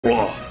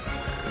Whoa.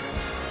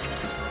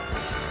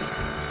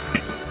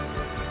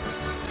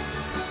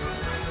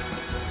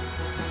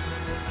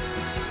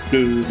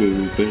 Boo,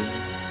 boo, boo.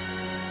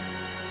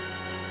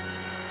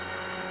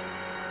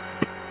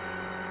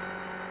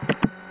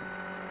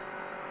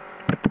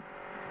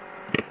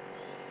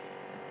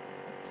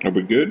 Are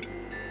we good?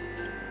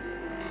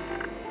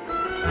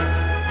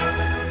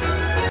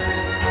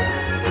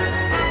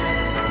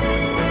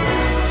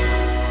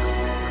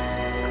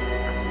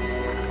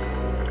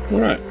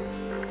 Alright.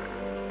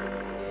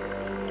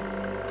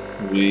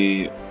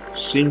 We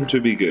seem to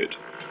be good.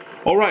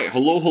 Alright,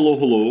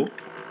 hello.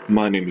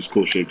 My name is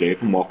Coolshave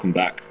Dave and welcome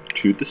back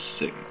to The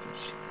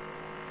Sims.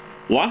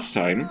 Last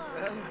time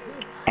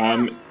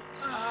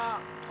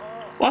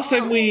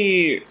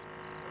we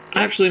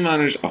actually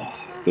managed... Oh,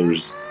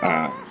 there's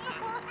a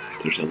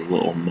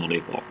little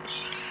money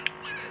box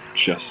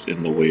just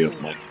in the way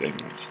of my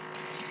things.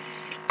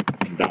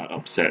 And that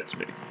upsets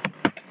me.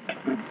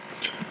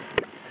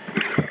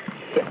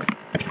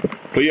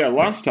 But yeah,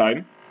 last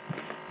time,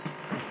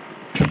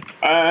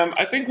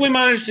 I think we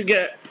managed to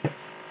get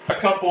a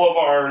couple of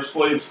our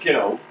slaves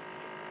killed,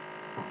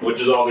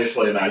 which is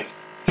obviously nice.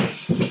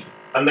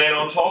 And then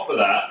on top of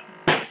that,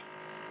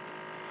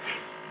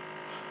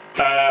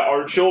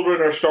 our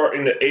children are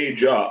starting to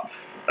age up,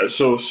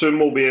 so soon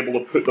we'll be able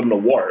to put them to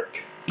work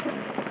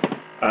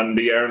and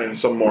be earning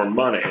some more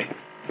money.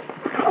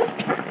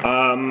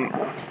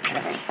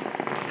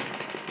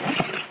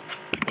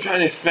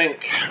 Trying to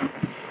think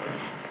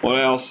what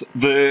else.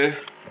 The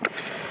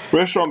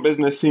restaurant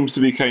business seems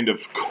to be kind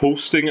of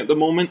coasting at the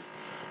moment.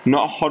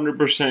 Not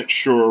 100%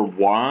 sure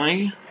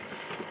why.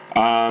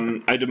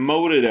 I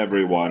demoted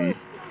everyone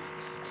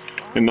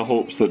in the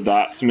hopes that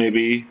that's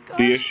maybe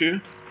the issue.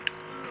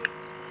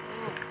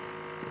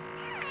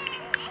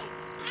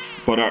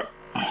 But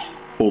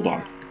hold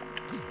on.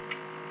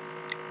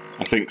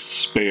 I think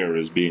spare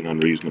is being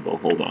unreasonable.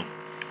 Hold on.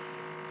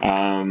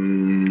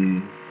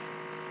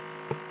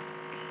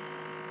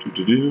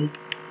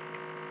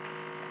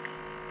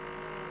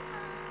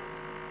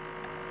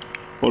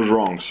 What's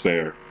wrong,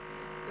 spare?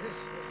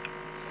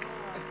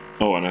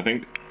 Oh, and I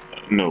think...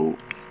 No,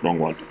 wrong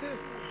one.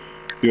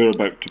 You're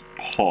about to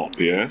pop,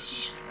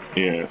 yes?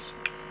 Yes.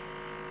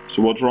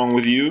 So what's wrong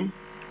with you?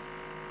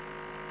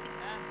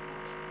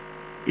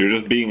 You're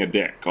just being a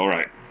dick,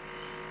 alright.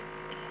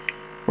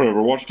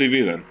 Whatever, watch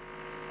TV then.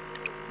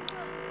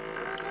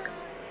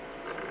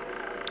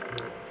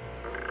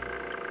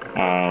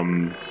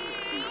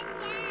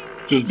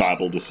 Just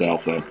babble to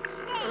self then.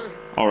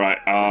 Alright,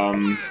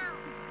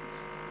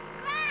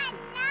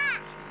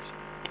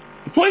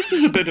 the place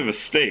is a bit of a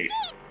state.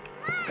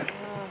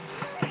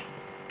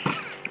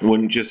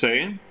 Wouldn't you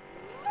say?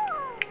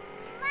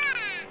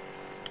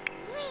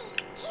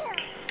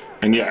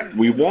 And yeah,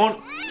 we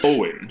want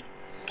Owen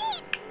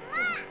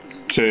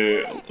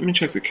to... Let me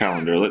check the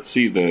calendar. Let's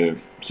see the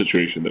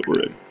situation that we're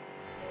in.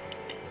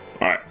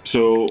 Alright,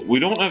 so we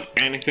don't have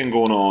anything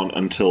going on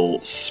until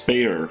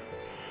Spare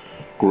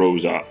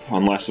grows up.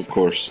 Unless, of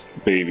course,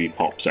 Baby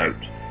pops out.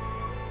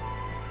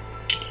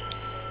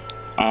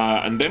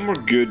 And then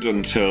we're good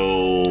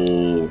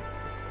until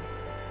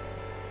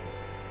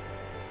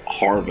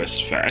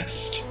Harvest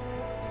Fest.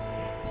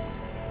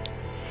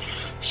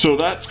 So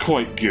that's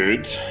quite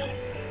good. So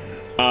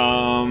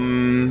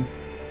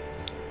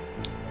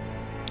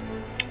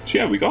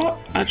yeah, we got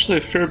actually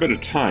a fair bit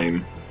of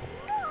time.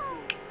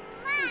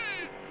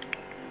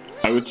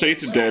 I would say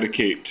to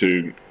dedicate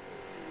to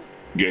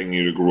getting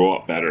you to grow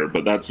up better,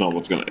 but that's not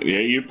what's gonna... Yeah,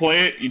 you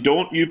play it.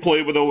 You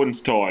play with Owen's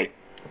toy.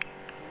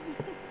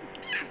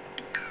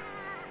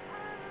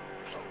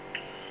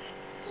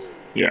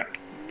 Yeah,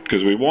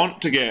 because we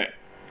want to get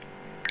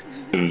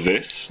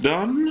this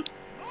done.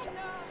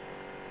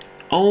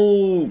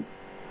 Oh,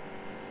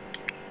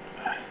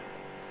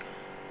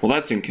 well,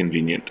 that's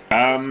inconvenient.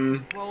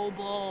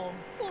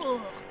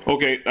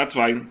 Okay, that's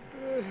fine.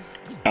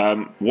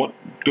 What?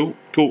 Don't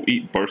go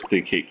eat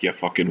birthday cake, you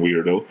fucking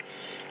weirdo.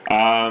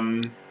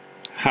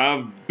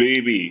 Have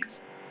Baby.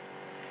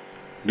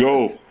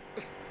 Go.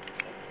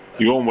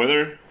 You going with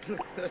her?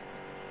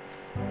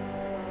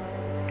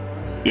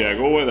 Yeah,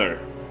 go with her.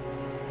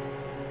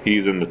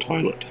 He's in the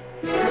toilet.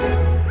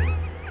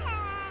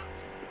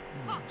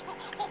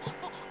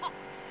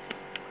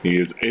 He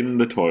is in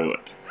the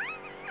toilet.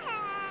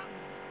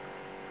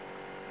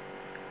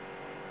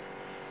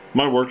 Am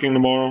I working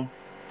tomorrow?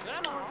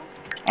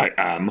 I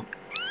am.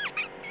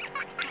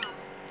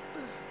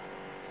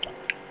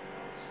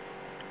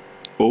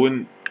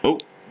 Owen. Oh.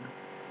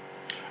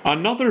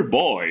 Another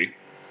boy.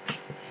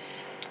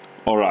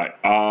 Alright,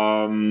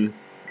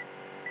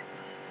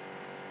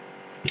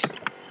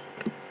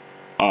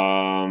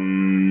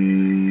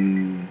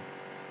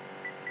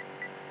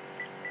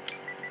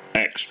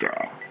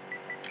 extra.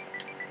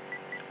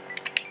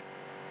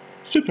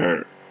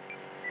 Super.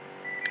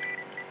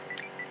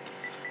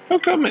 How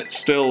come it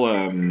still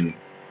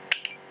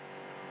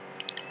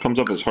comes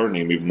up as her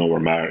name even though we're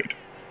married?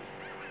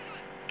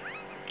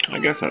 I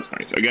guess that's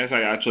nice. I guess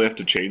I actually have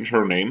to change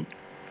her name.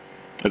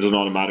 It doesn't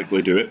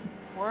automatically do it.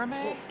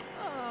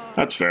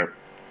 That's fair.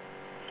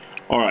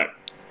 Alright.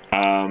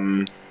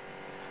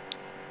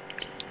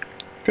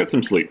 Get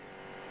some sleep.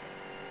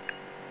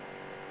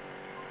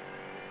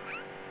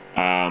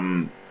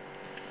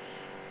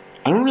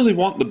 I don't really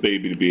want the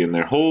baby to be in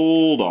there.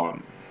 Hold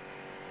on.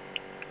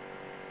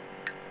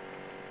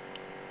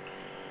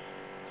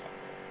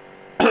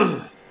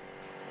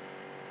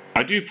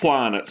 I do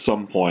plan at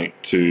some point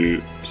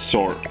to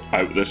sort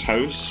out this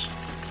house.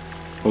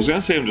 I was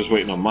gonna say I'm just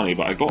waiting on money,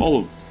 but I got all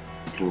of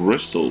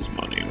Bristol's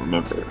money,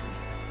 remember?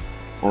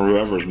 Or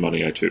whoever's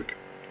money I took.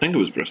 I think it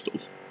was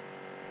Bristol's.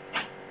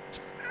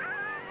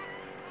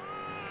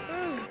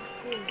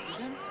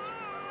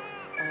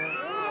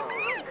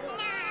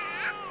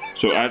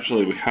 So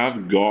actually, we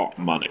have got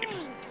money.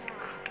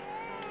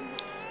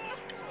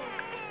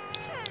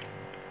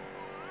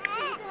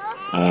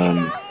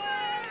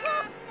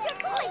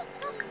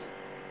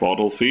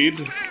 Bottle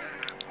feed.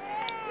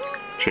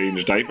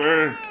 Change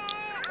diaper.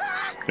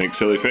 Make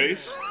silly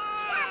face.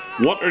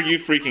 What are you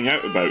freaking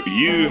out about?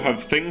 You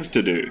have things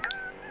to do.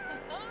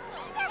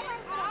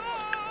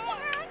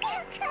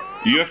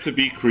 You have to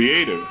be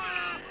creative.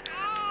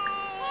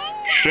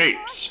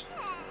 Shapes.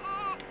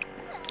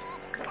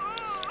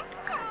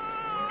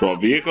 Draw a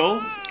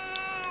vehicle.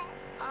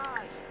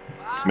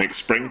 Make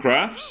spring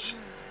crafts.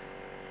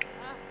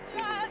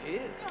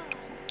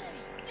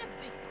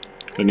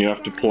 Then you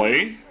have to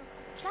play.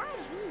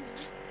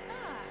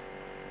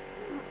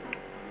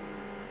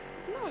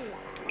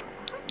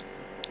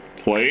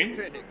 Play.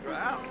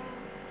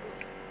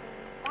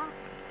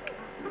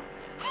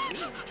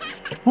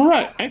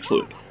 Alright,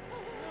 excellent.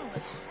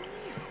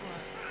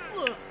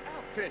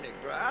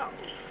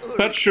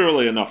 That's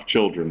surely enough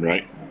children,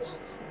 right?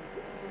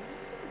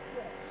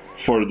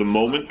 For the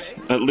moment,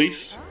 at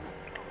least.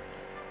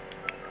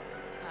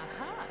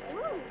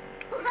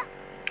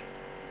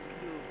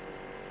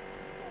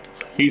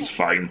 He's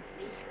fine.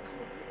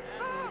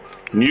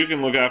 And you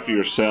can look after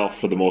yourself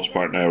for the most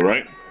part now,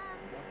 right?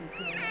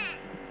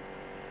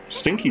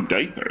 Stinky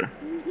diaper?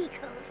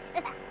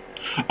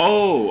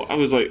 Oh, I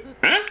was like,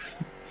 eh?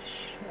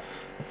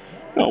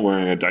 Not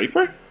wearing a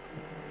diaper?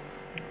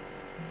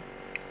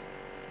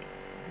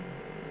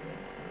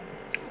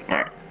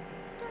 Alright.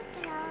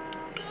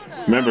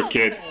 Remember,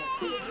 kid,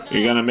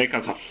 you're gonna make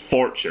us a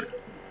fortune.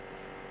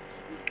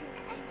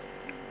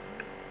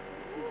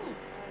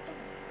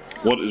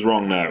 What is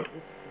wrong now?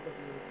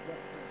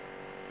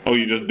 Oh,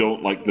 you just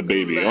don't like the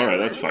baby. Alright,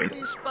 that's fine.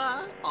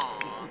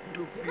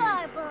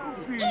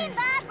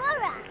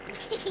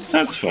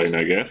 That's fine,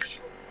 I guess.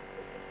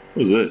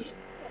 What is this?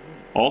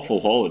 Awful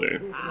holiday.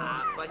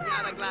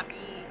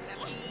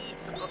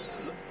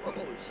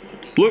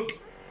 Look,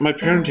 my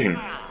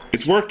parenting.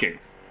 It's working.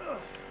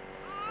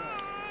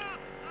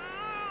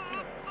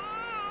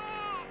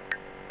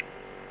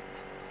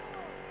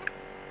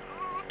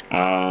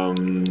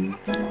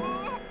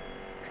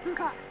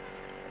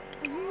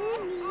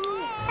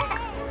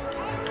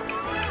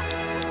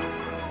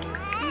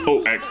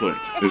 Oh, excellent.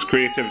 His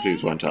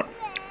creativity's went up.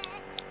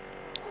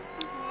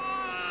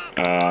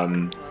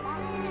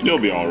 You'll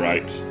be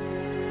alright.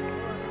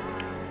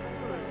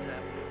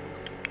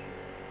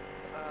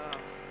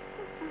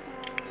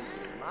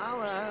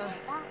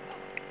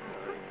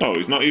 Oh,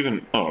 he's not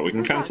even... Oh, we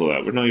can cancel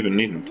that. We're not even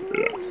needing to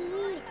do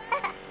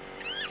that.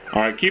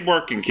 Alright, keep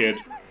working, kid.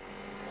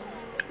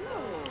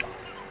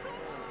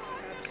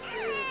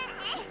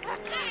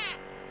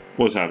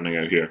 What's happening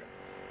out here?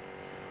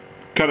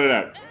 Cut it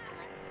out.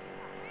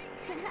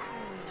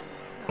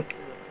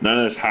 None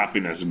of this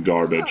happiness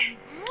garbage.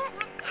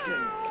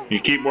 You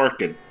keep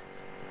working.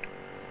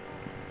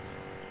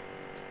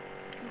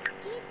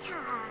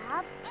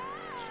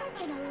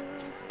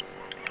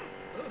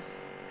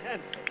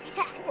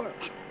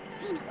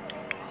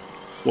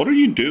 What are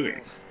you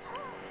doing?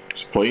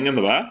 Just playing in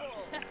the bath?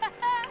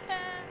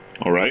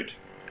 Alright.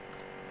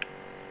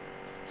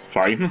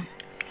 Fine.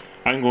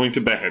 I'm going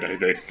to bed, I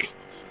think.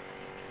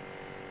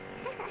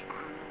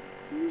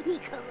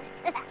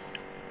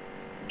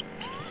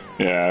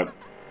 Yeah.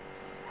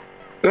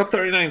 Got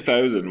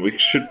 39,000. We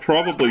should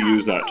probably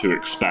use that to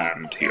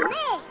expand here.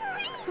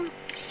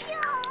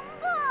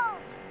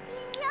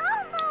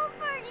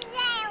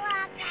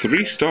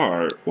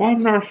 3-star? Why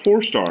not a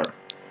 4-star?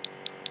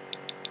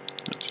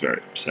 That's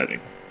very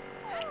upsetting.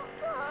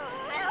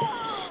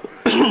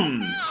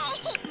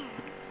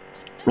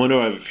 When do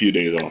I have a few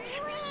days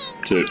off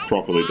to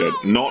properly bed?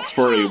 Not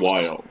for a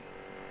while.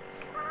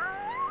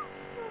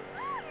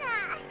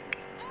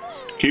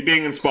 Keep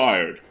being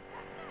inspired.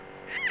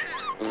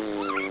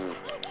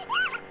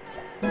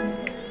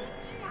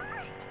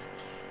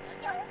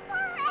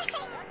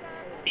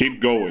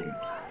 Keep going.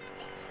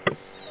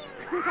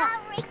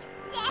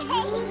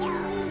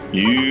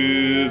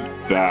 You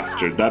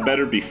bastard. That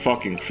better be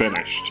fucking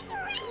finished.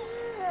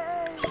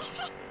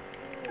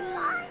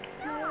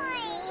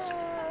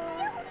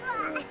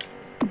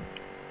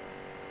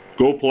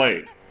 Go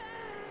play.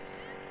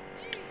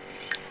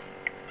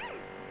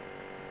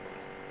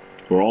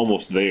 We're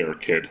almost there,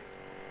 kid.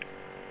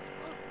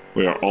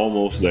 We are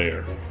almost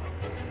there.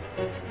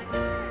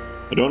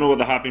 I don't know what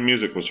the happy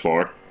music was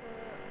for.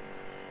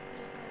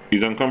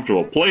 He's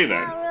uncomfortable. Play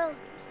then.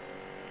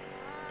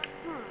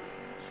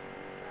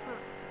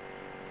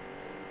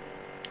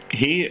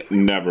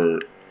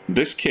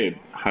 This kid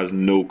has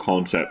no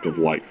concept of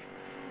life.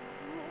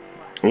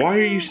 Why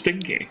are you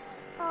stinky?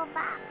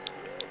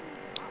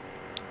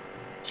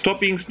 Stop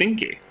being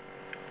stinky.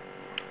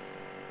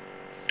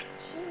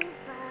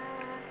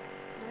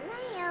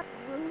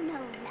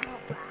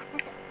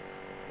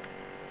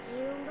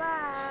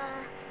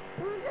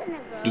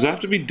 Does that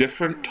have to be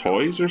different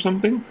toys or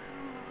something?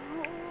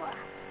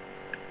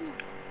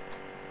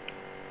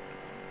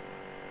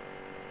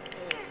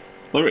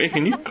 Liberty,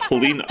 can you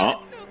clean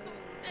up?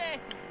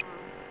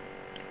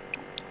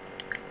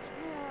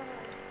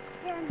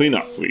 Clean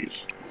up,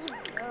 please.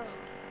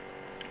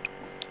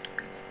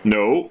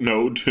 No,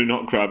 no, do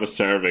not grab a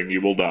serving, you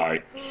will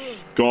die.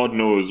 God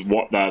knows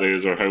what that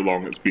is or how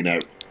long it's been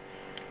out.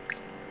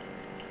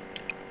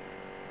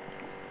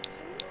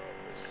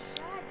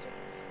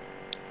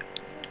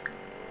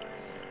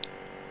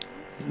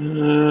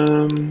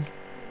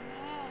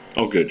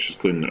 Oh good, she's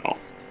cleaning it all.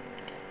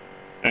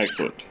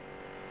 Excellent.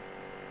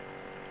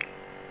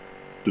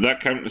 Did that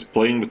count as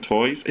playing with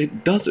toys?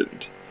 It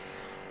doesn't.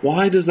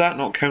 Why does that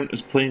not count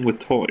as playing with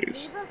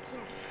toys?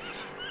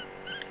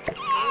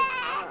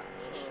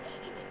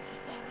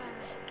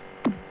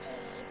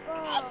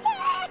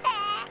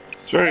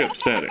 It's very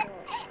upsetting.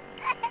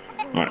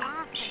 Alright,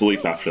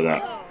 sleep after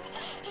that.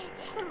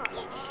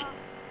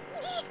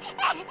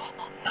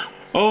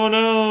 Oh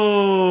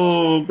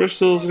no!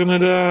 Bristol's gonna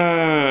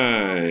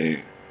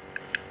die!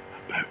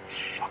 About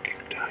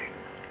fucking time.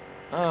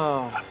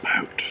 Oh.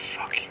 About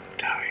fucking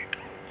time.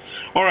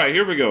 Alright,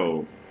 here we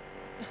go.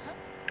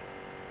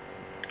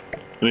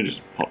 Let me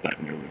just pop that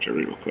in your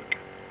inventory real quick.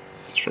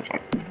 Just for fun.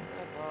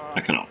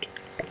 I cannot.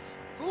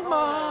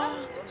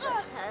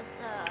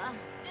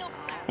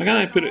 Why can't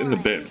I put it in the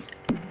bin?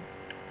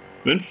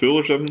 Bin full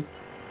or something?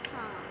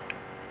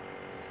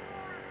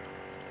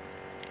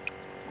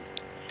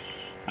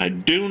 I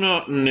do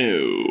not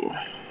know.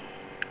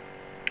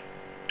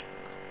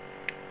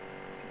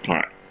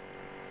 Alright.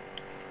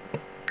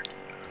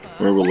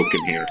 Where are we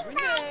looking here?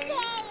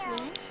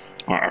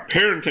 Alright, our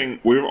parenting,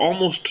 we're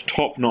almost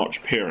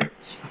top-notch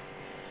parents.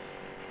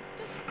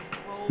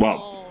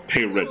 Well,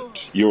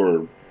 parent.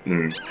 You're...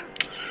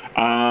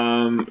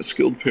 A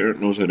skilled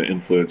parent knows how to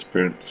influence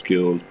parent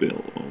skills,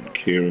 build on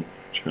care of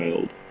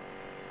child.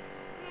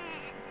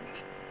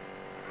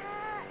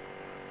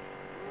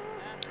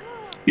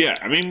 Yeah,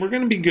 I mean, we're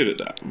going to be good at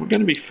that. We're going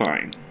to be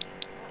fine.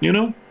 You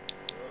know?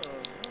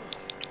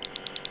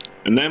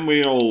 And then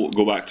we'll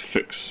go back to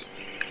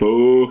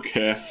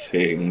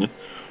focusing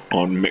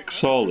on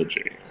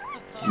mixology.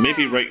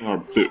 Maybe writing our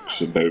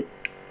books about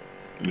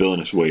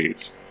villainous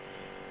ways.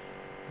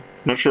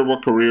 Not sure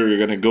what career you're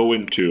going to go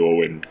into,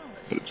 Owen,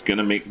 but it's going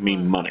to make me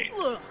money.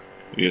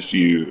 Yes,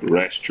 you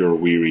rest your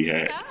weary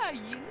head.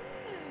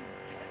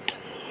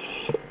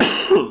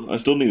 I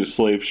still need a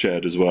slave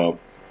shed as well.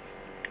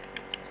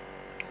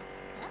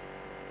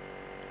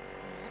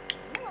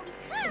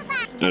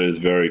 That is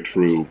very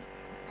true.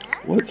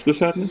 What's the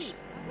sadness?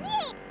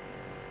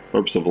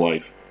 Herbs of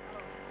life.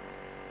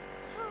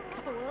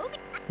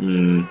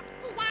 You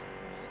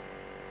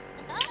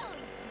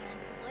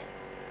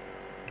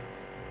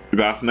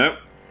passing out?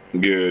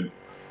 Good.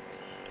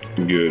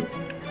 Good.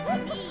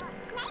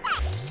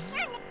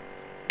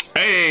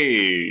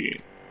 Hey!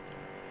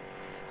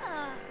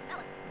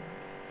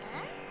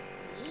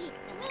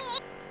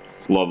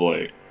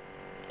 Lovely.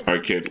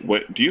 Alright, kid.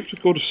 Wait, do you have to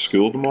go to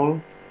school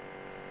tomorrow?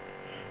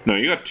 No,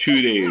 you got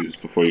 2 days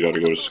before you got to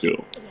go to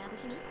school.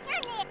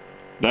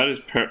 That is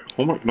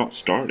homework not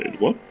started.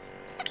 What?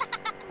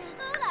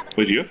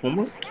 Wait, do you have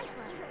homework?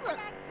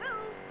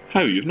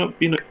 How? You've not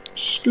been at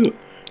school?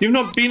 You've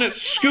not been at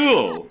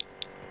school!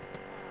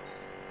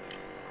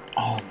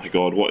 Oh my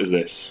god, what is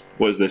this?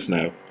 What is this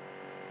now?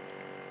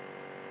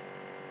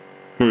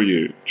 Who are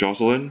you?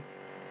 Jocelyn?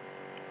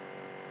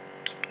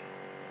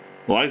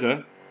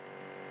 Eliza?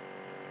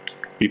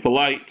 Be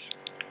polite.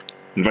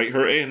 Invite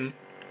her in.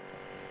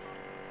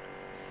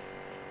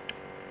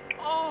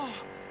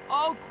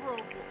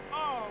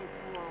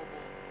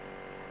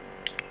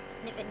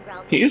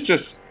 He is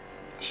just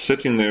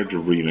sitting there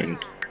dreaming.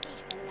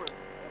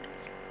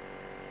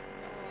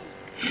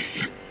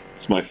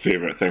 It's my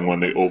favourite thing when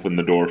they open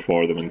the door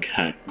for them and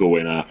can't go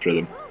in after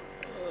them.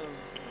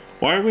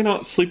 Why are we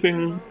not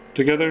sleeping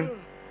together?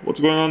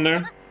 What's going on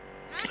there?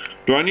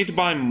 Do I need to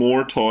buy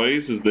more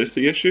toys? Is this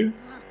the issue?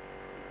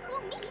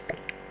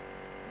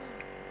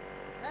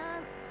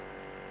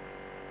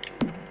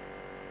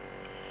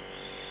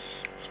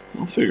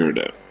 I'll figure it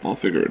out. I'll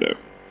figure it out.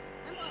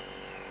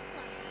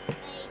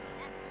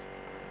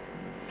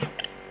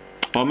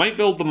 I might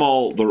build them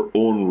all their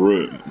own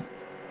room.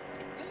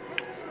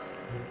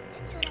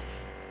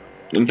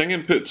 I'm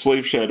thinking put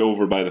Slave Shed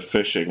over by the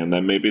fishing and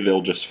then maybe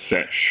they'll just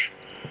fish.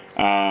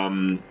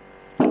 I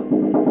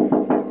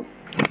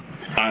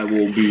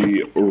will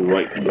be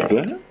right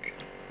back.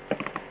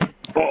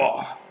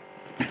 Oh.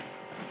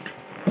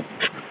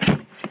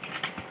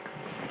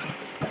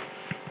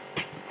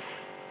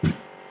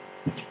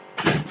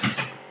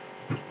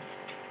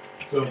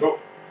 So go.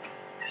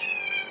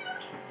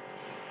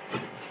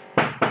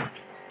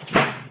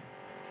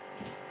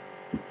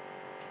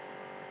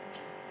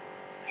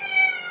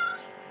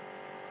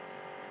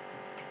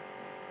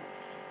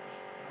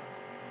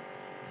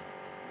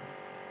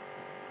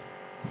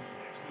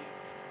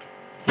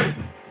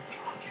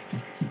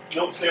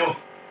 No, Sale.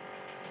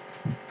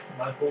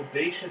 My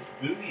bodacious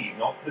booty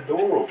knocked the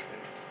door open.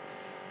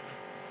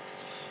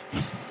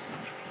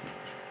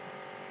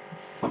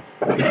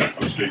 Right,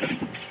 I'm straight.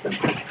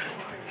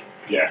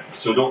 Yeah,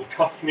 so don't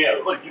cuss me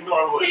out like you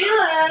normally.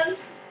 Salem!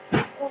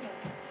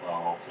 Oh,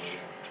 also, yeah.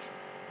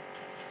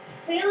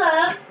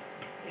 Salem!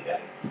 Hey,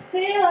 guys.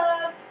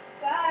 Salem!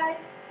 Bye!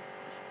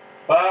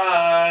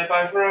 Bye,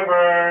 bye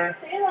forever.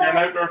 Salem! You're an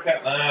outdoor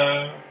cat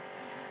now.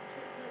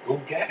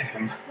 Go get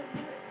him.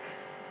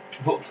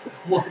 Pull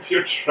up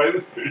your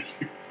trousers,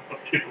 you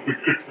fucking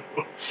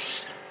weirdo.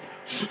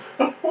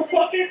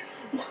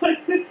 Why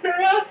did your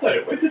ass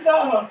out? When did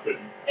that happen?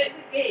 At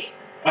the gate.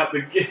 At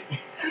the gate.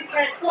 You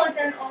can't close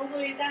down all the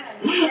way down.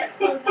 You can't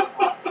close down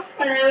up.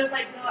 And I was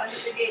like, no, I'm at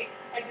the gate.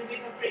 I can make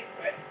a break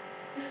for it.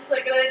 Just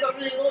like, and I got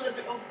really low and I was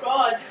like, oh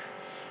god.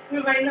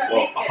 We might not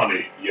Well, make it.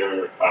 honey,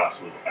 your ass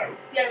was out.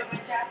 Yeah, but my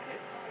jacket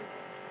covered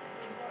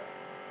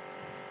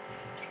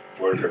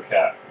it. Where's your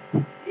cat?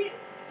 Here. There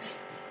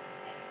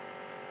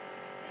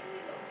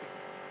you go.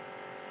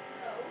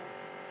 No.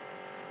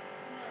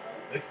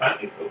 No. Nice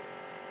panties, though.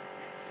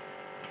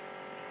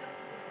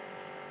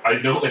 I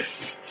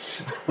noticed.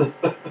 Tom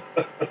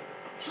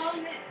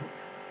Nick.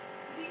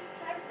 Please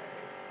remember.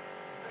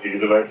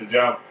 He's about to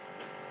jump.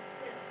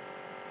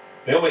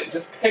 Naomi,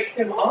 just pick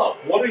him up.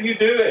 What are you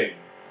doing?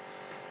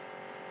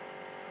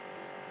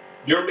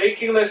 You're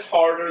making this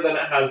harder than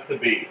it has to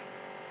be.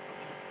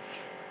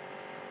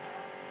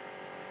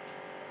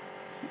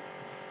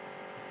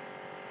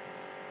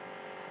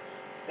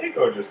 Hey,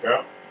 gorgeous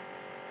girl.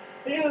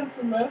 Are you want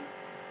some milk?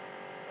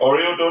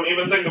 Oreo, don't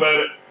even think about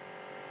it.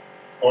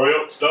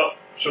 Oreo, stop.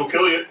 She'll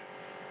kill you.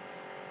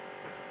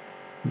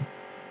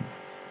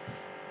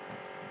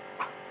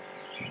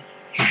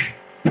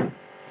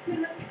 You're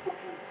not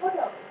fucking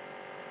puddle.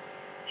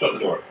 Shut the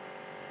door.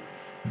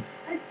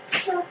 I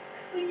just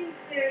cleaned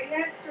there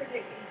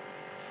yesterday.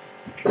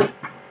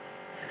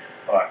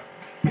 Alright.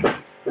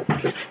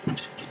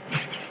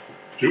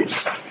 Juice.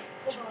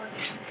 Hold on.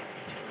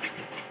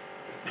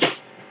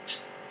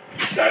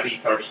 Daddy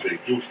thirsty.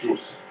 Juice, juice.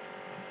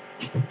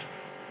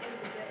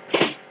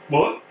 Where's it?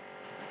 What?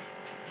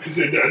 You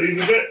say daddy's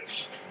a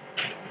bitch?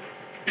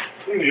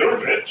 You're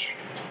a bitch.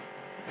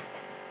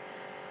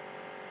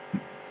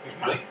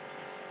 Honey.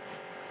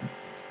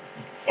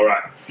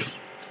 Alright.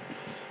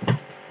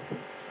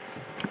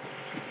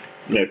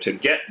 Now to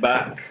get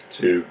back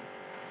to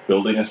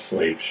building a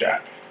slave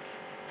shack.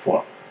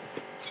 What?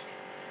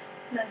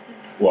 Nothing.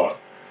 What?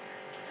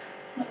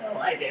 Not gonna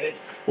lie, David.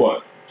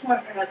 What?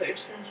 I forgot that you're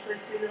essentially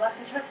through the last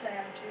trip I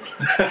am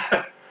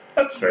too.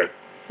 That's fair.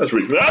 That's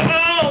reasonable.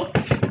 Oh!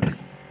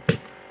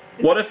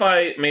 What if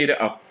I made it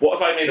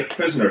a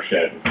prisoner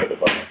shed instead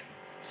of a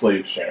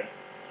slave shed?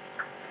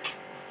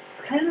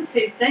 It's kind of the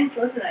same thing,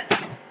 wasn't it?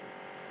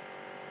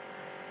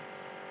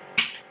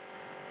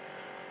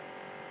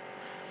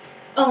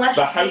 Unless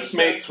The you pay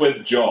housemates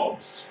with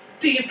jobs. them.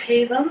 Do you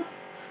pay them?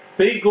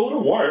 They go to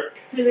work.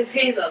 Do they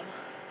pay them?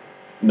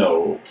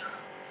 No.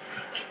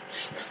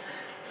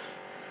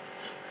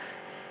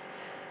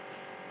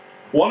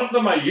 One of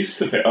them I used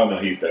to pay. Oh no,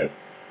 he's dead.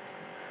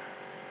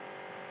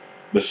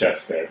 The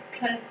chef's dead.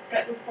 Can I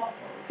get those bottles?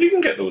 You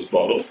can get those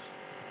bottles.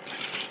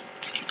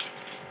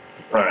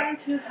 Try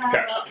Alright, to have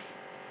catch. up.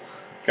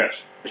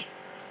 Catch.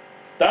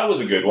 That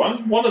was a good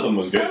one. One of them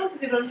was good. That was a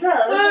good one as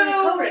well. That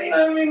was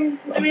recovering.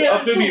 I mean, it a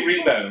was booby cool.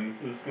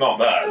 rebounds is not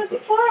It bad. was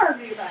But... far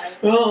of you guys.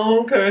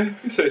 Oh, okay.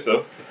 If you say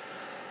so.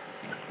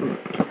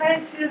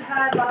 Trying to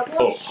have a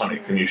Oh, honey,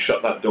 can you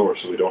shut that door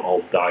so we don't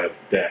all die of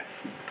death?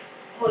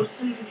 Oh,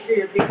 so you can hear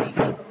your baby.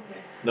 Okay.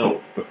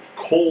 No, the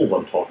cold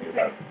I'm talking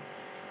about.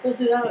 Let's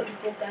do that with the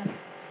cold then.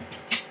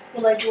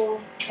 We'll like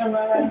go turn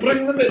around.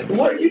 Bring them in.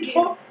 What are you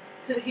talking?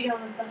 Put the heat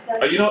on and stuff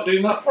like Are you not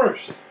doing that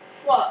first?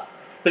 What?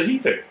 The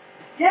heating.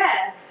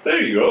 Yeah.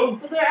 There you go.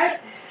 But they're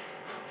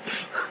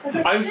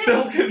out. I'm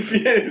still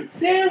confused.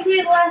 They're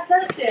being left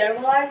out there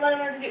while I run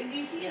around to get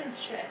new heat and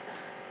shit.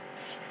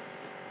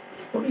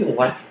 Nobody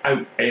left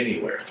out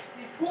anywhere.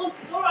 You closed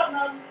the door on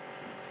them.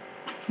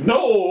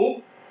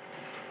 No!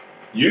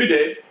 You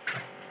did.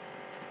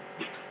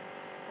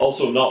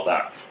 Also not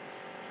that.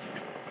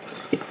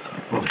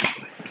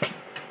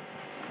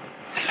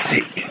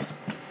 Sick.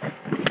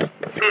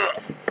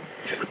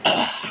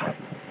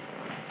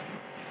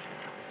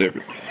 There we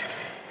go.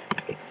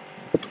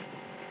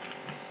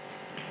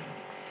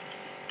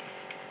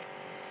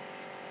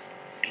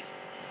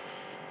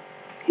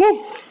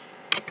 Whew.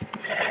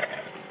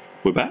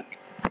 We're back.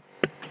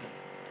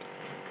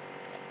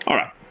 All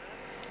right.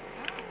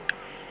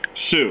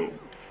 So,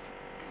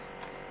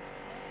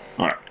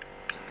 all right.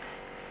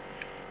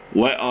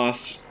 Let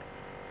us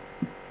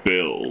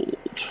build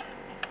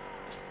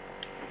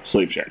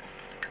slave shack.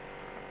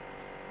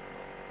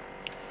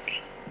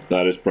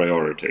 That is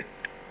priority.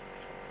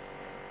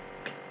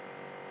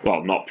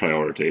 Well, not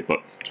priority,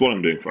 but it's what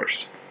I'm doing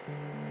first.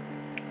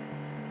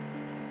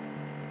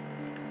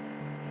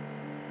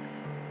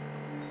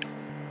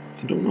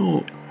 I don't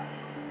know.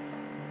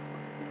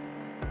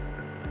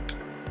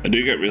 I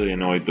do get really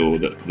annoyed though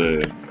that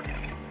the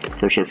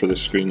cursor for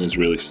this screen is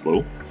really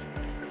slow.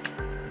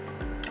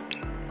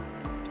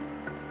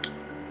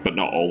 But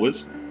not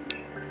always.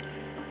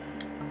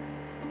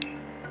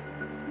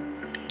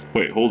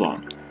 Wait, hold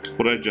on.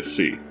 What did I just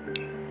see?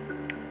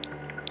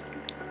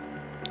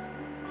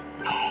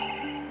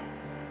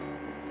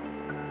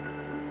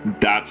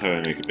 That's how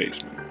I make a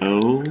basement.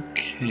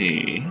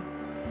 Okay.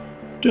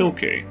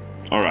 Okay.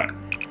 Alright.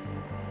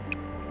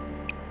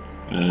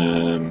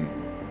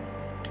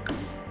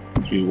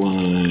 3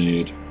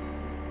 wide.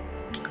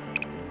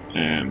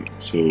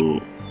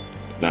 So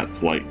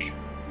that's like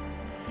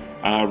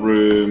a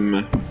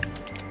room.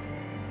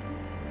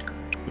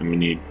 And we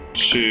need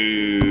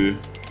 2.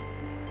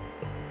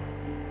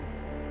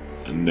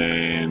 And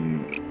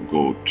then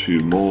go 2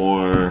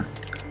 more.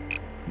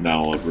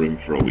 That'll have room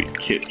for a wee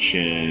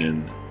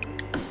kitchen.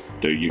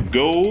 There you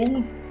go.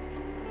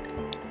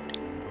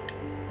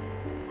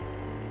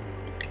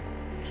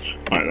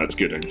 Alright, that's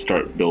good. I can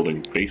start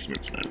building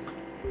basements now.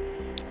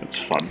 That's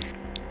fun.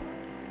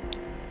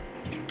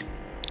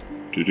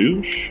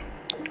 Doo-doosh.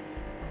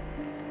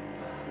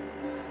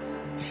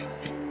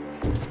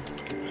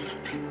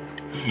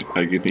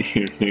 I can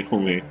hear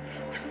Naomi.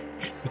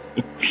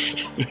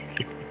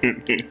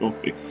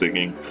 Naomi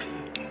singing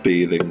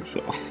bathing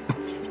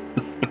songs.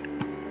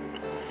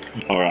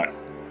 Alright,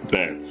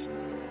 beds.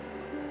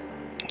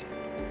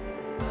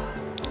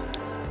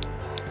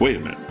 Wait a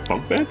minute,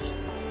 bunk beds?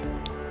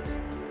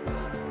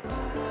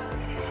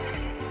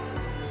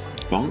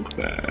 Bunk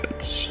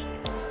beds.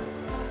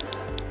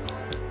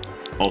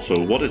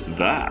 Also, what is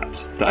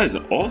that? That is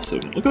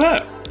awesome. Look at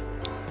that.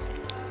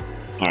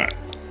 Alright,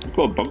 we've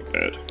got a bunk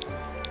bed.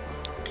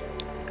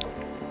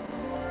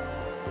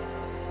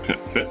 Can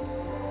it fit?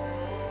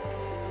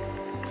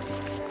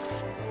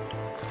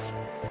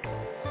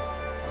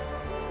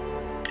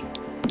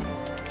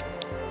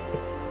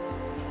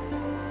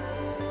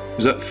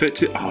 Does that fit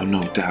to? Oh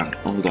no, damn.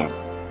 Hold on.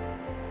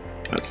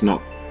 That's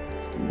not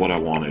what I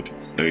wanted.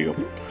 There you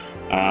go.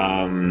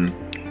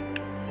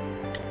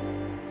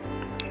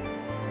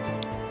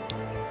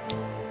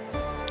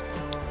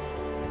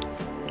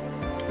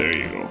 There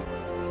you go.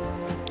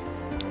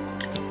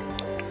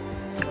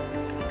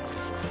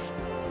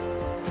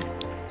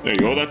 There you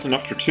go, that's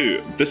enough for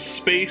 2. This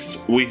space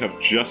we have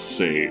just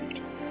saved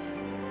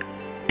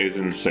is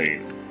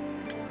insane.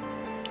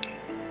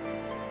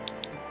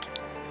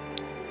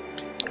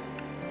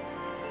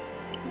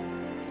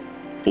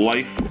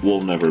 Life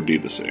will never be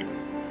the same.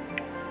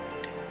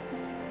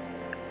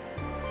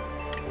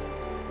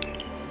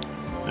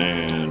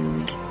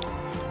 And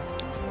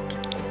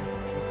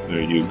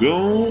there you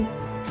go.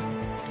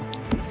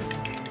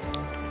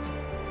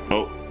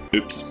 Oh,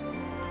 oops.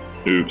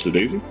 Oops-a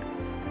daisy.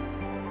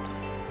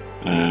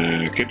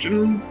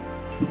 Kitchen.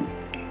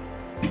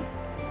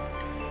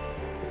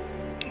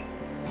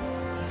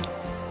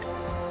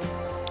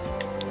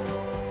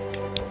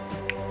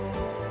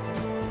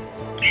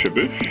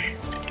 Shabush.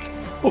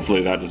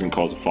 Hopefully that doesn't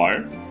cause a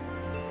fire.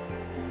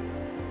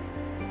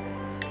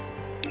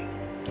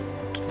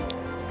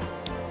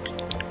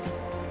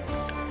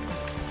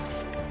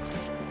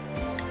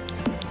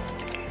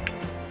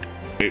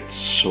 It's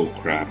so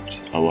cramped.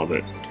 I love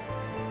it.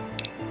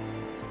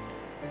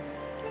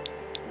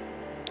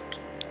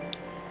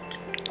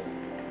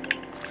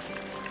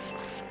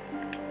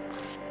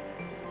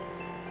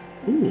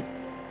 Ooh.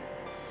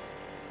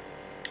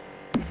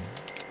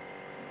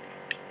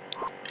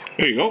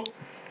 There you go.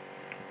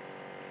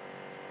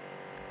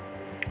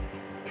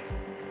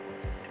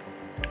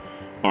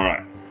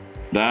 Alright,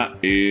 that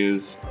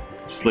is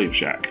Slave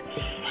Shack.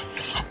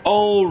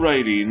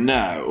 Alrighty,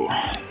 now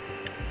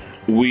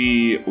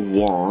we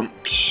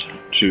want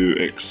to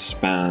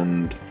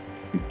expand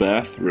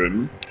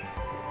bathroom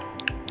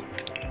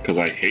because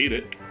I hate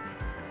it.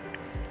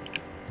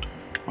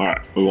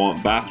 Alright, we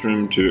want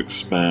bathroom to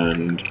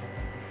expand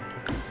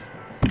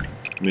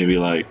maybe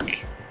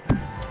like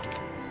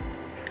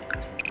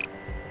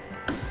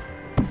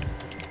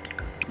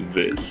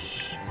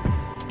this.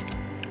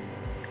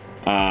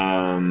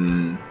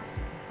 I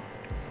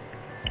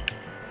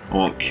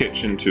want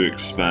kitchen to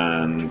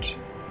expand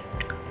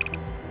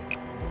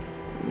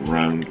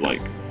around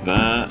like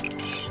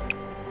that.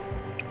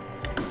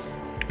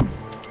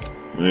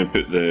 I'm gonna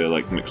put the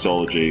like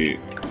mixology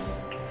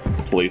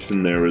place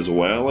in there as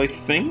well, I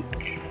think.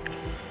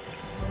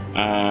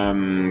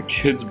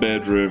 Kids'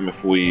 bedroom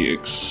if we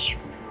expand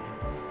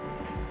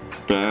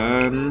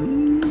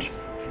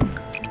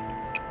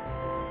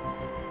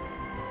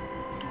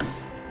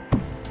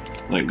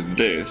like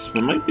this,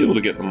 we might be able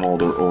to get them all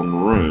their own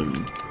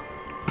room.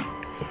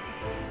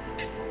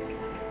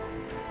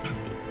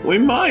 We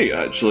might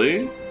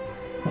actually.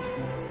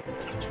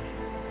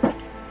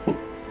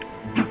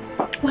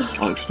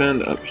 I'll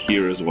extend up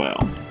here as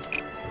well.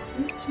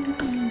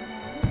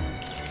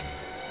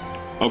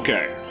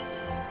 Okay.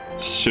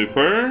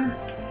 Super.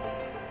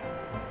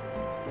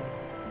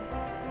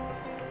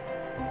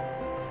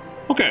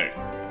 Okay.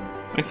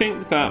 I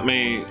think that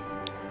may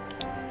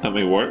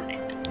work.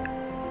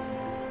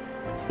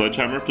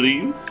 Sledgehammer,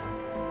 please.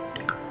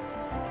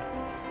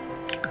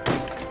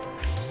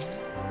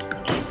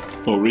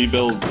 We'll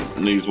rebuild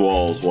these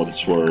walls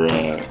once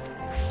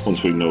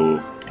we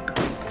know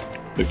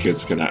the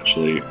kids can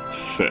actually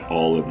fit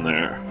all in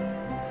there.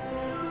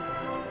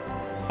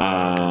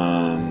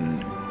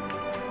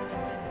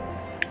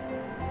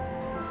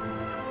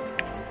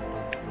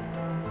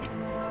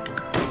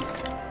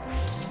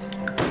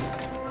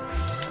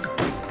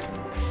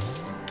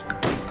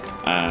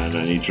 And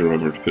I need to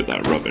remember to put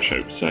that rubbish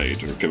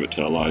outside or give it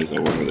to Eliza,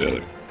 one or the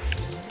other.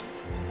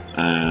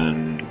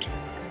 And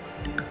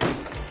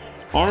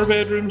our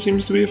bedroom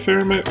seems to be a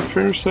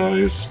fair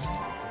size.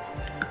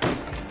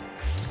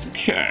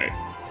 Okay.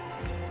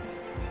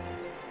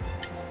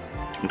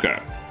 Okay.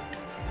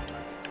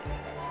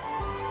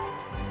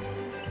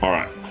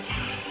 Alright.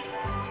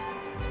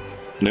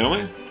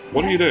 Naomi,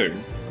 what are you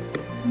doing?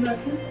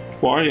 Nothing.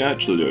 What are you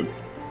actually doing?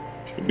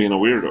 You're being a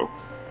weirdo.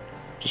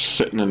 Just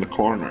sitting in the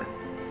corner.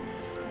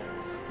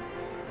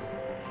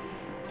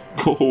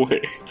 Go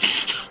away.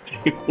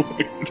 You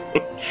weirdo.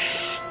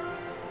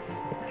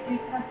 You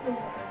pass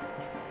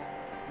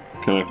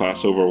over. Can I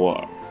pass over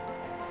what?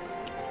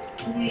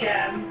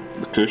 Yeah.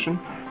 The cushion?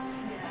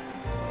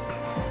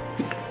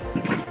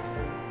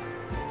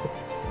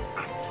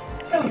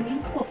 Oh,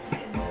 you close.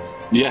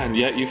 Yeah, and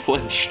yet you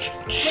flinched.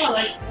 Well,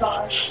 I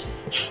saw it.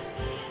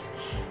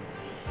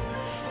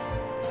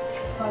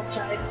 Saw a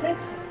giant thing.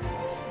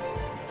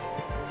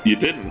 You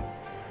didn't,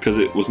 because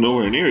it was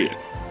nowhere near you.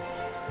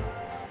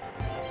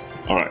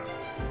 Alright.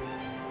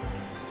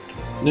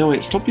 No,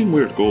 wait, stop being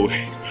weird, go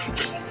away.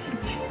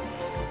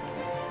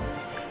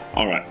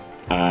 Alright.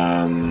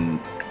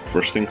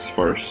 First things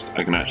first,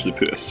 I can actually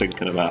put a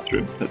sink in a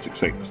bathroom. That's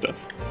exciting stuff.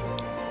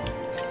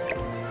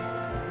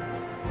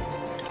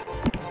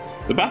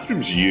 The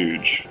bathroom's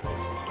huge.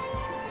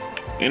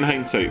 In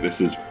hindsight,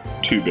 this is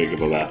too big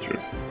of a bathroom.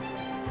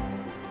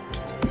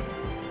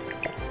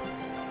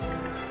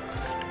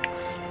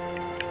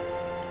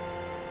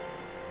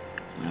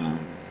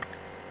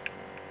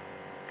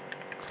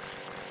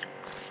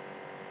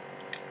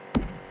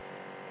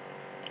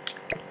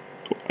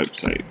 Go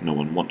outside. No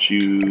one wants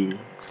you.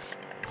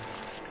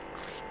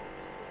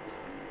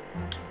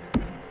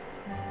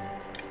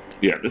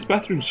 Yeah, this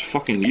bathroom's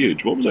fucking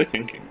huge. What was I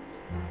thinking?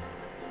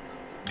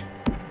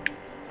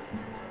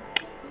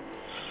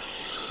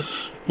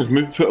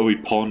 Maybe put a wee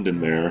pond in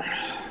there.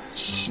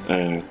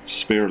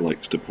 Spare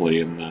likes to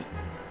play in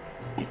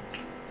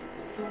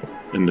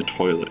the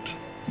toilet.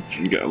 You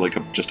can get like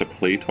just a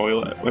play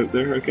toilet out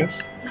there, I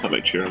guess. That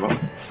might cheer him up.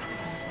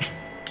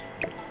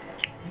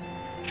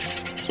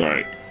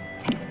 Sorry.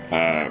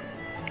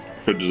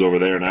 Fridge is over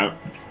there now.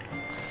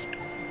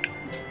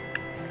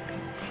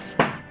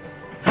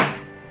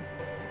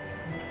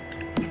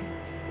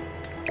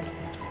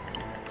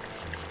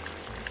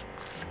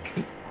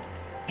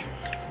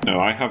 Now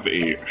I have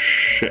a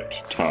shit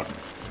ton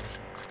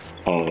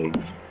of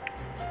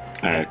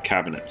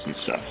cabinets and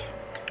stuff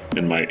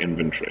in my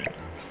inventory.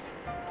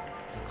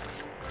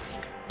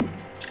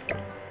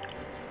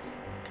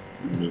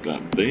 Move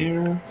that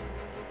there.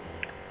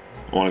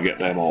 I want to get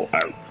them all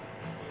out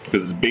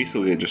because it's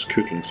basically just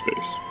cooking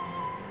space.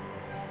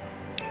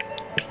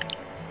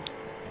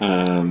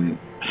 I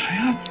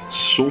have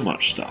so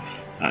much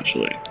stuff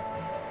actually.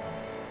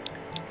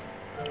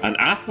 An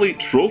athlete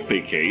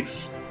trophy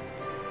case.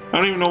 I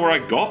don't even know where I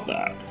got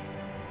that.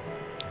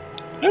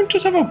 I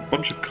just have a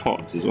bunch of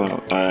cots as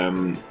well.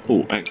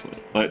 Oh,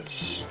 excellent.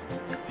 Let's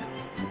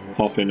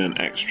pop in an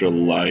extra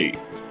light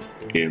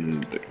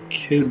in the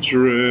kids'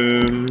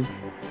 room.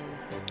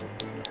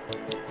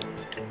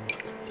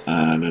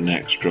 And an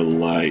extra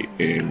light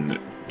in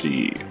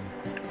the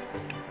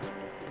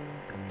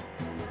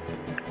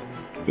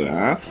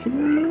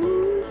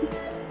bathroom.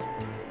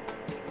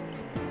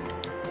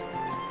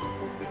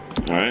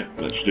 Alright,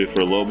 that should do for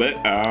a little bit.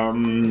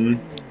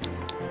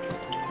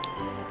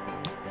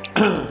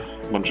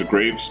 Bunch of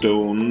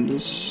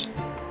gravestones.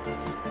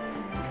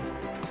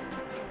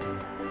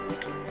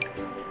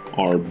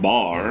 Our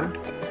bar.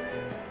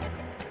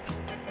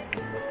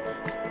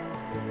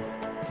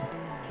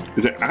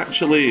 Is it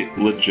actually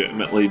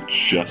legitimately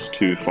just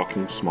too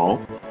fucking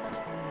small?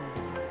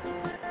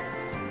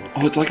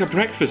 Oh, it's like a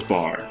breakfast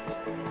bar.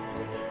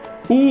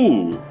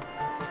 Ooh.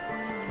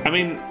 I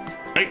mean,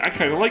 I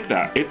kind of like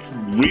that. It's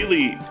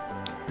really,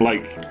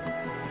 like,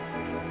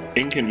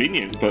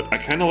 inconvenient, but I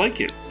kind of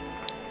like it.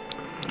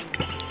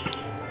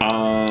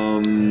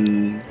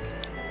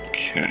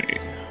 Okay.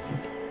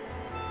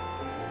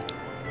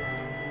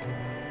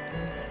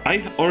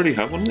 I already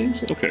have one of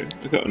these? Okay,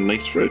 I got a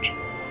nice fridge.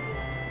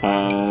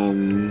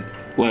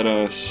 Let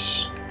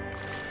us...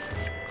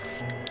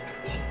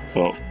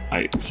 Oh,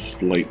 I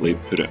slightly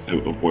put it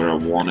out of where I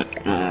want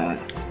it.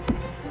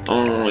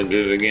 Oh, I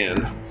did it again.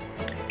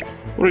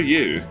 What are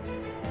you?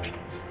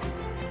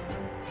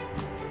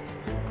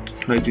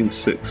 Hygiene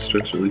 6,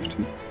 stress relief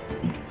 2.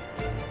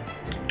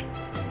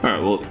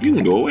 Alright, well, you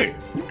can go away.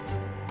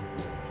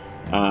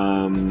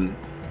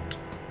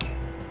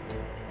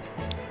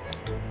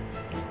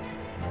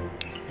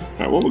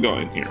 Alright, what we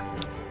got in here?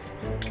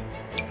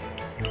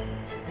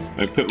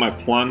 I put my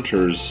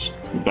planters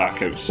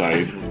back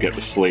outside and get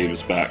the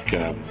slaves back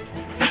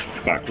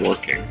back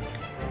working.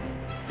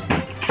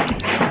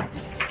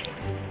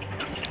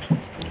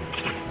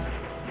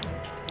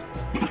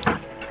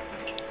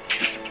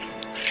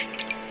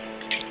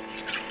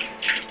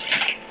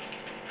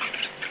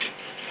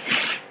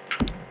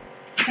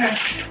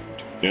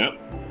 Yep.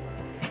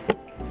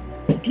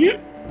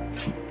 Yep.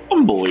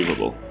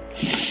 Unbelievable.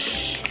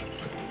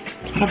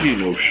 Have you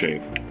no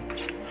shame?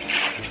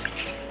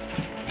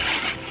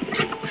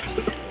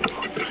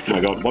 Oh my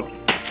god, what?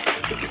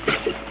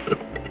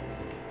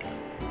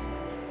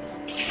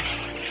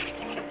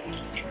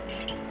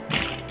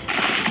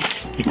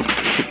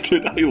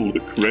 Did I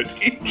look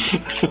ready?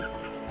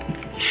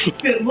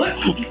 Good look.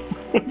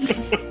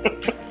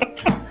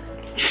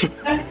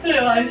 I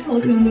realised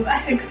looking in the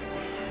bag.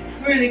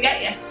 Really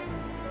get you.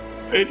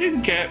 It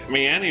didn't get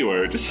me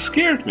anywhere, it just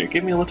scared me, it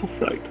gave me a little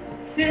fright.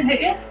 Didn't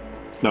hit you?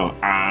 No,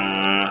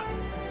 I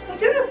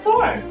did a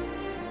 4.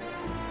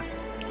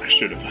 I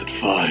should have had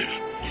 5.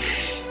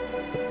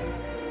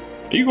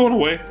 Are you going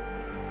away?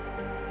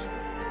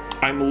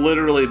 I'm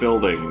literally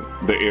building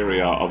the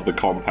area of the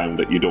compound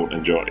that you don't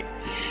enjoy.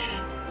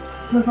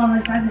 Was on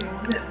my side here,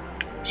 was it?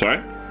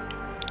 Sorry?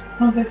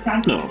 On the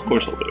side. No, of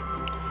course I'll do it.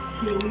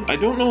 I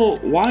don't know,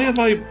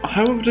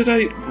 how did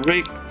I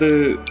break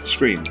the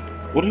screen?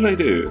 What did I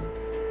do?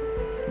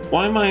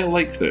 Why am I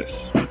like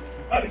this?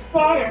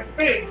 Fire,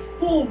 face,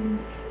 boom.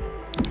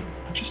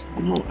 I just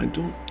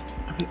don't.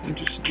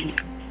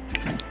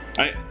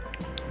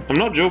 I'm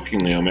not joking,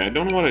 Naomi. I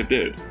don't know what I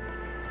did.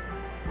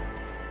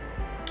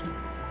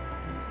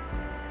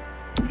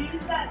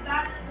 Use that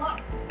diamond lock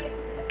to fix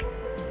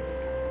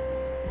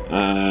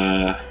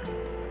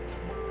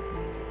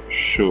it.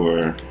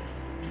 Sure.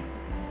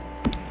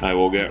 I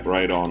will get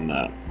right on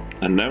that.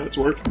 And now it's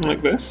working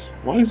like this?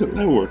 Why is it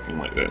now working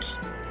like this?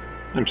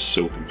 I'm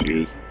so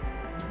confused.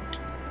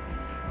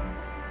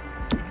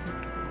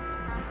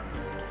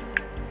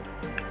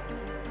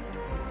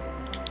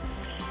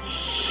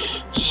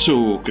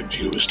 So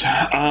confused.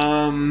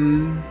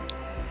 The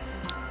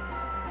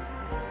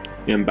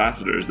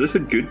Ambassador, is this a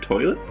good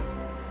toilet?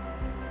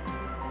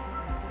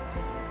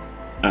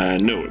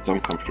 No, it's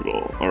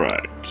uncomfortable.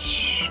 Alright.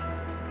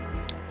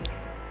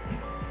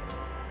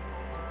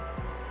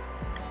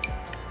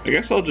 I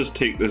guess I'll just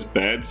take this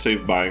bed,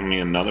 save buying me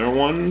another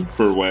one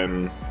for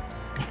when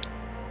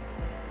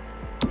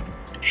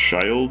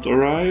Child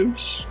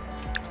arrives.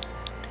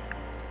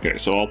 Okay,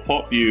 so I'll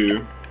pop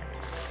you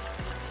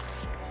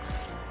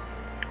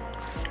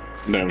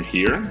down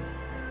here.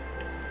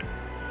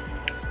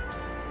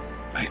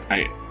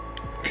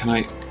 Can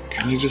I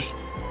just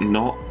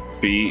not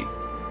be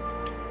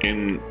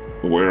in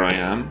where I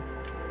am?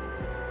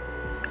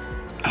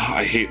 Oh,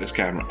 I hate this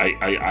camera.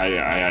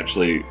 I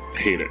actually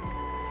hate it.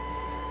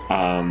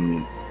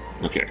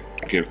 Okay,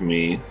 give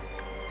me...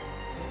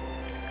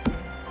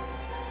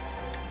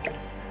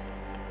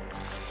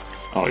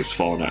 Oh, he's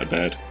fallen out of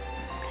bed.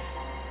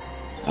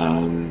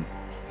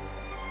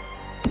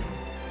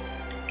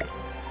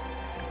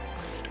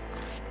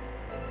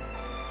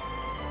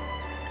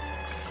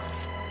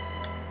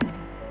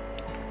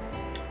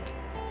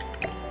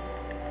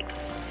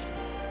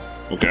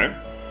 Okay.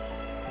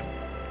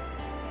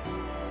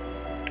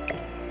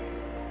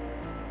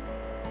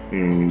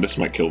 This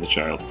might kill the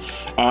child.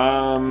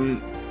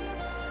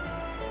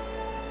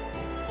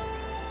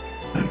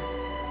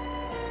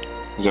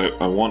 Because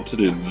I want to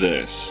do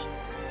this.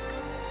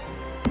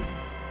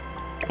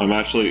 I'm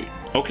actually...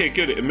 Okay,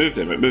 good, it moved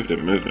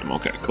him.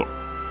 Okay, cool.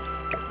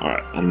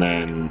 Alright, and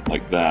then,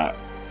 like that,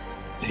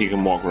 he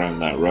can walk around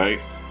that, right?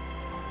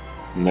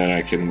 And then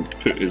I can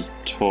put his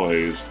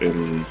toys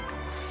in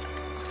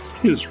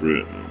his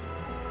room.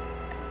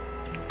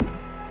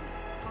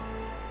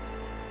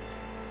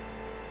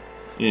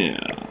 Yeah.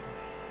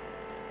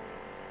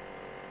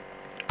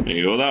 There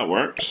you go, that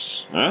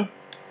works. Huh?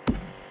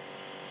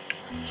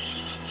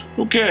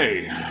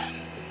 Okay.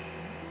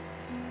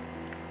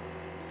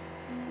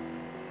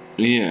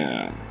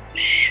 Yeah,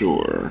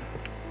 sure.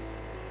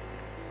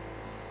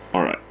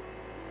 Alright.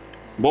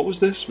 What was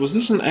this? Was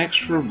this an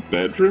extra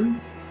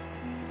bedroom?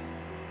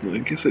 I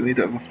guess I need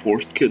to have a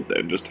fourth kid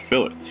then, just to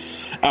fill it.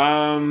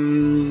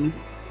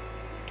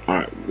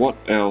 Alright, what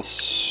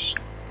else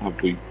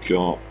have we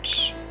got?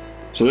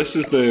 So this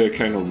is the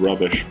kind of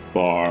rubbish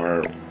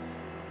bar.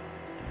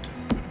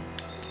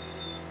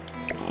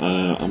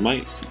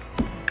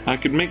 I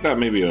could make that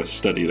maybe a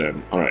study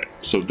then. Alright,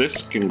 so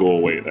this can go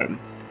away then.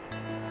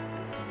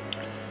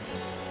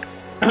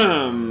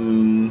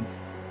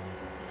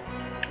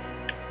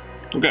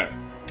 Okay.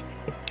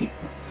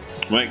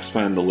 Might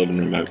expand the living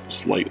room out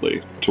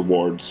slightly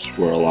towards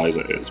where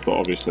Eliza is, but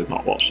obviously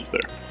not while she's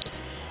there,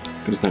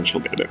 because then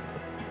she'll get it.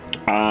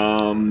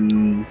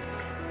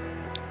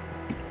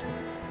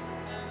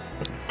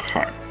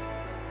 Okay.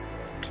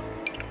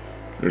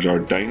 There's our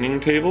dining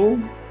table.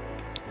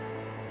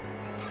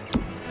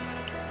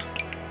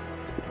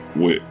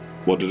 Wait,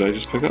 what did I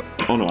just pick up?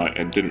 Oh no,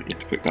 I didn't need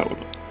to pick that one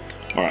up.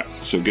 Alright,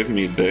 so give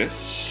me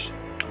this.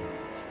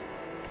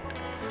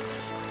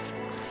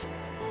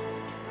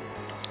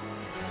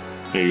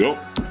 There you go.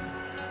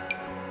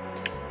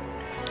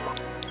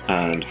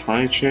 And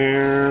high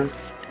chair.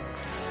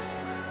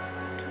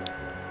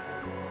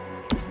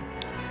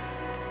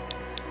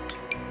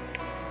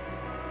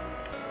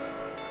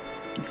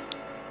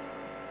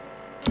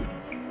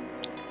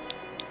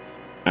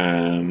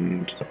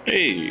 And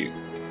hey,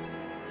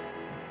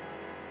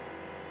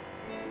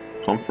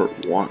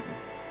 comfort 1.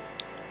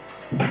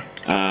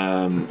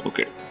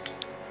 Okay.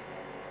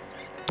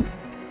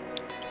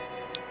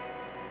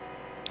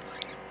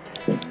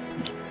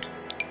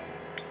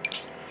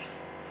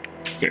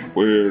 Okay,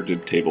 where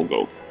did table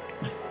go?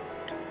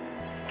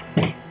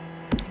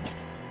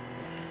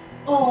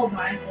 Oh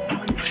my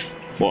god.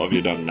 What have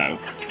you done now?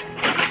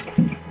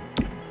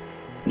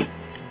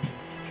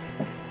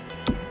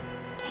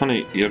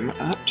 Honey, you're an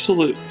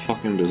absolute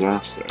fucking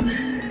disaster.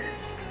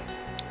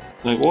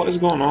 Like, what is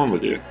going on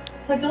with you?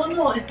 So I don't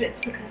know if it's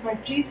because my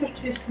jeans are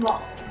too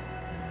small,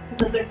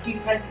 because they're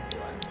pre-pregnancy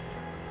ones,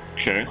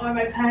 Okay. or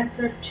my pants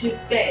are too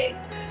big,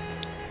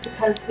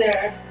 because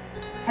they're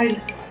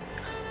pregnancy ones.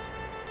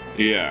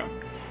 Yeah,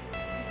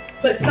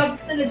 But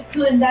something is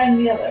pulling down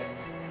the other,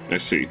 I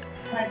see.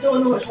 and I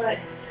don't know which one it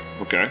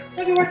is. Okay.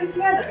 Maybe working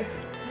together,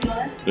 to be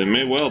honest. They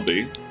may well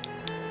be.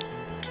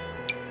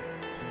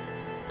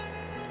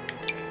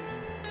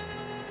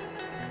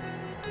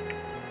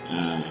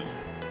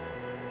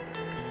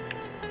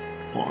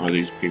 What are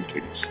these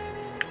paintings?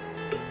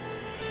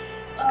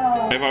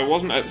 Oh. If I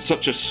wasn't at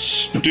such a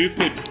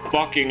stupid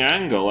fucking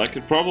angle, I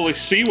could probably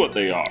see what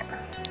they are.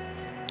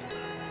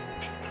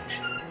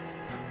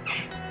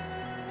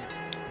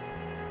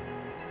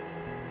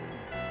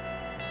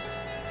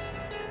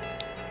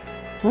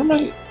 Where am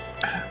I?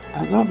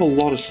 I have a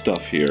lot of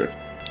stuff here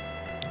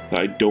that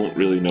I don't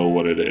really know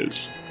what it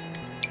is.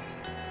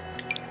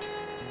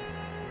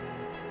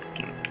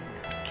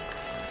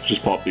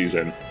 Just pop these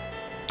in.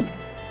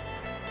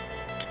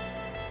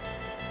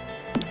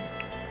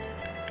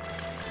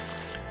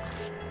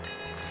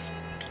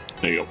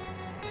 There you go.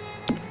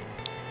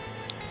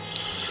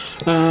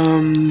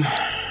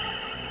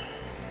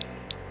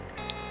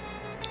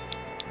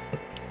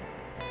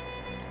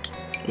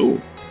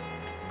 Oh.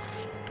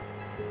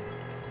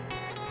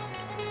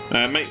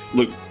 It might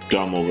look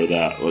dumb over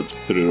that. Let's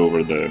put it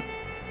over there.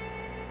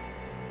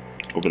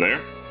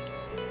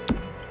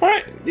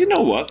 Alright, you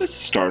know what? This is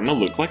starting to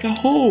look like a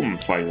home,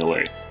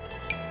 finally.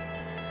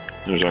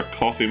 There's our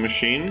coffee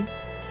machine.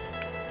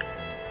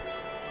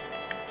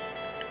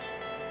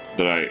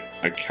 That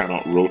I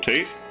cannot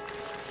rotate.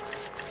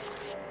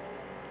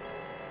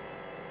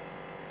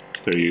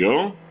 There you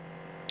go.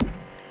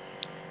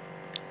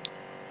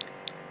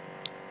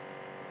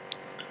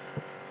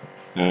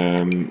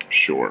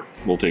 Sure.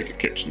 We'll take a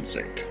kitchen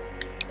sink.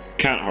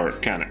 Can't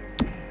hurt, can it?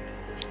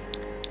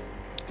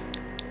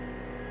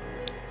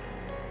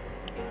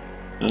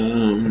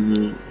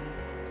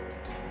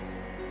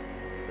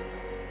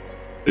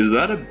 Is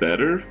that a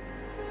better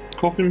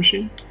coffee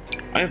machine?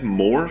 I have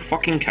more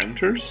fucking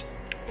counters?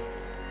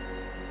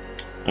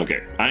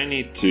 Okay, I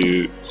need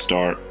to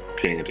start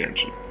paying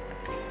attention.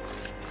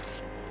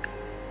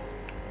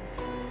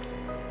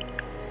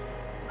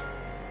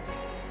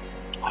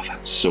 Oh,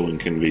 that's so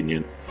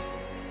inconvenient.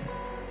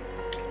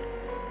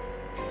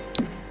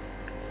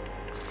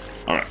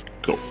 Alright,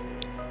 cool.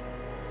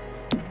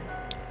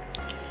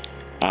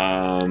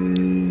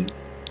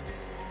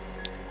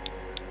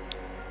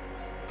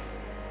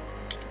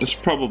 This is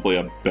probably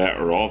a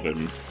better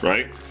oven,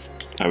 right?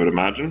 I would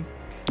imagine.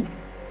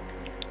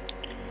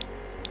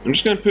 I'm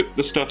just going to put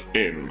the stuff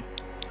in,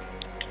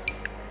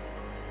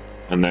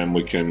 and then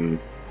we can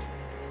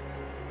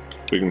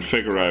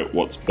figure out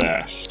what's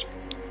best.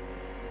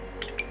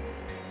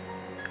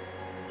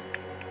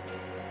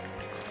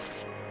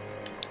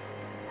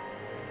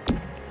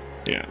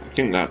 Yeah, I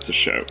think that's a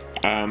shout.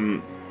 How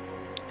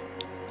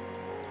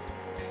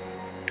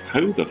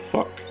the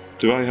fuck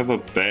do I have a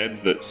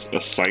bed that's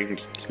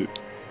assigned to...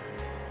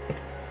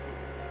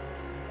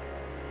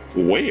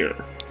 Where?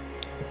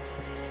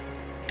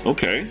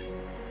 Okay.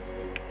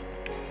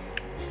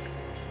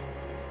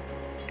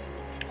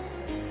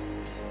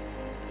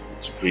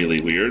 It's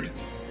really weird,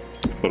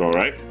 but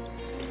alright.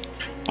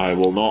 I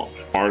will not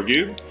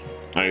argue.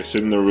 I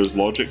assume there was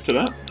logic to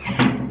that.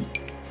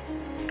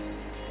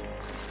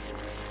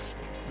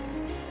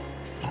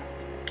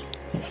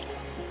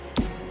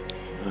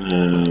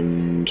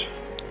 And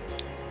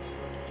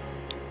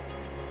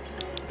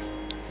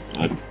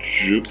a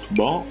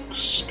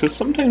jukebox, because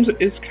sometimes it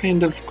is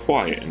kind of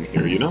quiet in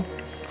here, you know?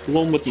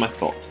 Alone with my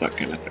thoughts, that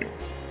kind of thing.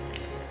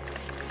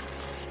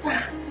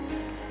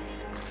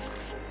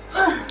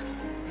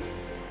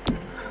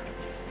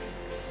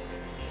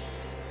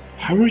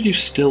 How are you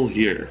still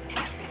here?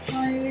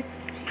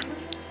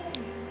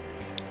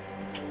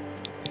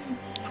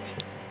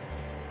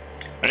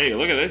 Hey,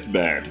 look at this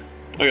bed.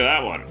 Look at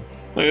that one.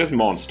 Look at this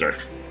monster.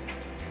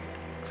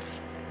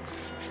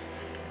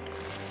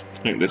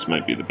 I think this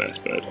might be the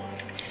best bed.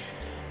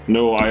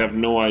 No, I have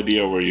no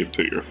idea where you've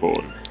put your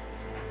phone.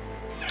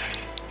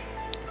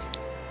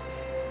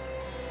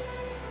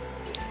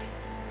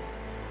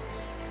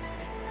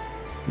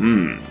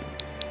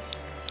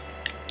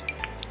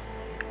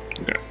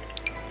 Okay.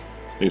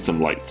 Need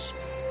some lights.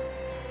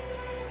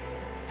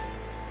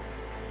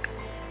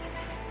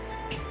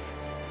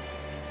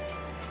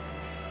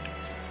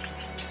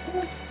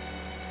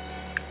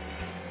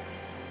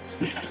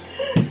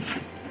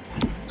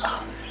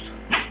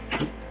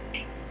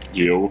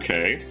 You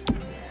okay?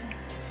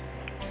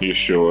 You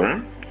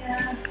sure?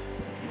 Yeah.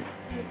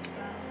 Just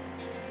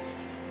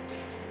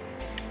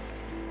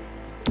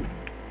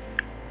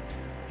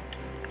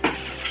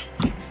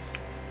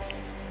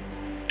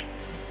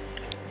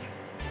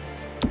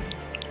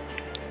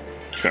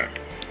Okay.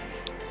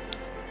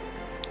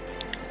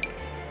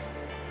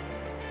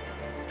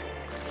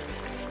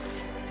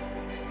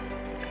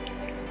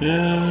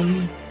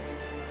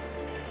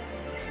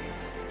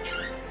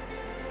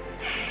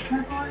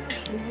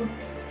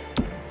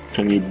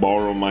 Can you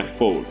borrow my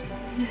phone?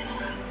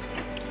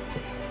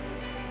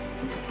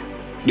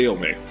 Deal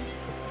me.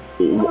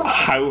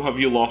 How have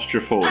you lost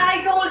your phone?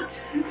 I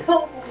don't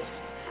know.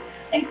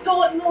 I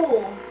don't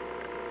know.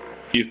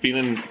 You've been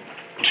in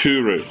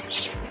 2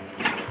 rooms.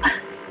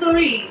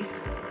 3.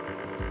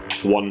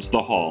 One's the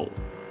hall.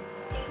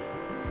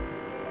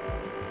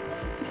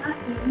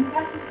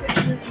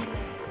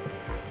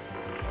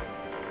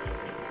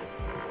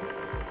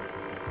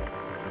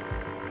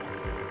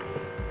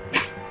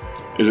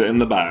 Is it in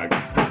the bag?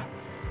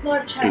 No,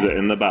 I checked. Is it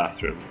in the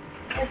bathroom?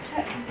 I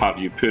checked. Have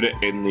you put it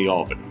in the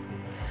oven?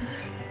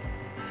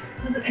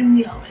 Was it in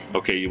the oven?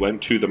 Okay, you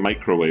went to the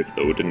microwave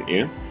though, didn't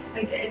you?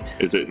 I did.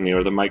 Is it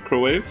near the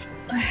microwave?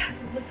 I had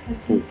to look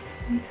at it.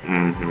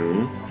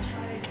 Mm-hmm.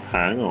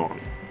 Hang on.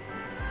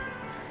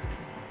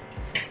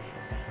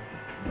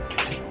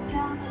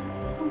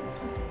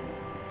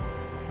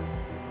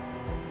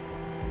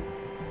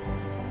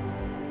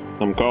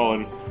 I'm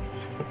calling.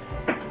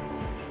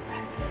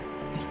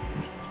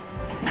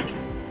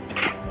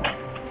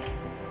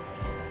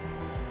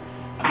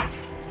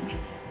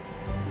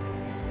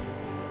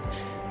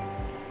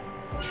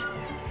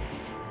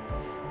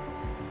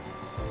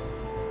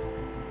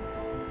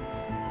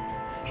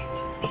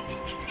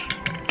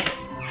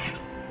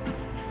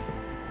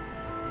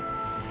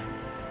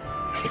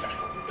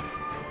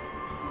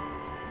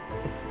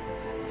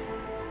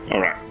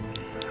 Alright.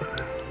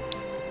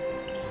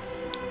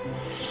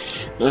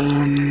 I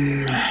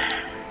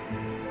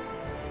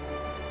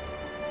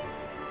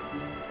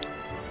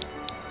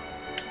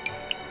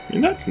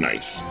mean, that's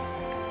nice.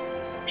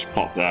 Just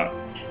pop that.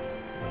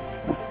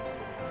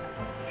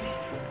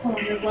 Oh,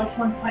 there was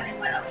one point I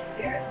went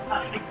upstairs.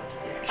 I had to go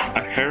upstairs.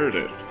 I heard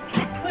it.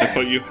 I Where?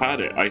 thought you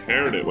had it. I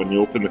heard it when you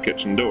opened the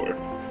kitchen door.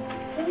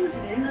 What was it?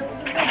 That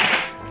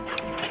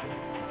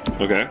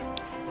was a Okay.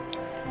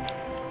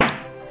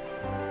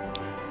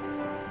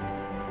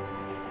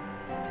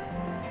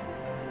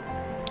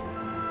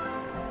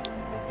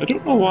 I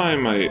don't know why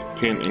my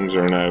paintings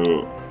are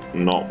now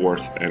not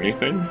worth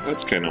anything.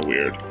 That's kind of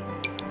weird.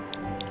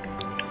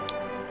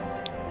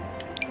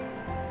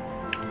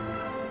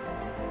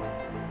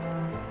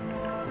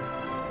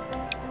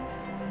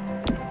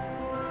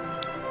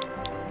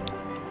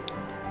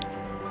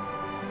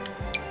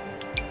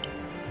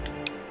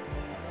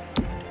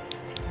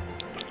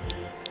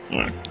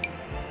 Alright.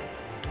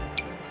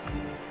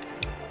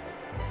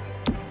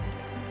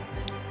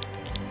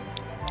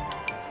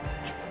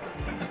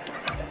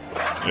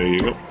 There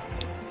you go.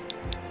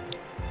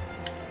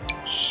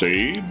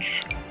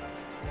 Sage.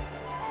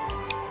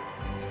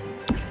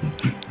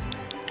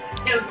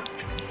 It was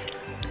upstairs.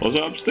 Was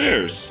it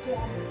upstairs?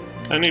 Yeah.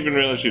 I didn't even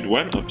realize you'd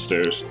went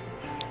upstairs.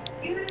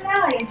 You didn't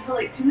lie until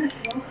like 2 minutes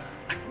ago.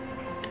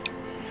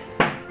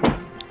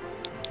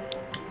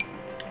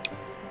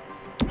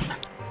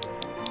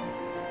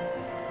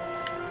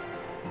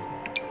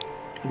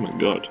 Oh my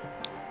god.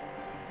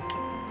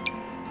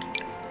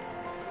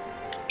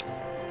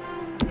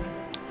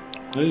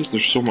 Why is there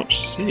so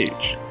much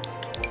sage?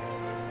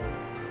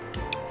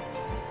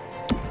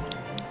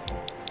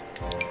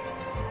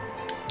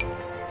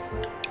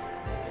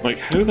 Like,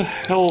 how the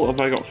hell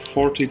have I got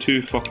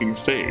 42 fucking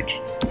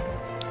sage?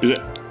 Is it...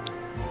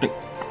 It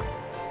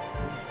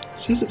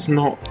says it's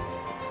not...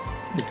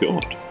 Oh my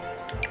god.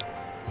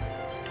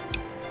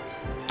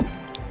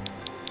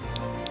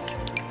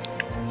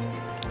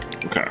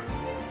 Okay.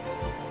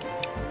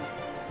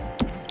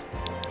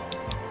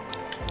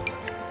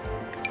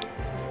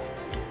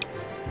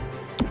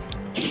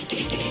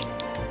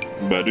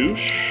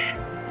 Badoosh.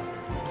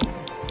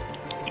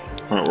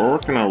 Alright, we're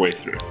working our way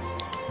through.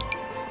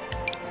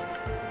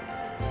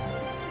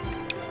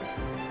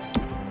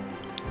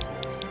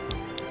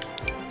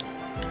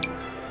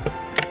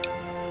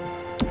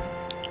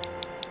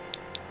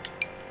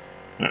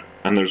 Right,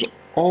 and there's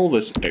all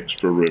this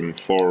extra room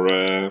for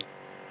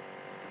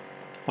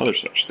other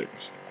such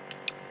things.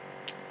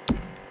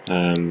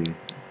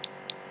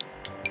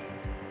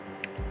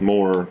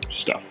 More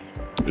stuff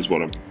is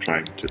what I'm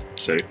trying to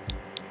say.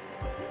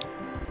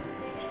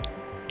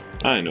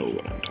 I know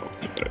what I'm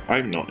talking about.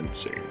 I'm not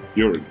insane.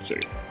 You're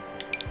insane.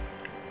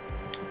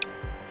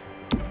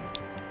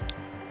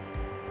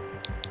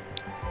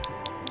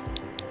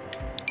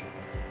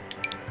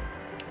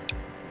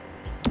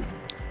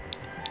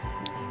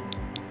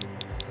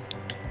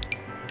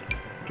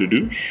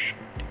 Doosh.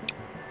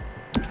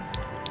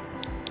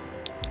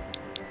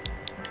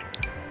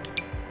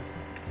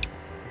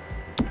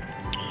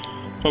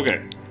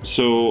 Okay,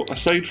 so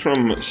aside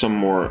from some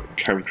more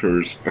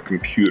counters, a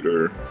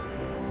computer,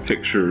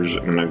 pictures,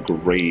 and a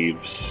gravestones,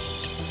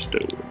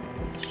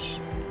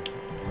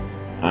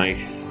 I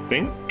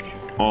think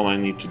all I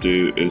need to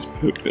do is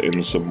put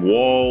in some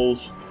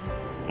walls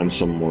and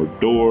some more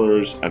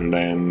doors, and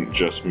then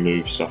just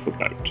move stuff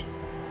about.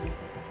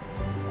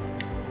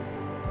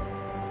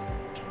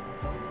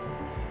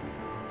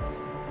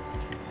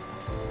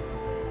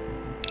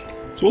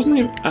 So it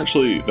wasn't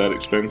actually that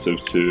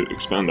expensive to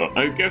expand on.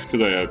 I guess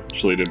because I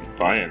actually didn't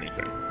buy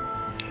anything.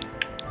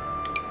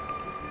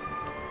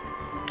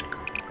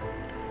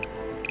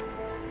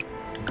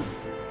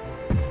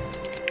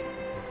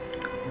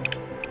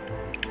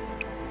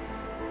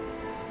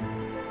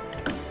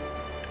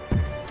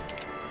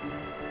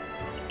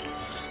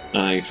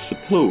 I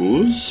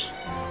suppose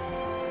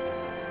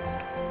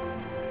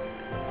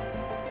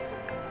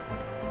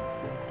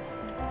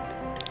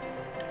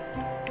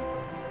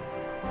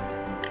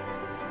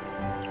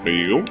there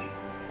you go.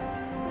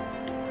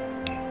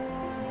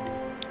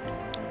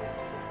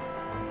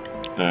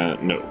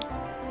 No.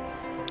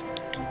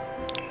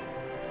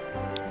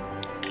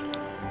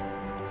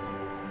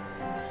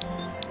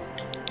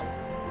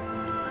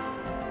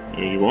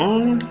 There you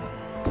are.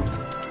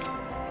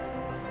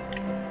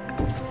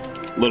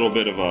 Little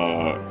bit of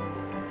a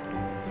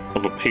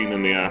pain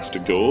in the ass to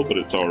go, but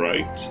it's all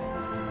right.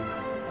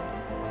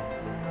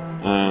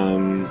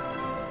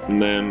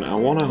 And then I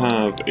want to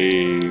have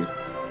a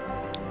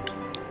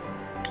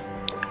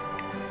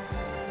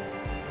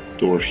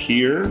door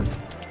here,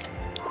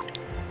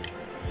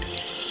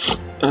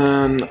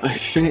 and I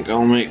think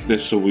I'll make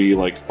this a wee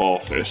like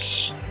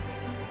office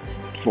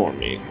for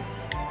me.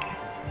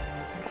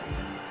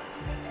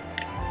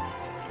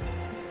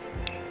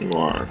 You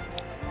are.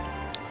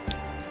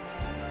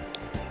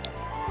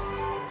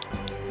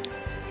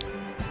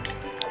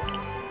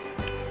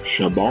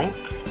 Shabonk.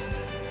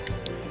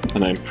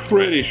 And I'm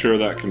pretty sure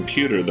that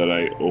computer that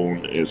I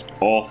own is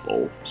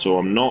awful, so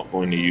I'm not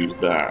going to use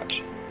that.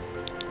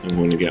 I'm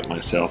going to get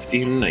myself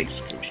a nice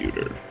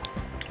computer.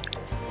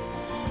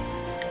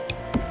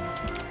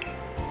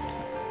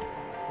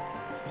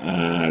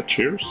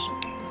 Chairs.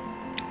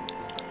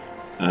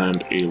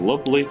 And a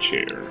lovely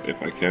chair, if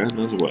I can,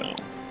 as well.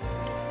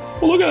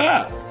 Oh, look at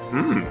that!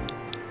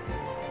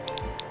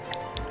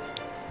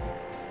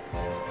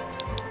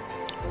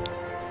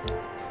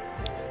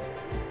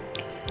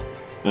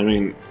 I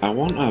mean, I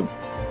want a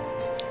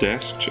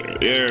desk chair.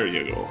 There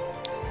you go.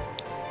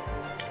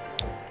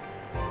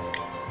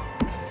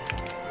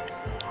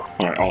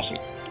 Alright, awesome.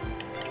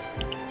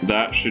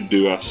 That should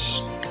do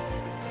us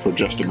for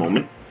just a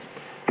moment.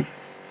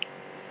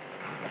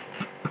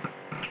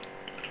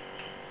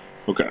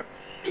 Okay.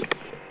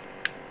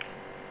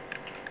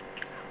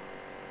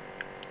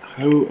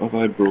 How have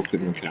I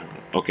broken the camera?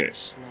 Okay,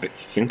 I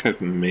think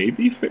I've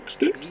maybe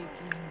fixed it?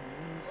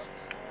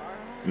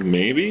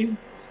 Maybe?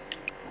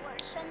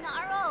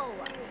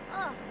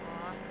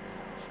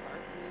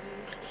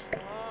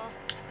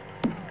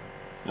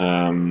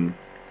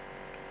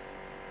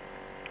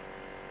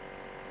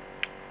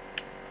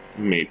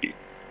 Maybe.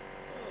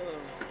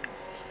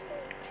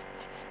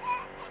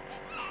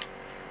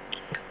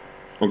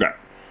 Okay.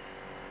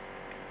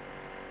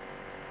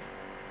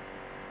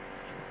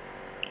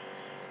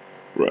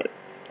 Right.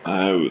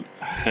 How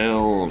the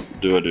hell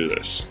do I do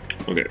this?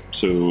 Okay,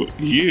 so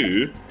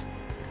you...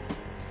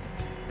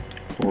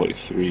 Quality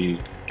 3...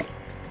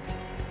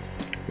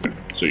 Okay,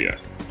 so yeah.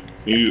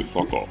 You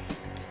fuck off.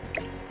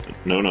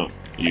 No.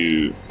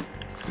 You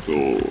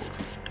go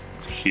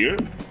here.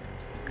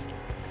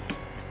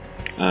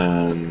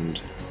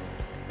 And...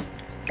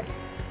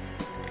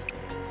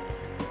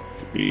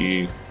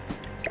 3...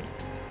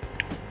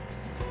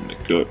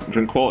 Go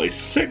drink quality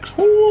 6.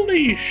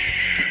 Holy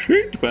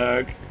shit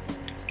bag.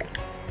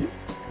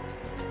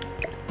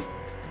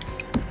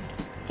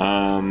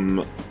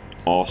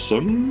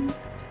 Awesome.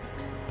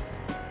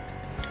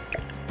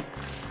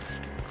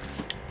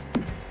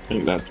 I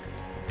think that's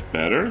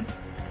better.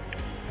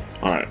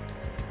 Alright.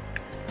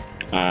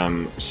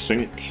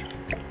 Sink.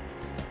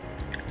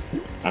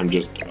 I'm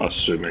just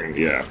assuming,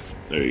 yeah,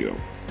 there you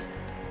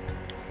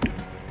go.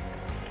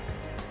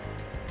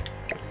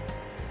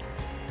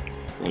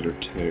 Letter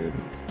 10.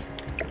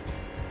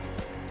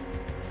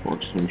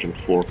 Oxygen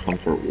 4,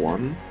 comfort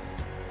 1.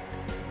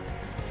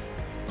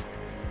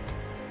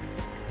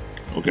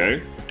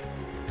 Okay.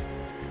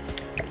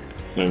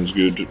 Sounds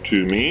good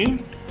to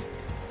me.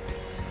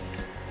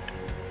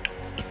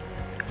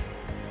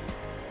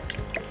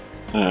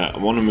 I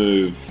want to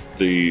move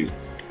the...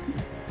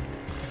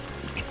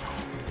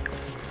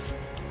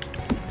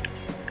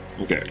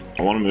 Okay,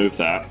 I want to move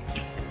that.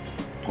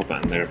 Pop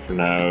that in there for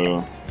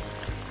now.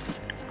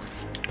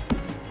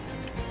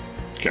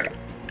 Okay.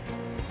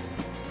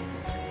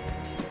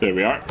 There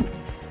we are.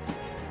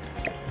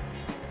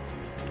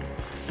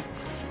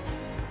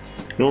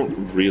 Don't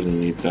really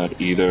need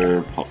that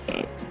either. Pop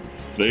that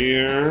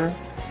there.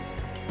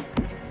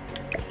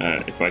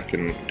 if I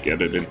can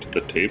get it into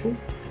the table.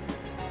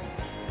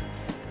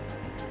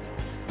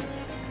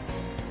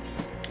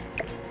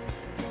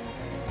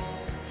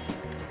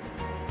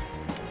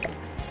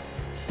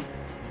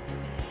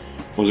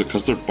 Was it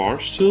because they're bar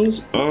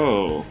stools?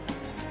 Oh.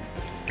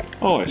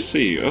 Oh, I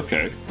see.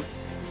 Okay.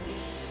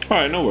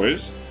 Alright, no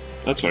worries.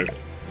 That's fine.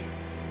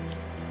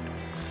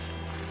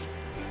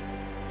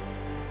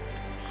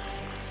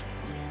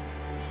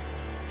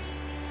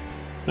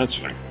 That's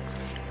fine.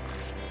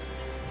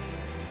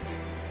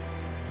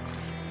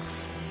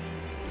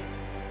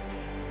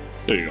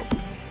 There you go.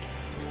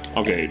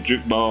 Okay,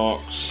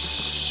 jukebox.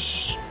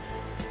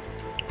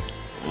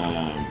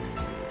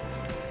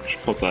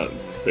 Just put that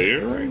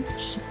there, I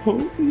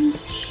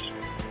suppose?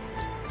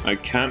 I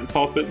can't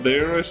pop it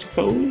there, I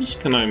suppose?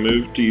 Can I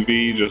move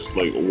TV just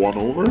like one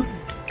over?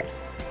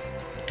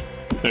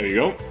 There you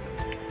go.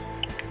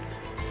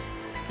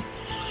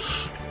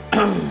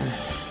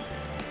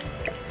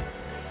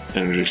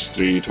 Energy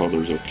 3,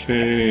 toddlers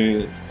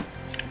okay.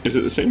 Is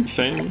it the same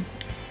thing?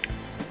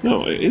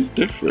 No, it is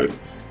different.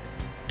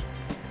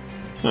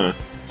 Huh.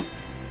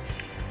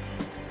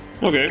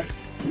 Okay,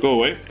 go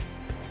away.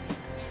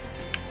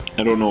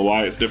 I don't know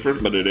why it's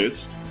different, but it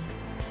is.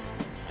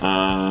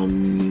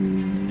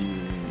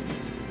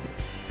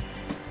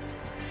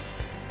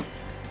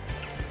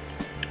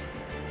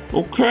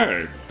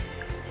 Okay.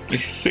 I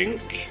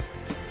think...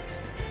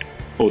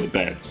 Oh, the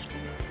beds.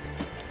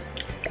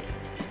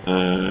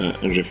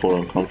 Energy 4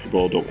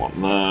 uncomfortable, don't want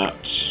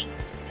that.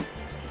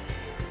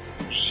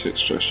 6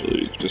 stress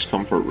relief,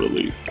 discomfort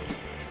relief.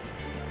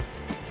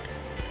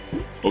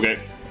 Okay.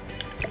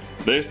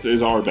 This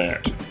is our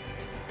bed.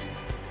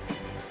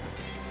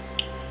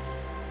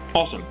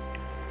 Awesome.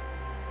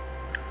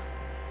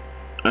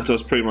 That's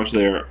us pretty much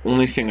there.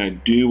 Only thing I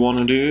do want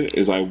to do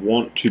is I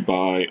want to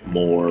buy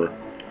more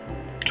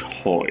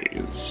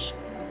toys.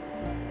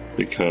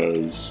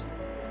 Because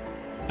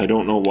I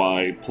don't know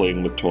why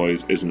playing with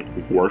toys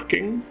isn't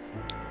working.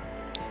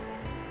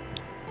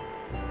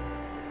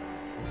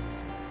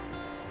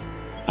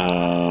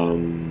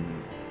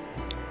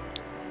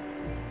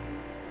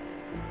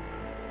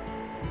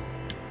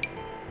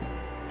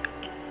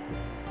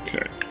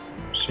 Okay,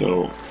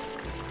 so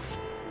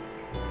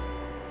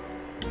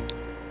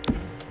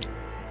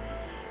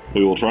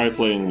we will try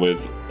playing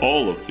with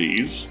all of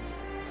these.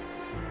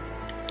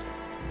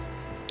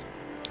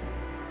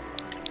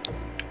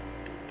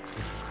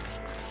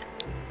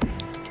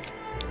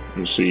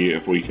 And see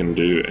if we can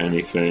do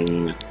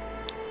anything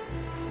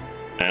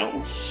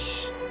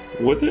else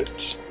with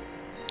it.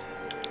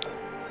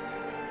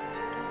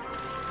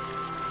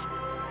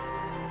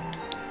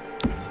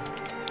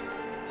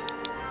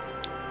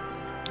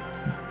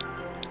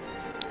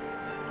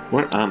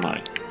 Where am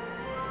I?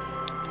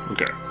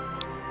 Okay.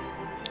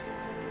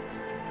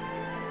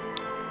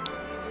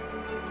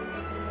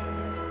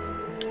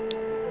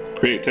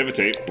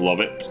 Creativity, love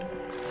it.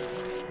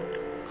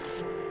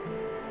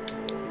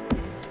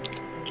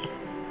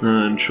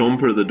 And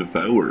Chomper the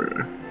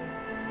Devourer.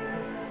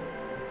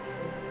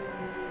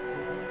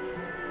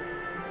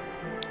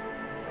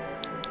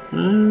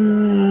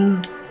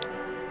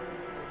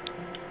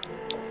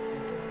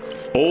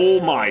 Oh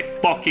my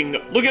fucking...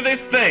 Look at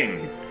this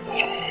thing!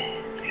 Yes.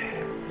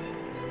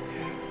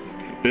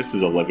 Okay. This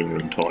is a living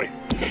room toy.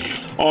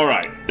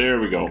 Alright, there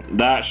we go.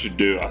 That should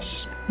do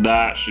us.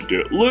 That should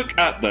do it. Look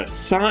at the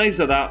size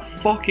of that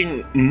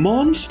fucking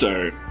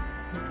monster!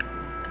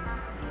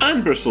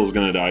 And Bristol's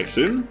gonna die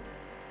soon.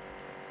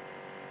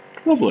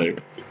 Lovely.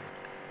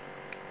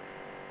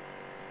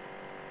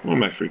 Why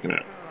am I freaking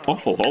out?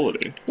 Awful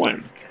holiday.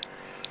 When?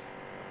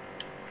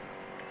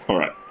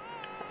 Alright.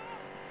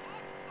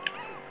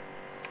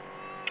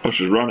 Oh,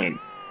 she's running.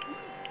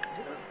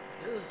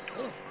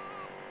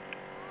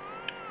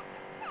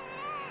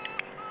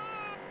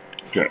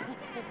 Okay.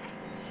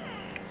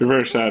 You're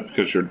very sad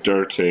because you're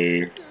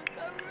dirty.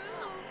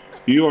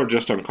 You are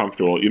just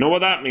uncomfortable. You know what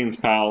that means,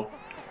 pal?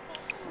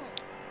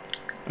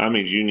 That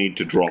means you need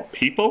to draw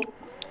people.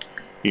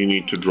 You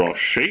need to draw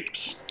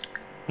shapes.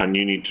 And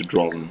you need to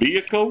draw a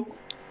vehicle.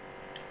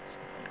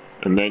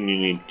 And then you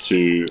need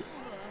to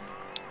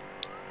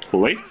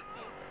play.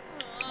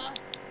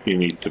 You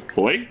need to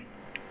play.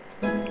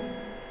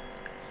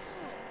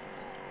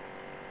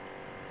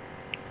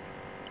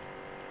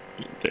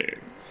 There.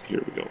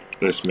 Here we go.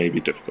 This may be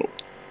difficult.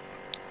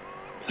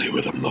 Play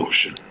with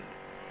emotion.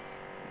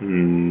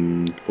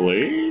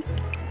 Play?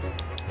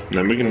 And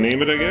then we can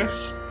name it, I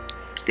guess?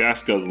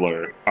 Gas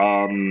Guzzler.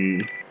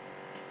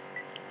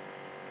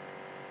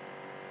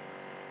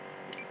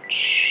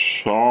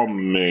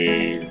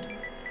 Tommy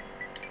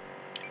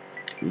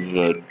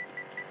the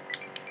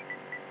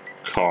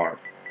car.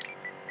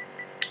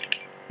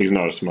 He's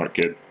not a smart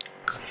kid.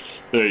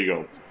 There you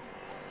go.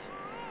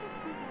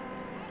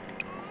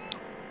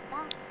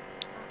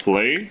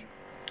 Play.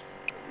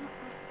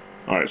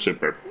 Alright,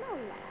 super.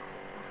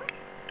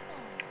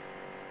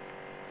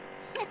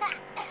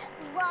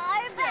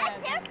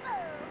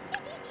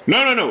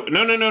 No, no, no,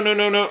 no, no, no, no,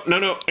 no, no, no,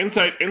 no.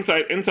 Inside,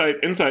 inside, inside,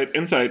 inside,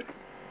 inside.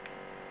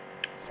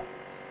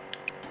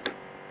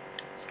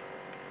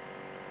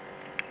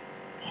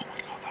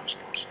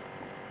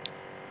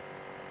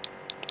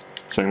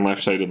 Assign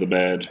left side of the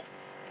bed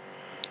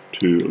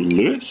to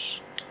Lewis.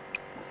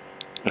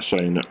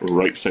 Assign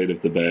right side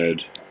of the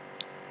bed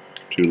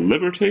to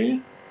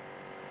Liberty.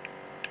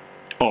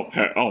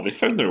 Oh, they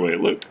found their way.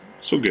 Look,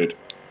 so good.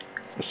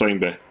 Assign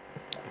B.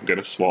 I'm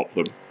gonna swap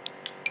them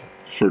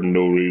for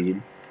no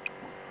reason.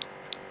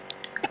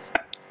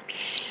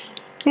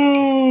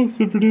 Oh,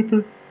 super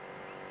duper.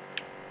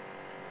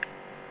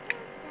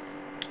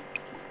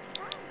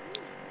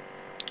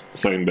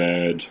 Assign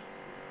bed.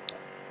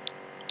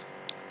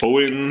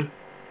 Owen.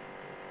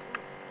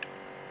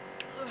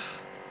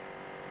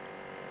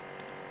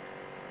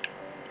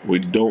 We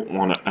don't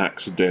want to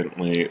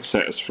accidentally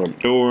set his front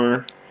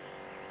door.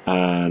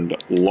 And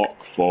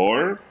lock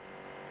for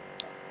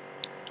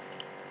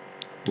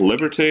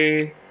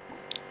Liberty.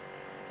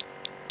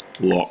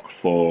 Lock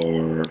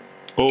for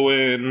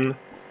Owen.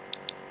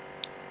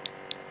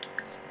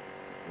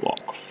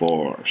 Lock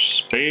for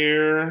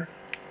Spare.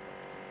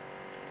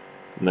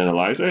 And then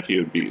Eliza, if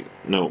you'd be...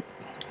 No.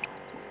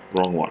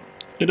 Wrong one.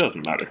 It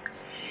doesn't matter.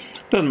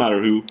 Doesn't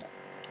matter who.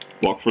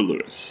 Lock for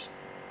Lewis.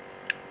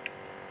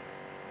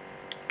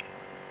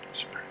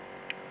 Super.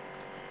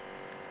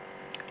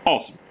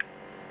 Awesome.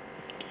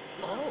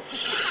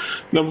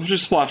 Then we'll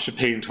just splash a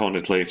paint on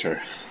it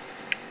later.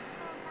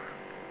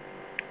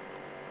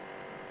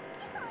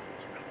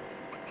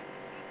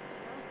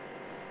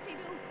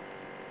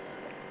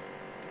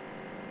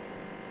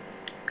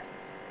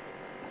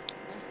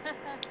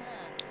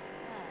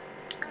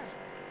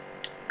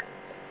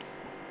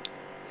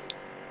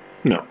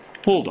 No,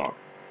 hold on.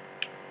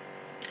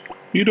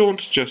 You don't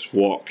just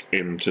walk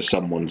into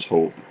someone's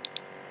home.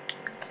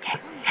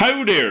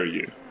 How dare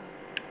you?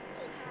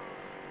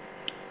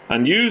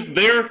 And use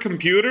their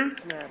computer?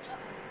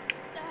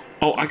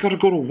 Oh, I gotta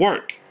go to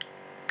work.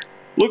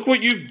 Look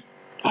what you've...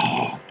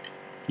 Oh,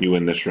 you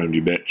win this round,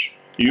 you bitch.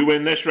 You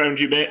win this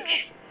round, you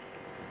bitch.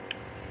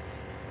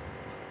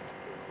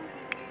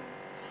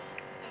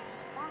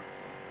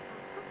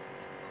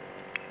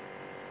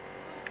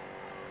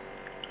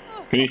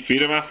 Can you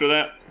feed him after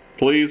that,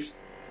 please?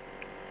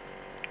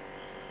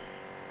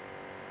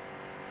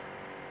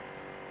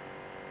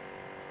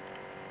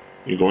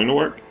 You going to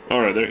work?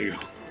 Alright, there you go.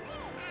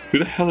 Who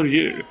the hell are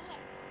you?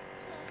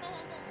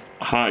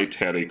 Hi,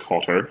 Terry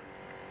Cotter.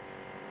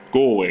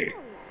 Go away.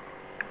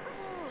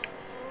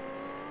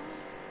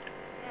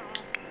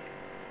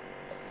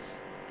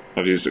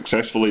 Have you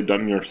successfully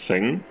done your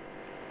thing?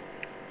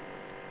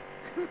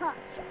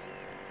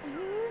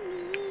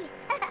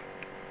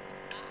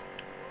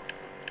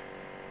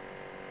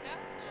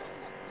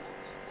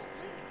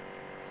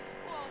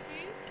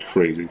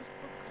 Crazy.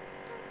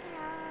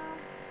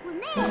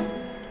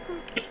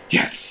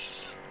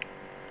 Yes!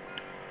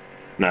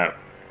 Now,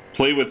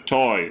 play with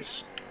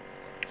toys.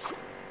 Is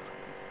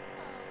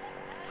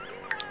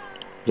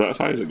that as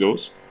high as it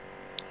goes?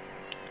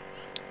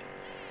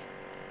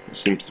 It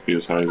seems to be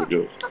as high as it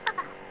goes.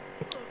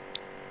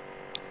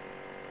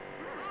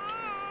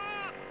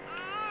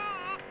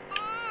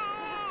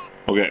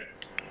 Okay.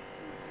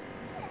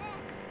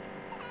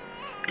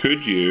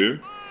 Could you...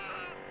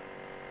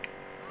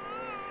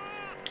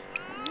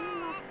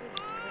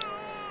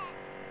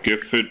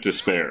 give food to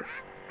Spare?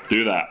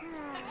 Do that.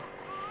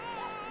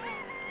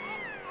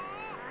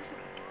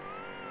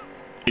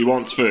 He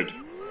wants food.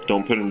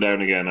 Don't put him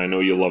down again. I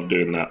know you love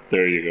doing that.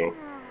 There you go.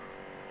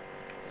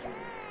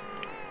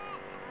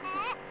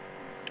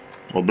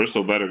 Well,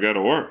 Bristol better get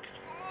to work.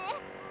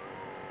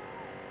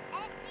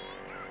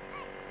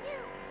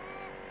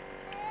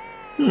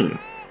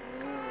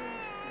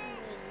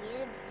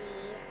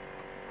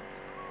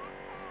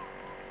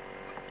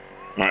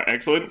 Alright,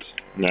 excellent.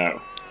 Now,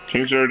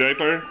 change their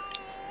diaper.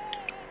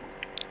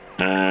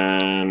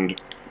 And...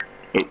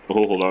 oh,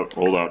 hold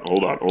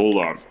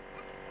on.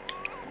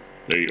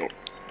 There you go.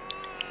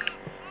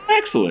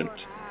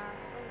 Excellent.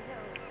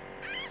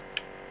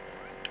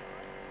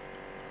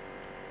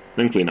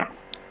 Then clean up.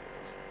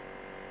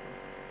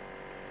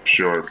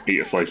 Sure,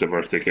 eat a slice of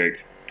birthday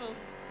cake.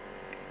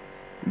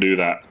 Do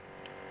that.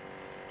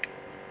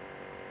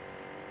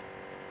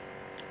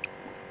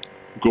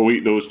 Go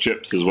eat those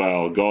chips as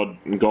well. God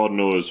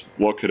knows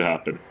what could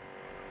happen.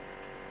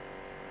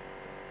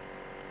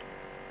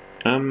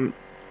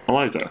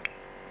 Eliza,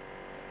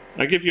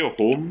 I give you a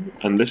home,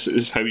 and this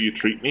is how you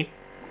treat me?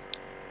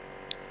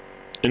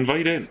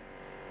 Invite in.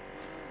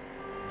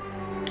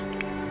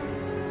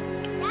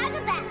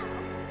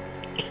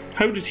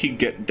 How did he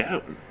get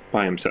down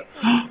by himself?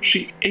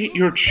 She ate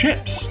your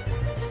chips!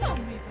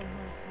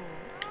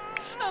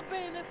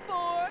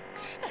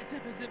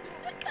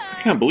 I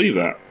can't believe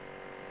that.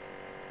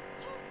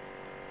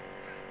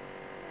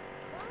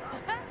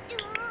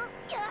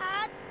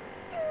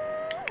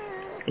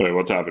 Wait,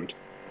 what's happened?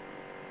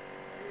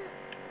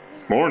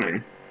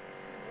 Morning?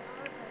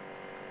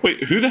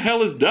 Wait, who the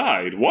hell has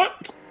died?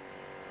 What?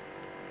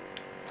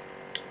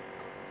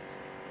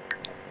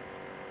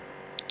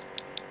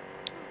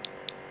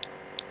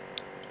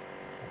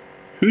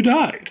 Who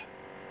died?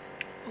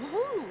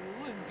 Ooh,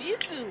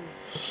 Bisu.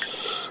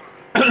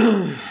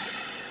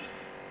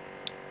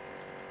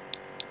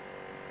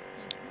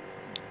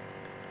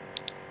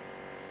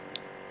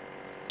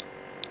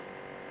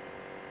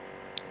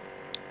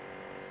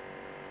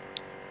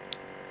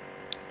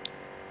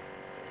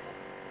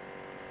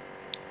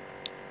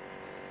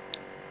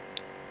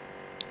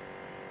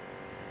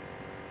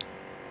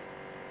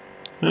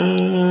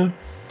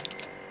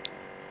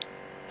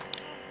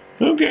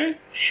 Okay,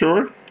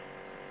 sure.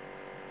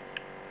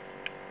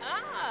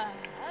 Ah,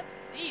 I've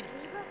seen it.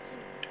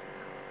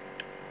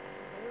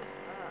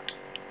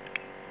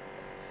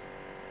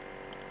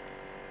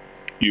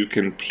 You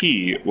can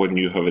pee when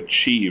you have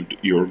achieved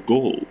your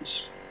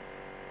goals.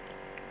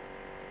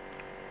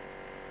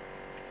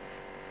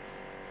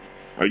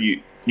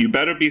 You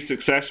better be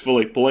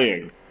successfully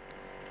playing.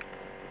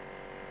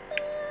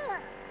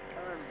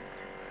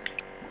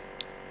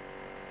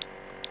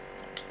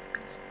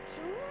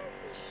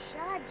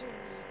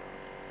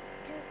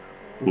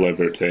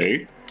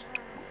 Liberty.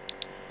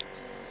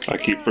 I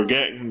keep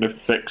forgetting to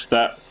fix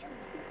that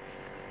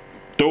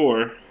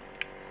door.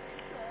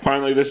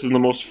 Apparently this is the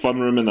most fun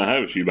room in the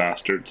house, you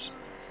bastards.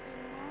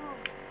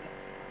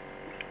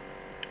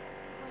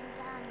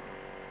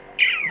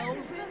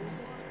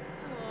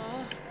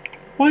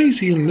 Why is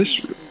he in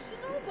this room?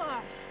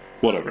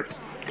 Whatever.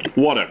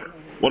 Whatever.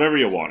 Whatever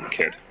you want,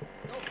 kid.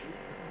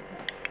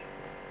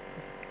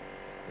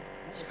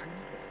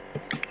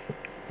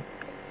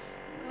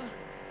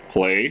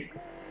 Play.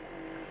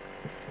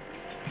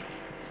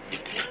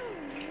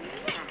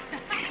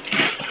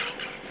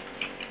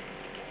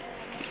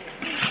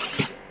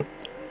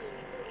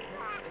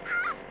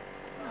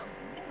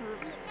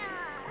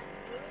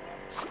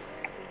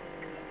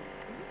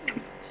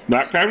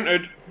 That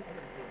counted.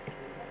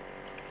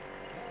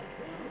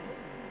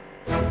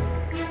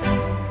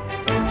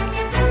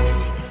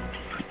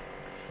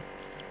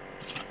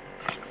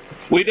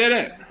 We did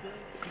it.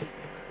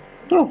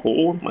 Is there a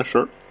hole in my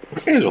shirt?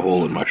 There's a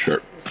hole in my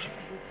shirt.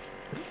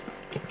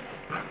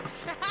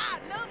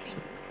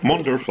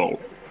 Wonderful.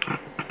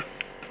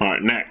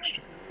 Alright, next.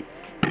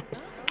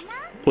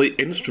 Play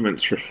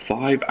instruments for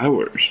 5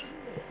 hours.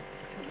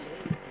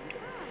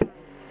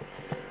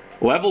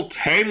 Level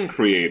 10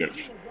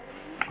 creative.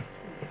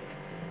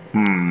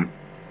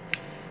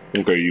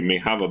 Okay, you may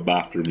have a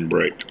bathroom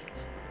break.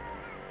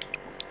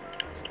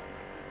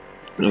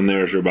 And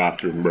there's your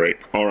bathroom break.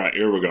 Alright,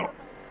 here we go.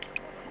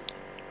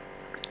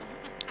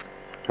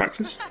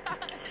 Practice?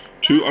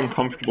 Too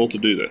uncomfortable to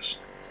do this.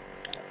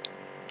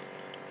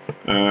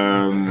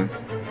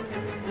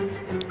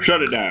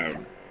 Shut it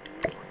down.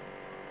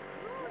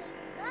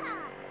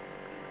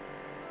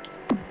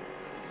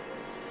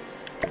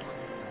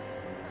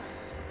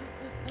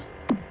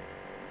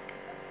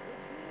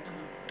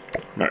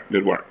 Alright,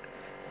 good work.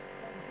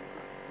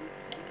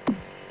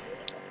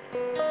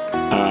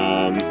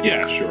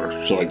 Yeah,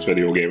 sure. She likes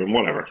video gaming,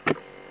 whatever.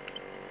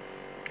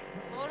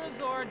 Oh,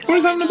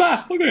 he's having a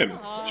bath. Look at him.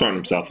 Sorting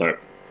himself out.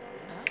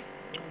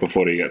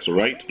 Before he gets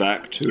right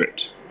back to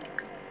it.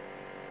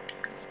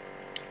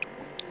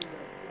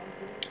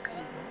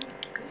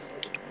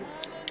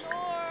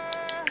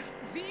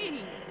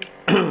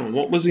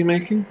 What was he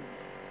making?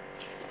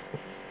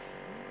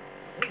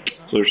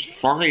 So there's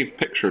 5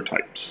 picture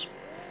types.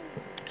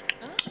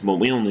 But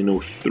we only know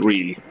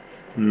 3.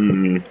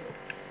 This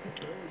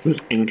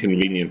is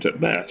inconvenient at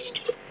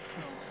best.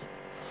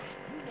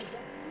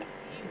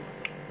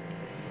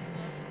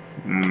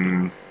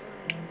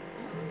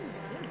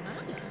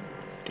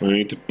 I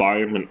need to buy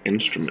him an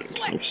instrument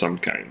of some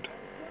kind.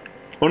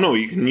 Oh no,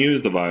 you can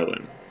use the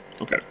violin.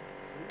 Okay.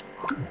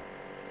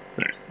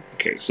 Right.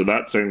 Okay, so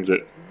that sends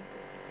it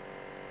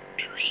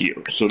to here.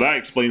 So that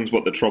explains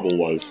what the trouble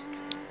was.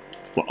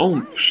 Well,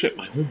 oh shit,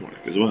 my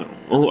homework as well.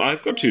 Oh,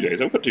 I've got 2 days.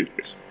 I've got 2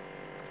 days.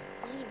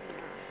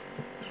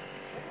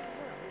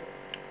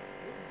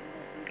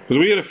 Because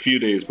we had a few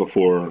days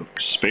before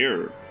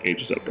Spare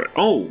ages up, right?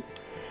 Oh!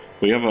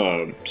 We have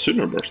a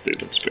sooner birthday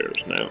than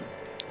Spare's now.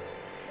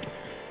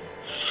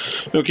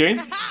 Okay.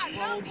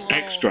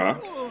 Extra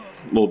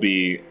will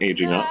be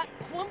aging up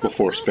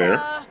before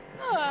Spare.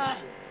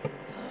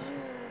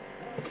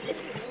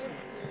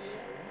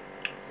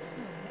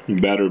 You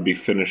better be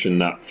finishing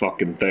that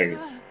fucking thing.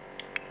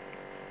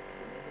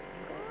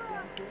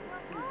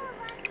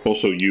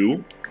 Also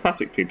you,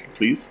 classic painting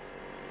please.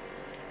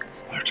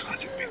 Large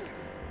classic painting.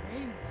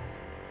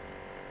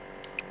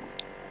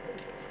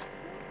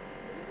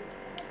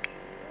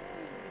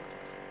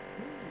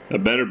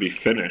 That better be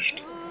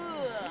finished.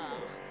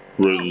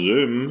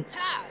 Resume.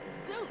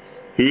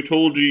 Who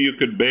told you you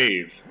could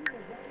bathe?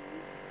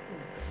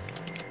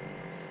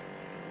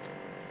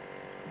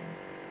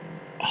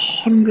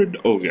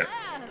 $100. Oh yeah.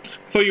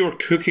 I thought you were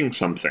cooking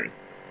something.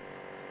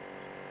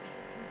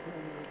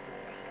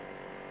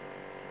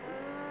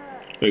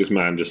 This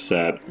man just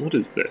said, "What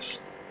is this? Is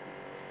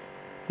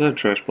that a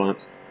trash plant?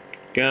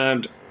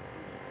 God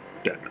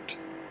damn it.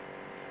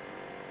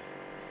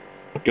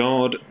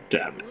 God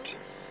damn it."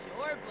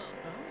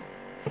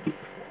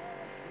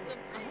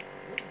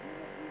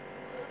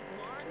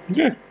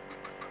 Okay.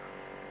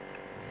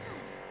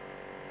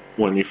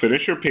 When you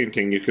finish your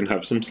painting, you can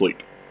have some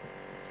sleep.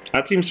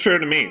 That seems fair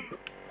to me.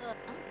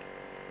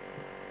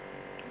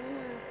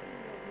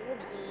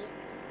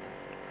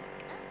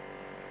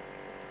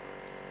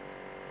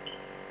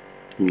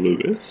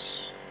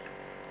 Lewis.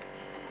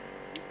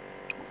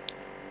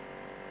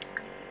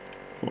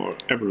 For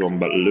everyone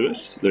but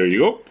Lewis. There you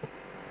go.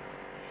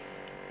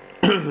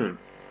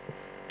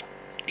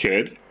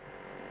 Kid?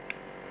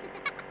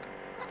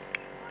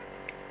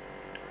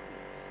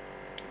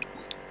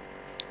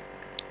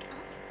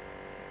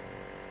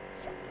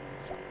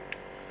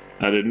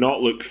 I did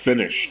not look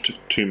finished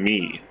to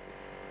me.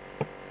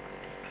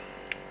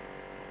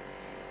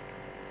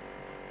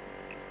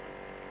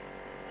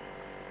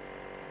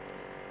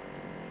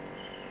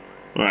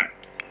 Right.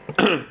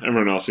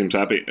 Everyone else seems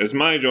happy. Is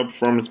my job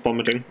performance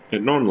plummeting?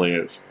 It normally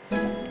is.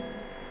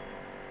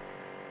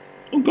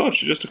 Oh god,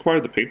 she just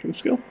acquired the painting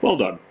skill? Well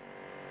done.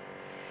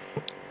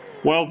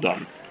 Well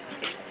done.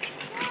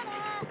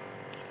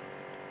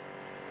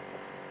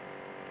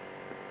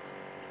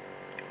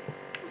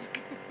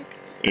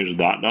 Is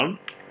that done?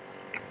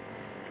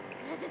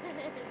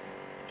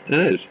 It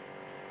is.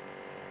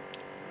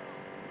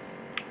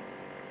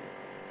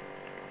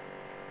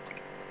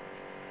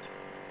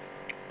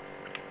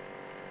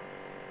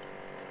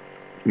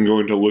 I'm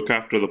going to look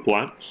after the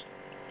plants.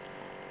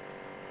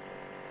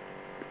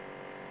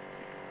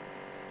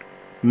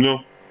 No.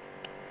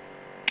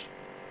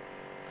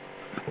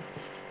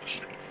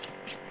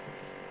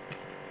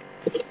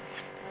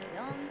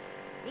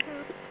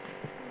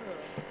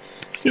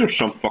 You're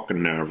some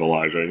fucking nerve,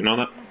 Elijah. You know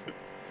that?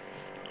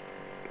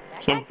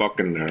 Some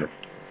fucking nerve.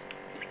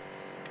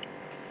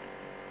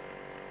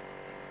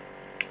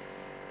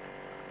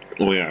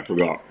 Oh yeah, I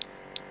forgot.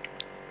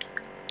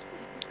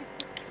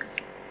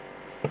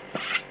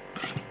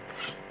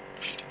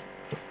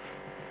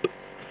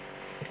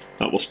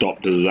 That will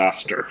stop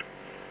disaster.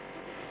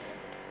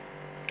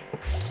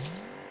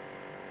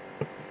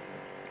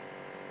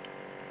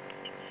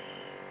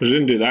 She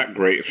didn't do that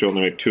great if she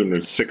only made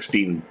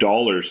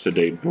 $216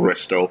 today,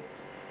 Bristol.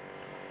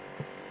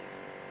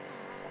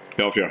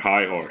 Get off your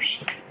high horse.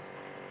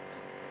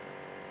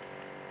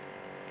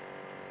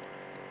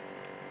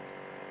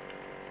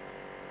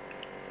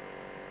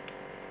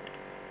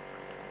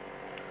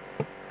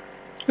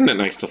 Isn't it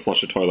nice to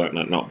flush a toilet and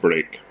it not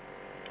break?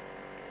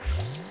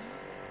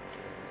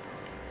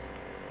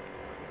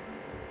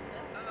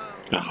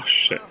 Oh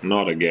shit,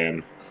 not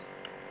again.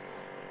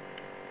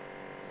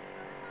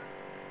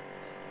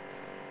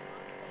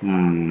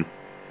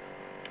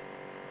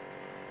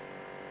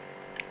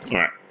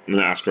 Alright, I'm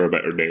gonna ask her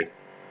about her day.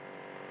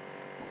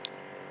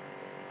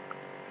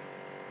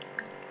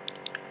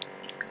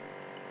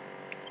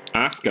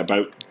 Ask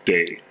about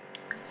day.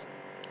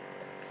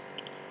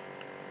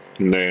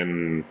 And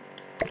then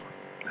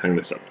hang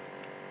this up.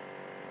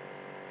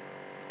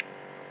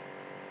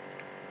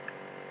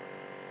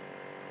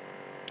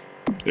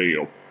 There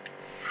you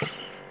go.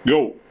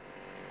 Go!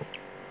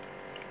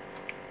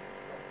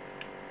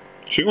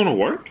 Is she gonna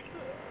work?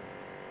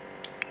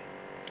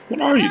 What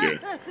are you doing?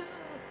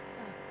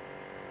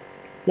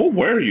 What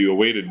were you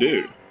away to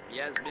do?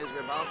 Yes,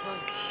 miserable.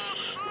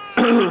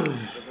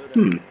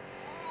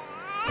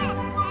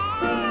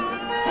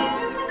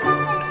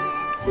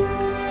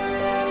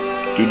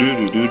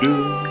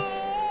 Do.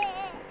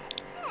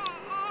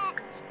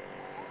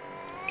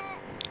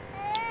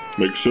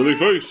 Make silly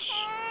face.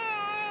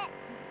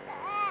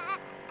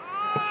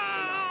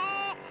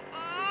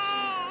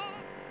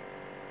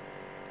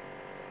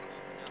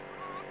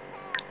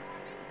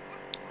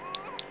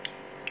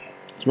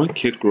 Is my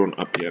kid grown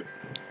up yet?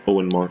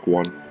 Owen Mark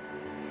 1.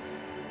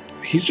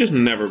 He's just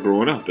never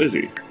grown up, is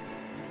he?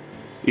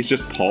 He's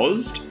just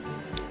paused?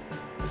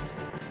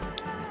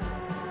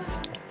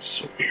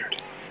 So weird.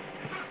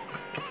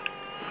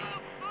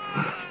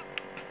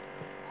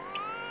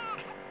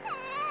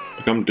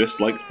 Become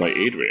disliked by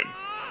Adrian.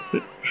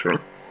 Sure.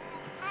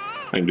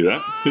 I can do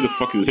that. Who the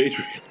fuck is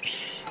Adrian?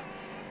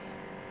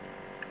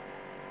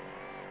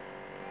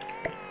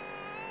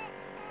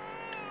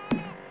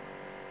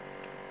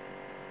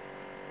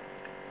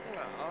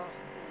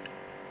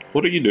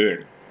 What are you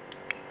doing?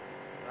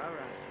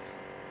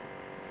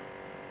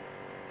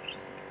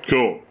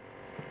 Cool.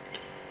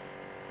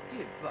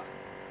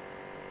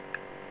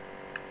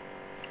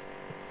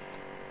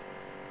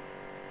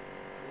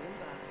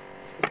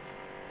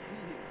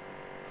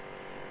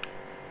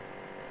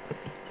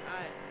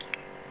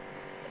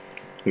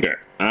 Okay,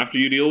 after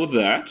you deal with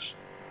that...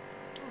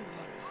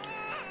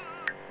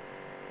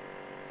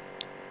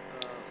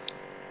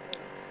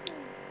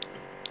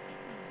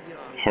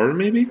 Her,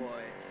 maybe?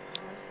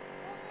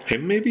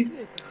 Him, maybe?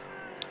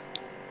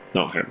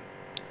 Not him.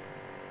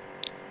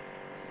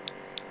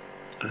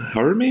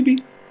 Her,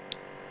 maybe?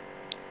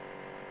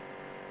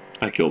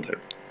 I killed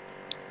him.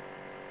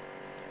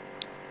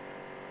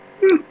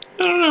 I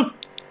don't know.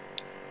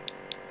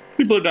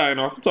 People are dying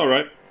off. It's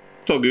alright.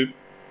 It's all good.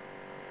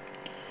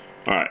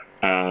 Alright.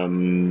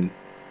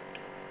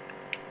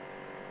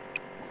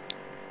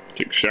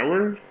 Take a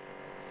shower.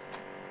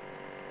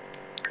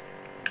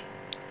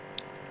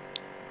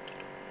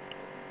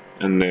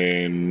 And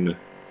then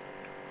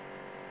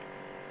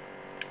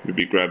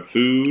maybe grab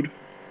food.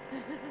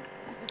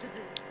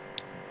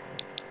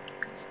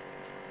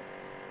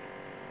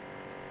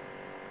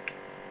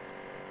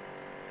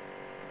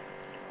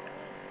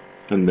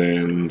 And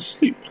then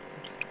sleep.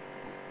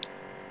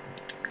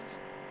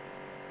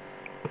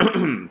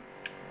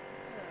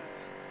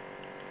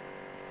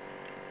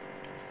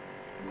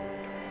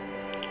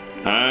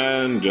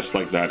 And just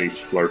like that, he's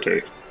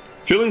flirty.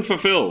 Feeling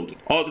fulfilled.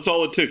 Oh, that's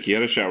all it took. He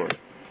had a shower.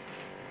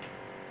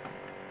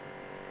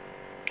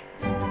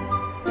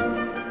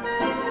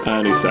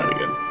 And he's sad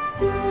again.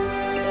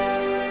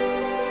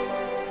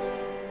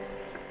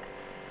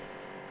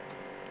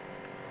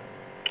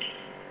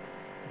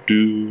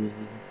 Do.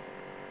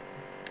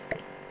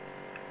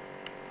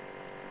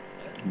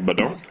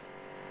 Badon.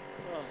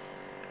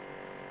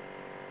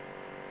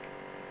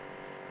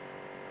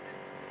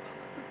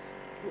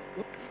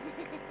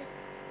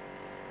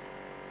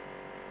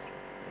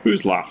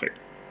 Who's laughing?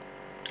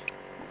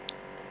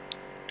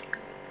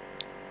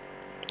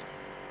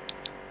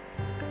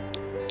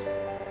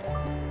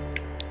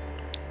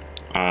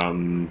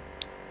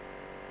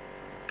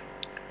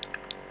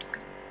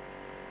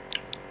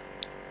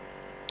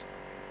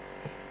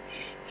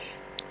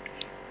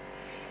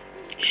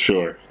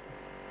 Sure.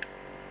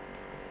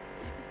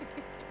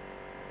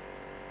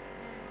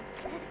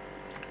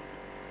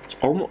 It's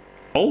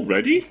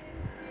already?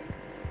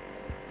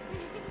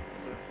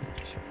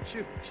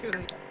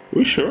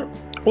 We sure?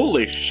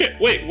 Holy shit,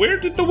 wait, where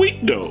did the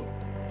wheat go?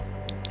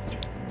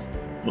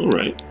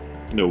 Alright.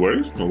 No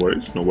worries, no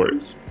worries, no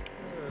worries.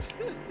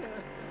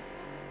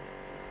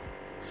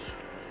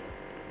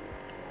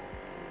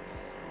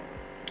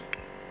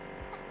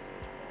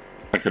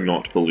 I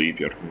cannot believe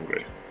you're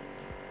hungry.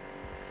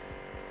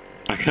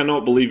 I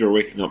cannot believe you're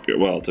waking up your...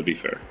 Well, to be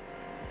fair.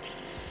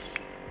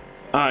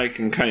 I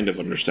can kind of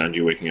understand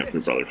you waking up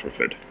your brother for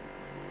food.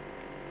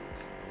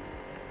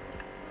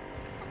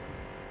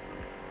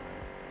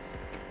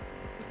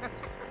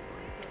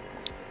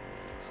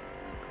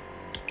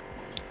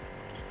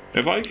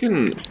 If I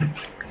can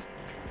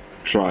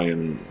try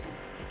and...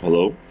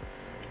 Hello?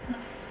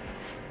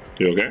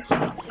 You okay?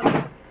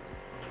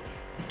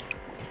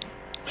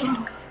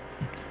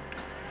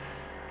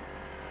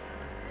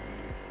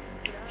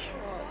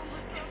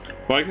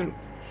 If I can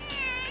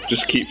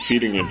just keep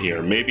feeding him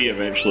here, maybe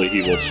eventually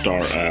he will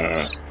start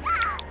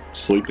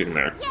sleeping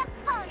there.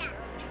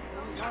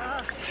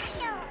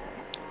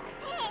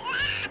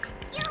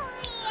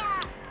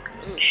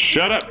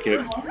 Shut up,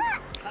 kid.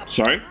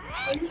 Sorry?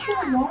 Are you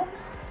feeling warm?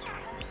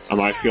 Am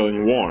I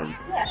feeling warm?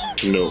 Yeah.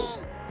 No.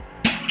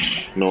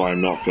 No,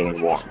 I'm not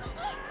feeling warm.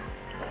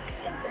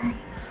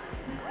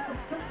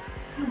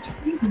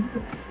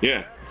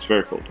 Yeah, it's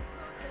very cold.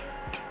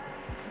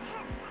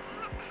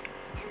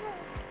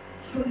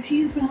 So if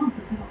he's been out,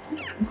 it's not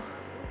home.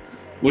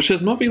 Which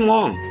has not been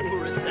long.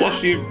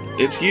 Plus,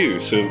 it's you,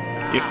 so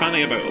you're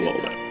fanning about a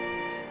little bit.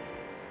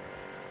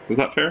 Is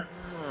that fair?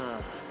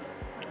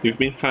 You've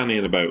been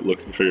fanning about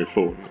looking for your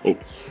phone,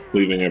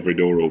 leaving every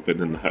door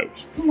open in the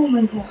house. Oh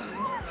my god.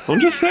 I'm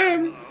just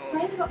saying. I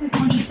haven't got my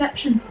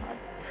contraception card.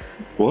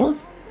 What?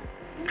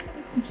 I haven't got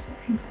my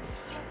contraception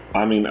card.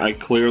 I mean, I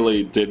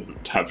clearly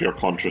didn't have your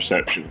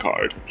contraception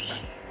card.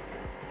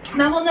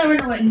 Now we'll never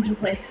know what he's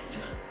replaced.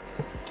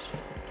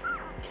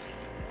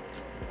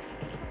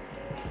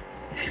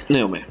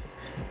 Naomi,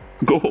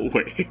 go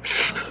away.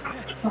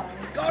 Fine.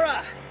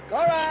 Gora!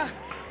 Gora!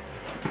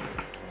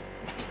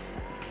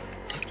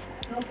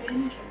 It'll be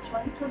in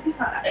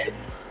 2025.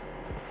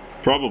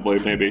 Probably,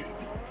 maybe.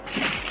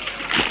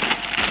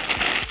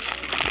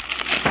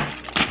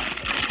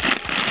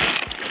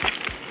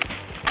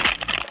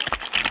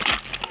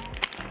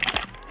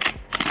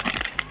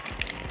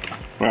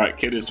 Alright,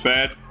 kid is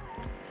fed.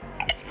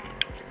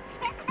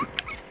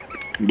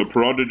 The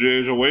prodigy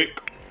is awake.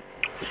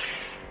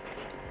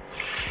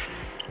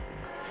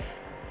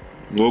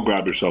 Go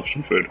grab yourself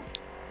some food.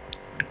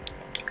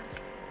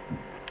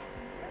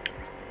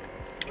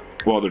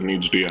 What other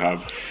needs do you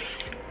have?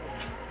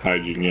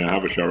 Hygiene, yeah,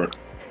 have a shower.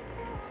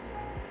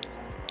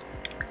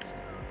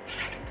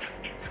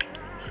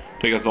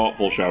 Take a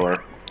thoughtful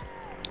shower.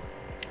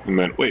 And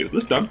then, wait, is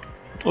this done?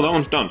 Oh, that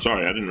one's done,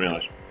 sorry, I didn't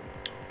realize.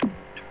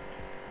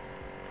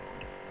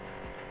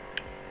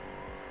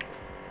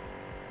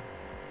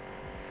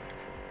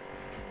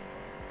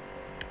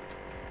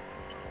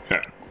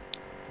 Okay.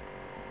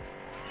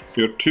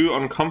 You're too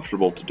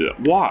uncomfortable to do it.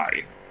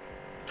 Why?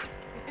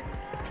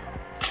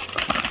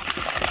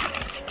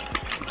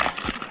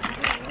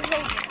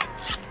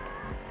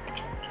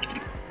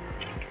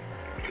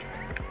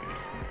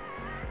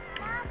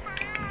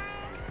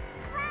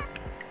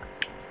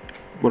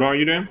 What are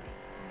you doing?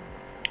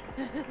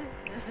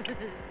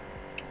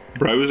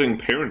 Browsing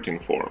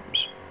parenting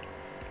forums.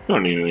 You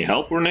don't need any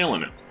help, we're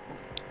nailing it.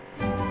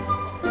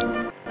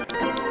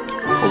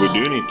 What we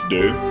do need to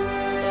do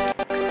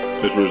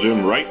is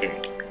resume writing.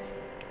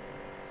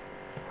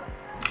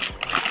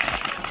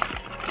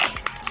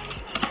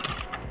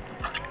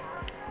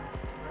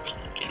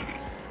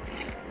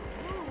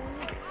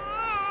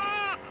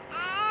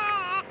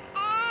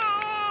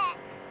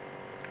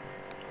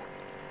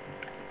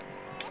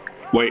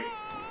 Wait.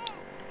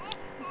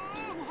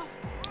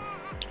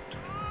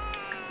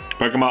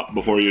 Pick him up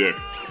before you do.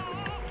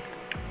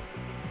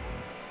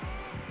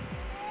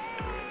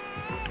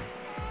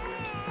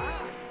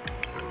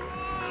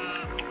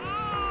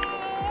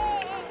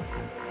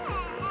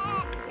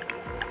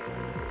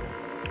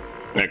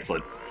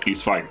 Excellent.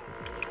 He's fine.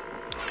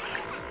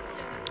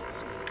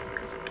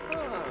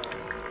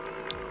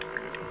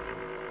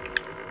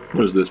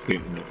 What is this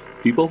painting of?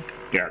 People?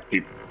 Yeah, it's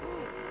people.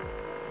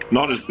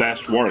 Not his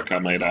best work, I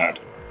might add.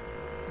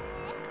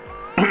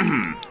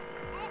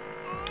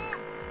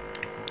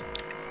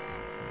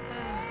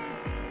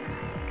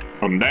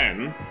 And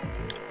then...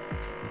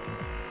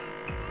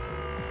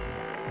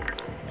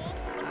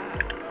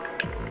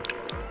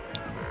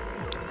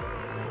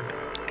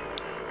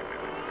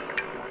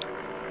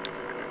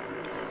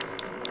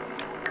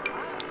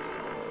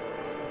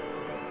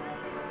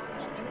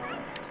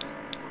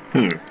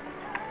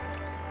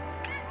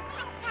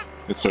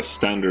 It's a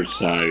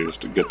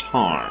standard-sized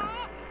guitar.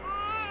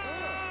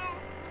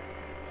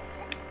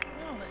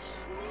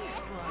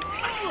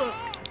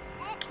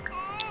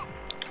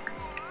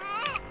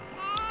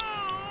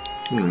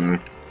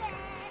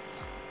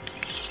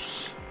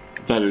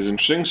 That is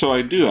interesting. So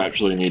I do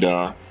actually need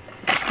a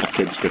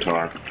kid's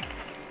guitar.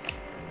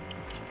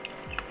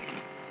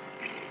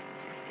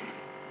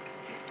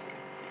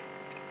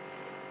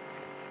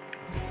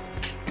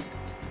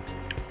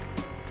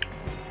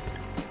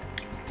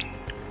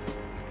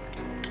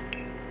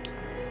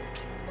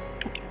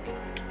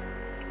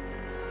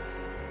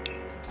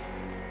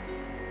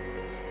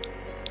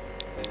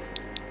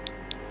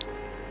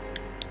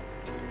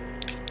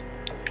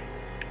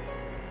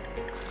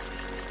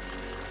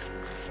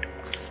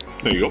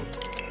 There you go.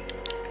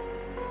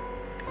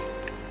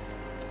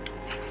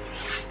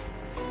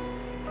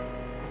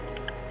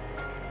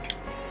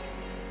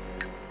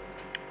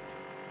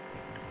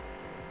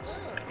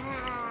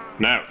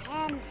 Now,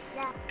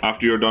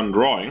 after you're done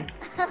drawing,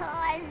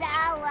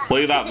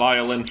 play that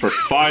violin for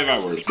 5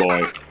 hours,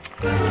 boy.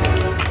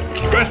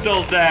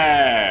 Crystal's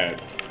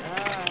dead!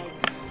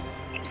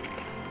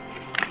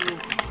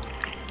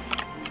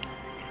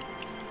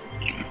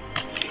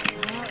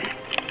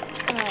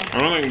 I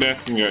don't think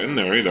Death can get in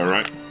there either,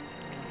 right?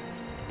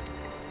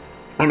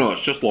 Oh no,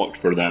 it's just locked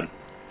for them.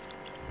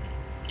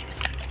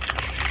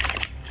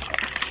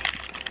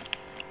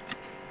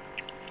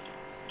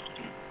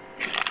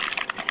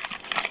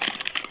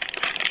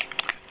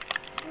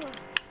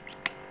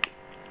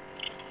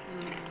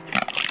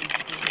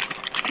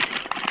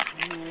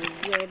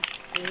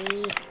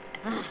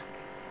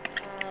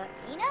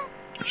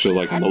 So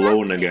like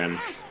Malone again.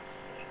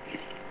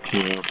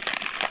 Yeah.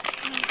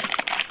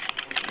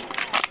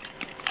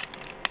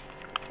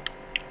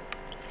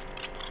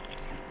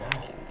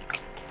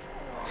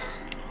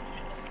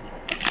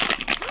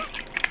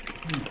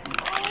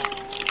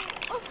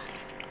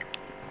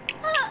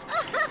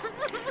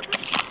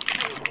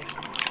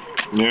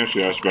 Yes,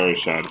 yes, very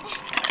sad.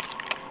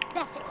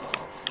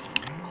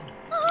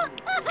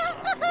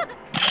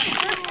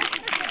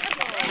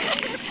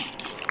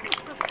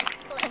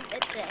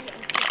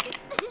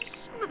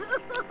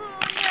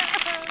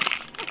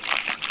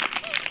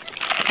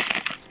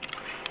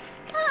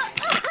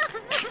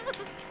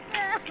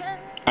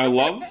 I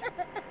love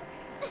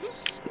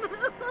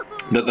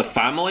that the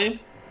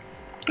family,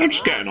 they're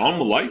just getting on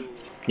with life,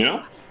 you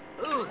know?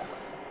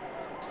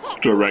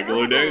 It's a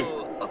regular day.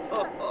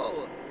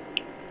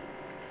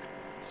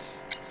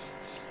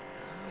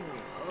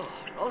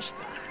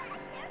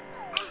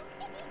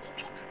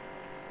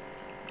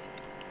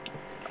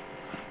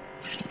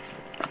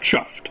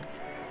 Chuffed.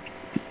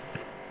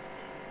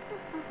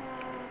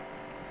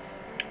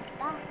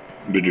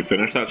 Did you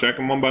finish that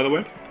second one, by the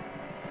way?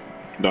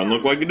 Doesn't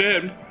look like you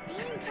did.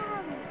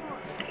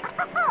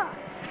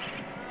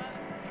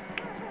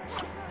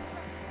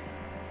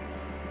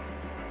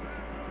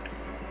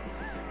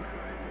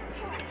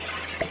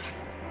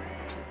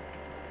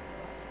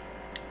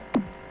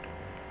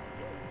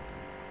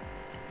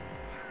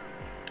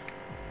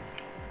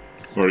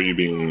 Or are you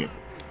being...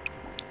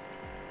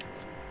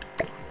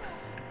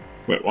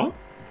 Wait, what?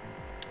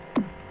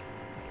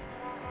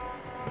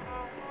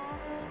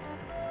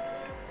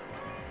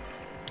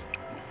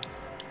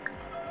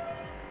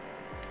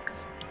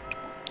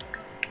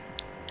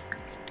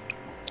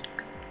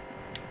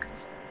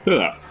 Look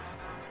at that.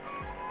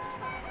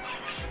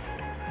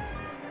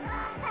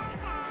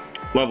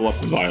 Level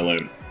up the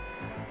violin.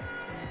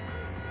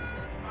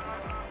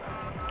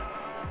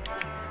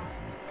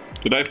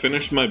 Did I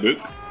finish my book?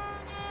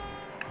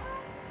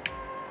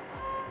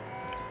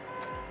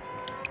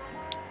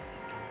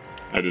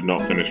 I did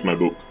not finish my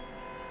book.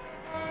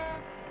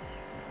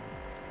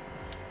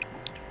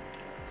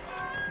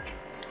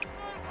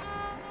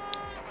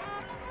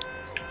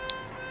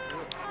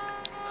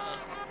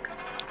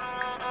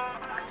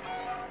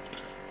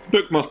 The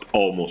book must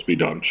almost be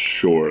done,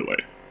 surely.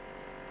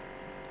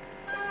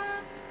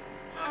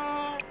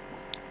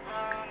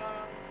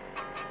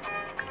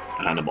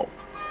 Animal.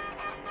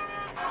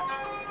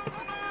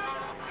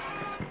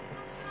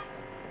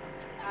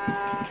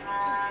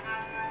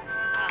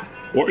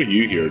 What are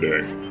you here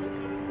doing?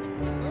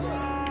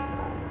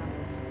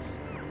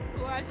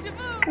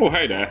 Oh,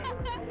 hey there.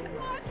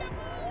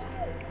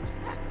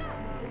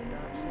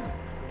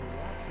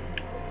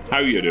 How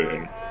are you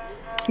doing?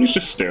 He's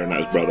just staring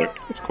at his brother.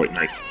 That's quite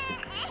nice.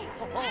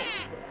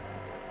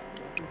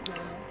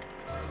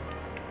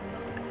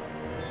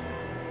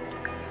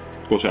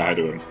 Go say hi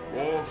to him.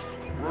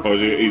 Oh,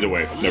 he's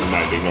away. Never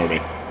mind, ignore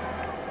me.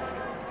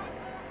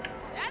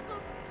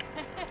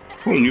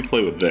 Why don't you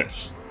play with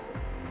this?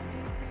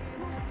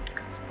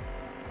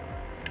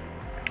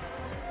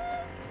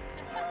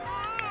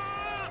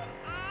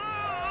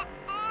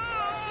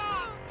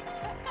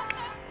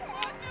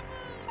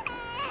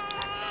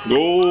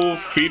 Go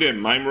feed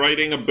him. I'm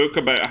writing a book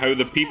about how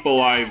the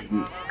people I've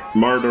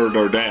murdered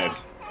are dead.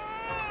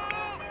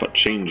 But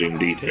changing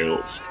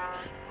details.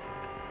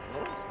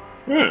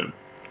 Yeah.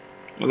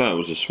 I thought it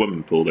was a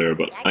swimming pool there,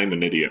 but I'm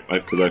an idiot.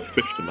 Because I've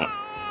fished in that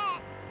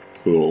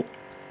pool.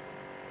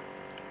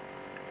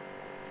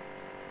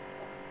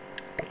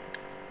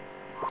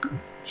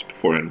 Just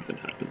before anything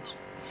happens.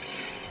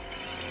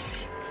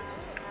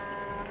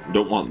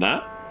 Don't want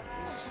that.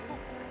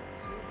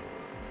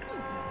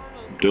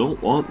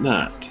 Don't want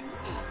that.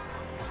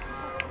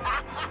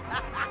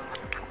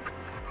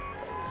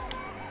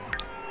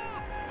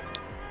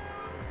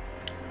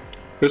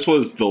 This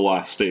was the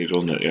last stage,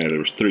 wasn't it? Yeah, there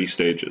was 3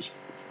 stages.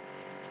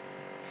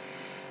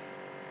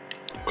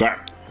 Okay.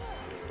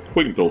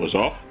 We can pull this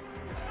off.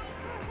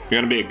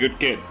 You're gonna be a good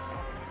kid.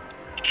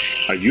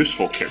 A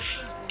useful kid.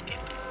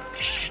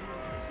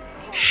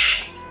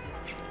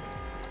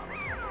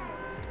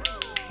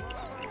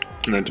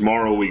 And then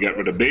tomorrow we get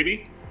rid of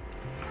baby.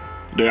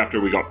 The day after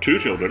we got 2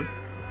 children.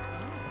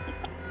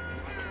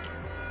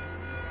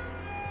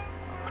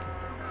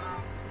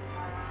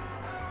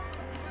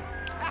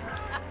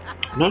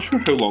 I'm not sure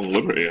how long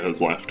Liberty has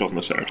left on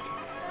this earth.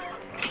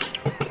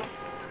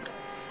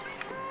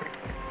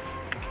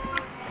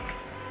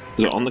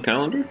 Is it on the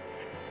calendar?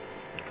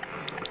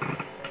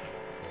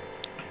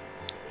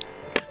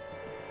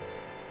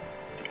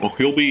 Oh,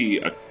 he'll be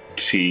a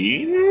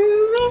teen?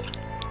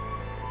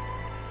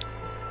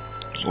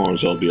 As long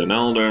as I'll be an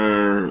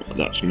elder.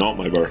 That's not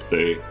my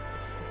birthday.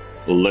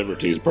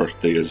 Liberty's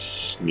birthday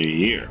is New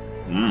Year.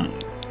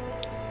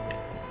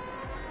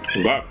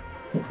 Okay.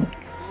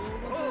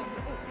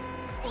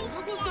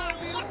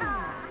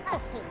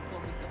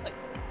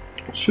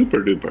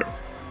 Super duper.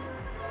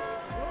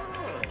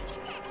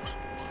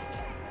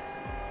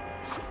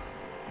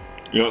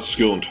 You got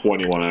school in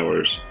 21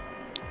 hours.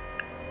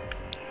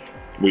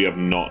 We have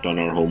not done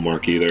our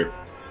homework either.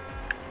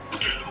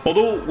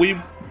 Although we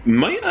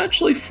might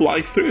actually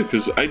fly through,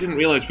 because I didn't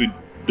realize we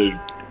did.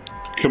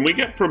 Can we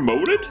get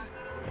promoted?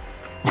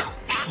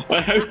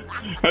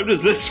 How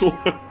does this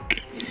work?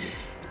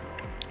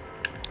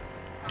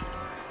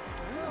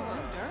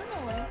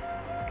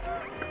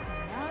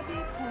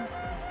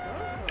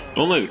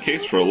 Only the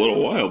case for a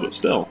little while, but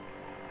still.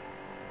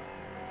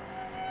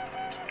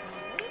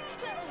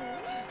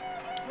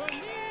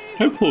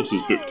 How close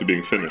is book to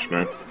being finished,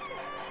 man?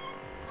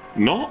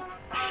 Not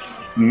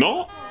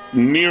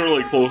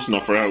nearly close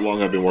enough for how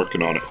long I've been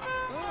working on it.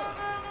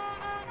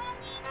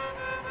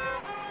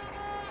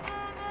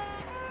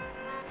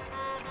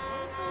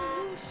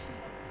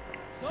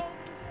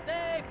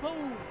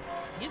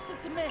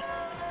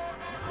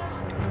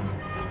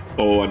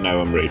 Oh, and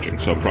now I'm raging,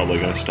 so I'm probably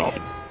gonna stop.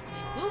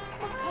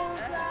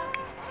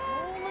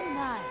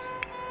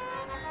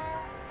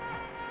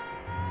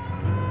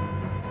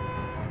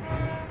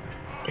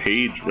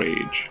 Page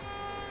rage.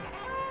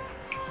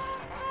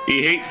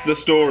 He hates the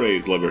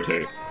stories,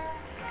 Liberty.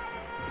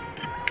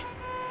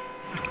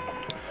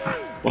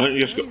 Why don't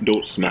you just go,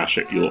 don't smash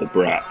it, you little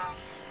brat.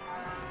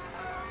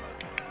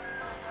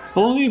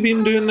 How long have you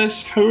been doing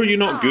this? How are you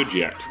not good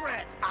yet?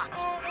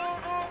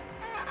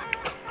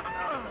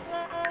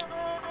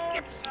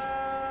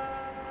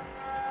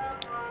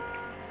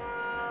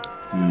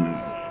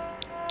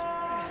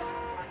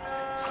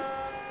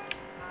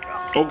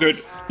 Oh good,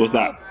 what's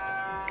that?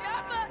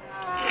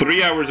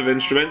 3 hours of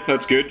instruments,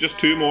 that's good, just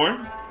 2 more.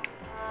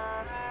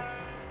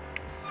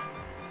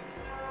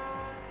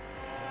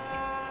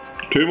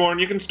 Two more and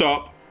you can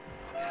stop.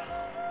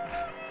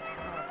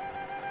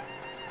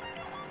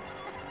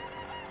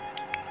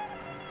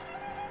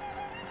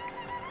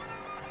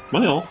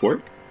 Am I off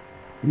work?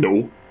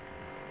 No.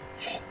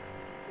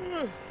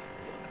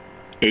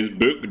 Is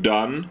book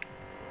done?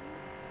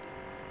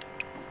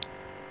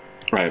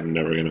 I'm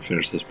never going to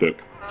finish this book.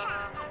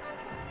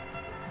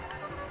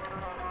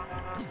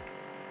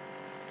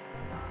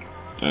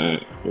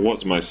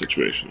 What's my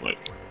situation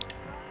like?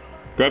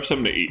 Grab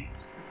something to eat.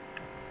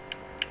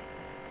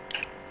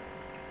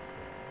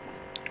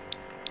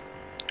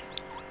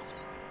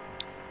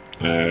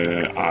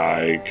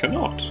 I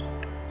cannot.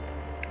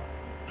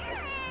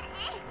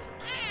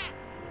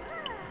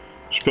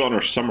 Just put on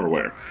our summer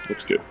wear.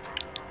 That's good.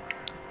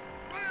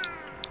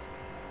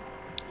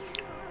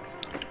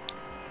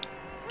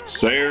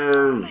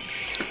 Serve.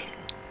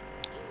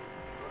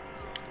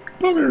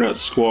 Butternut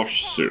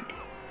squash soup.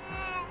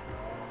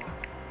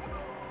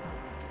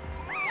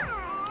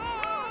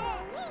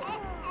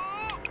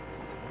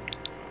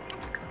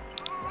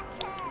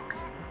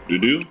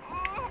 Do.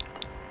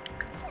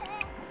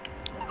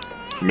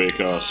 Make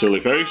a silly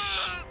face.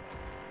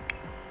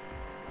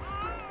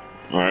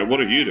 Alright, what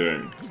are you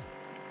doing?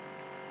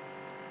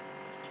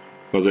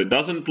 Because it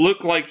doesn't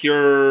look like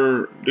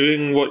you're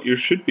doing what you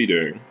should be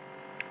doing.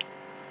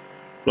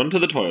 Run to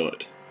the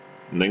toilet,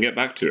 and then get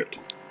back to it.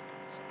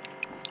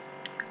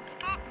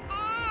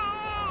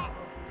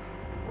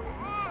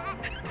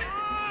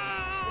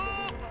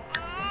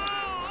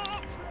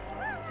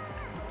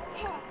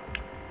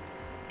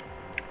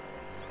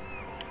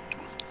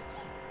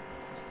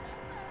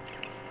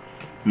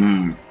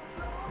 Hmm.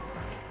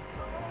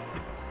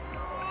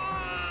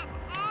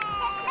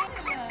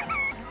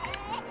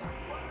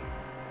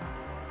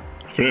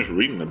 Finish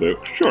reading the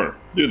book? Sure,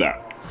 do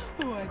that.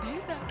 What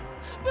is that?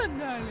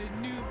 Banana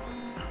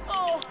nubu.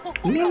 Oh.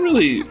 I'm not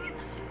really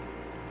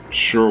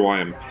sure why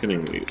I'm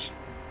pinning these.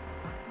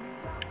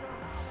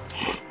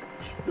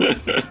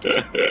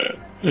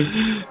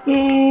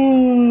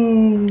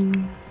 Oh.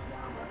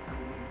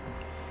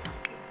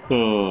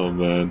 Oh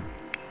man.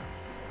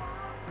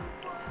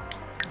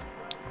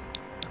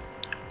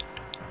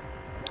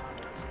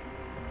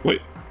 Wait.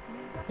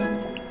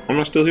 Am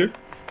I still here?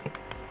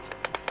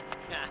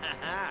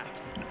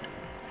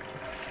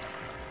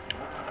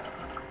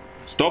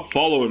 Stop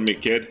following me,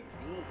 kid.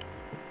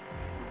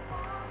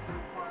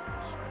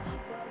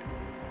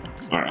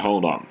 Alright,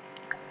 hold on.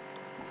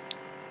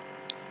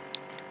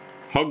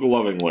 Hug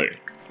lovingly.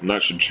 And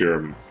that should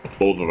cheer them,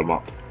 both of them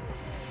up.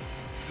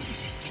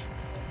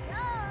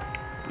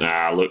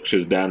 Ah, look,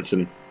 she's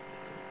dancing.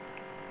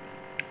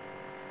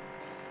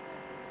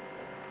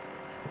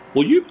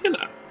 Will you be an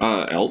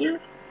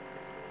elder?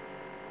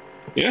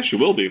 Yeah, she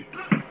will be.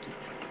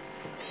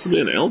 She'll be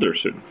an elder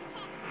soon.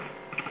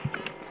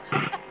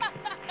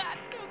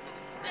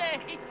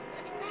 Stay.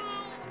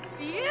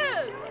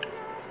 Yes.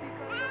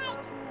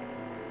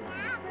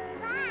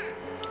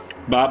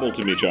 Babble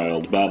to me,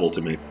 child. Babble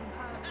to me.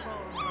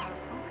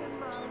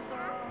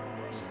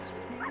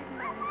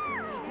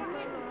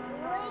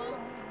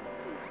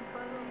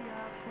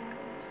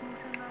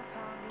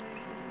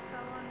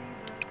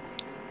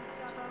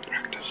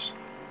 Practice.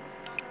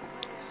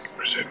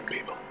 For certain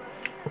people.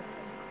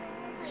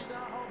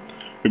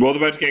 You're both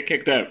about to get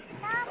kicked out.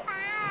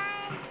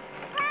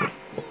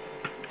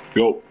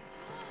 Go.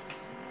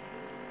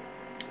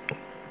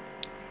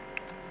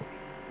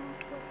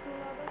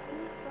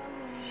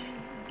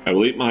 I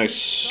will eat my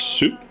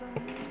soup,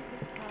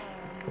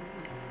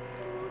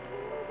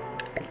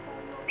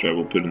 which I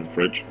will put in the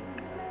fridge.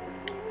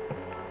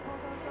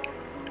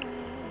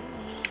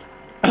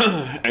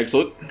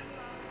 Excellent.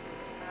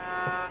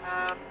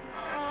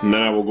 And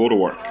then I will go to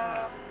work.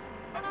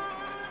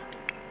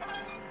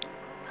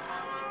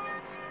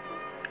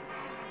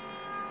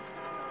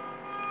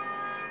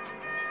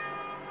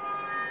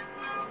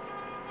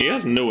 He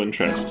has no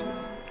interest.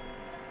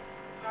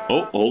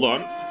 Oh, hold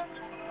on.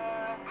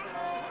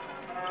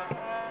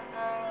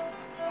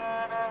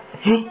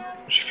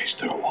 She faced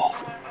through a wall.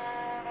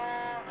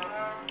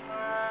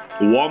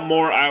 One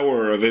more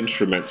hour of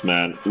instruments,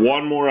 man.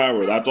 One more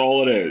hour, that's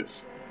all it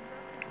is.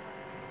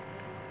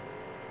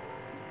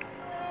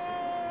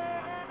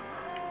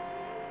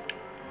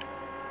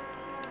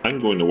 I'm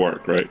going to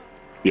work, right?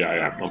 Yeah,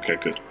 I am. Okay,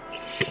 good.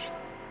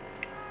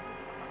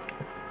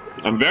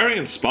 I'm very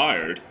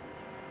inspired.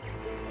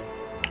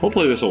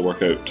 Hopefully this will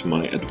work out to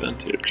my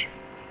advantage.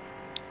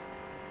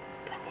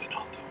 Probably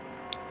not, though.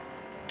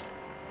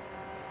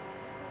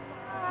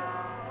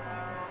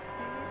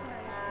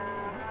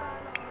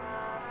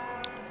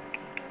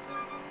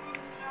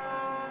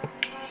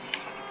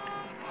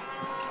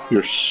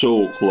 You're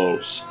so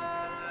close.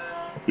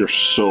 You're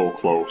so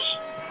close.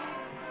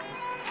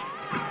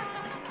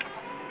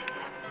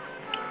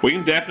 We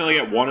can definitely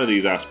get one of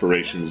these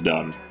aspirations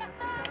done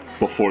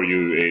before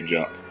you age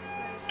up.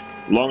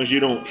 As long as you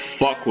don't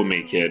fuck with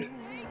me, kid.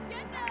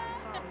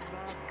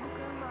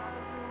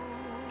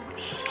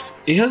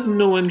 He has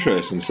no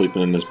interest in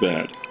sleeping in this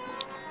bed.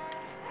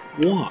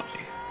 Why?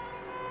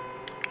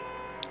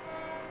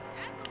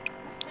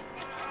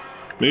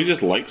 Maybe he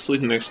just likes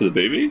sleeping next to the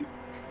baby?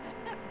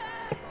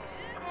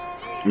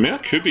 I mean,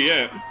 that could be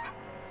it.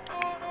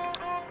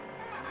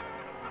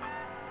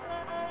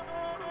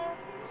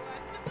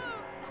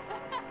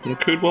 It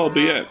could well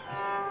be it.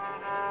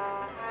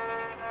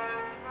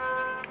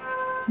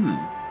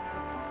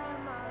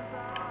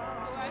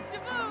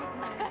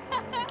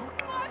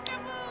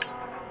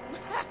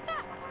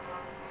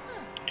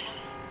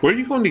 Where are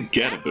you going to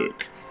get a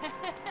book?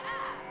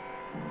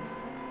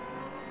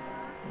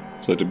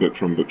 Select a book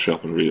from a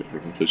bookshelf and read it for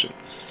completion.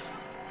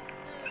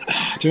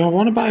 Do I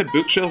want to buy a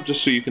bookshelf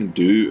just so you can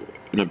do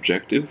an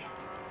objective?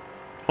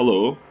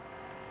 Hello?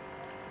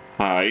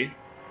 Hi?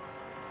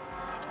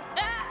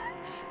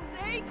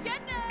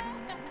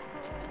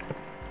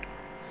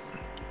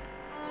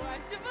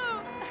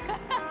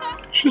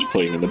 She's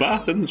playing in the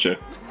bath, isn't she?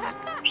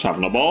 Just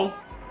having a ball.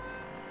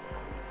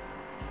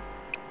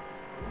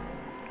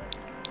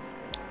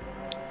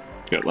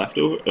 Get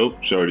leftover? Oh,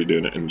 she's already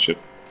doing it, isn't she?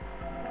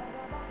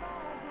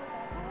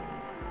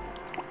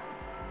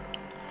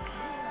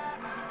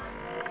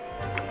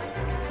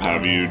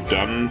 Have you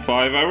done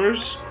 5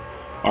 hours?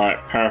 Alright,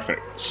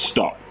 perfect.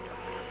 Stop.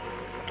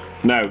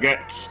 Now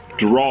get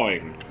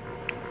drawing.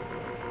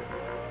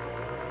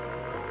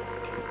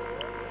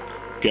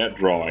 Get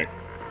drawing.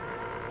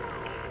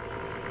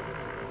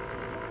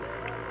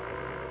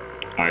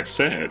 I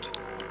said,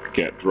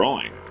 get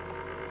drawing.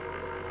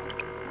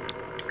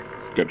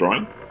 Get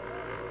drawing?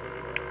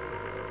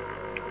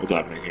 What's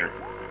happening here?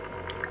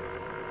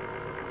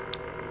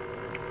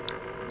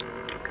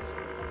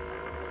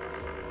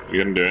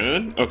 You gonna do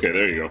anything? Okay,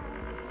 there you go.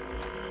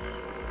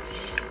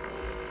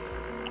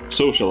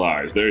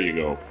 Socialize, there you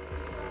go.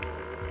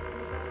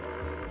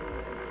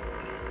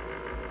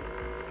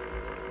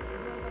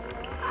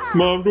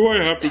 Mom, do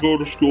I have to go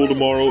to school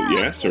tomorrow?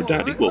 Yes, or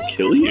Daddy will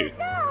kill you.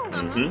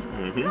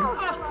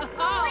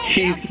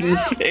 He's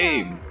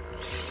insane.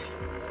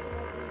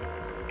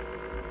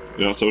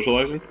 You're not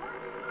socializing?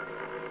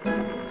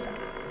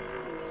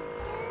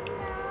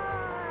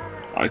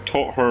 I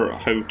taught her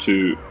how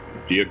to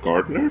be a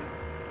gardener?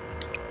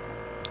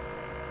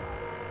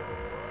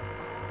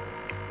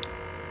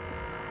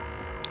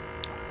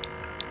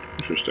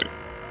 Interesting.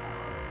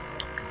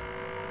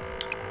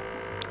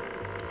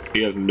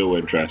 He has no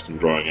interest in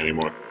drawing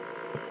anymore.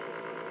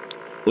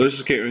 Liz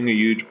is catering a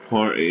huge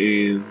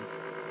party.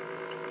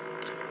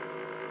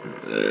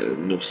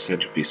 No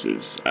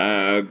centerpieces.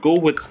 Go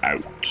without, I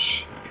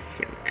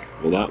think.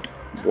 Will that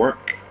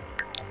work?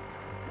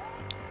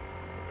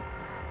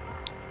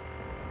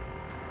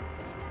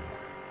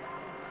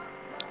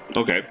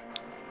 Okay.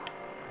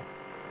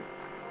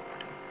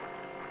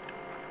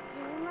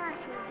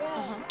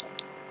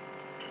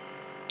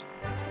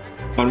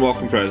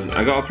 Unwelcome present.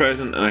 I got a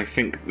present and I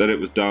think that it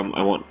was dumb.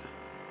 I want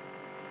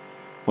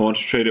to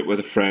trade it with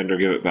a friend or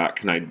give it back.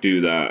 Can I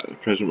do that? The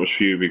present was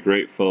for you. Be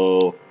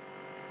grateful.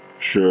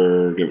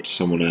 Sure, give it to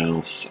someone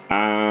else.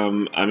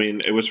 I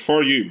mean, it was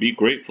for you. Be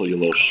grateful, you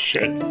little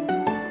shit.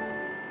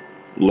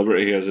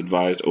 Liberty has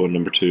advised Owen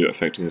number 2,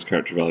 affecting his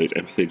character values.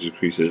 Empathy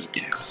decreases.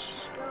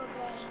 Yes.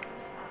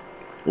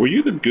 Were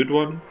you the good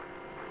one?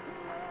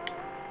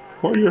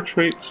 What are your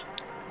traits?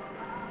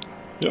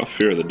 You got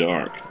fear of the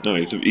dark. No,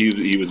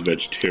 he was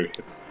vegetarian.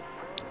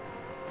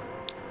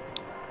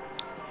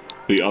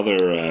 The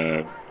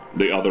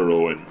other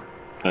Owen,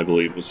 I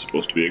believe, was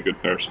supposed to be a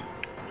good person.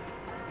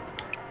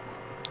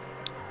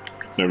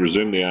 Now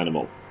resume the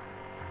animal.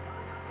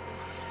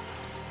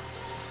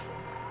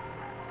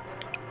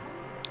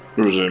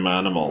 Resume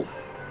animal.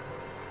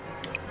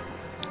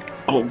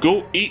 Oh,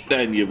 go eat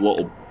then, you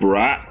little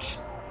brat.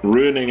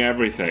 Ruining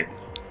everything.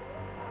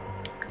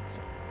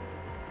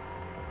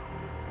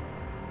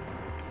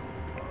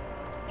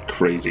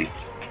 Crazy.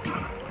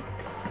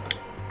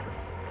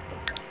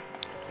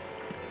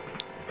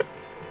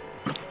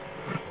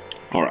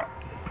 Alright.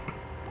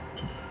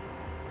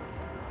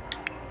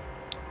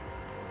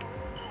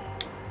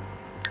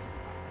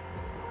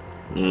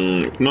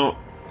 No.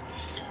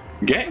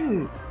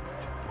 Getting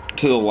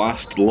to the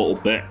last little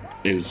bit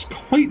is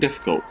quite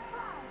difficult.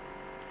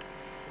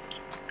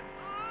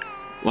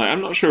 Like,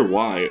 I'm not sure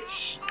why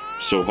it's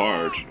so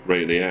hard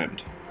right at the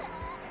end.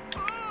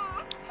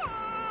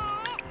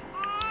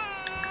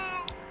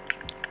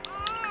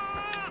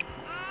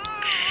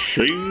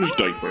 Change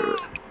diaper.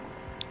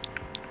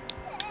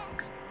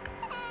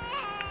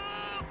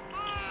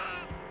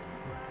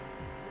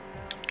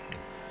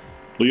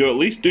 Will you at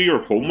least do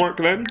your homework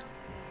then?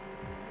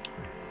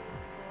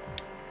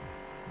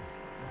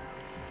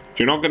 If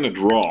you're not going to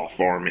draw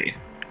for me.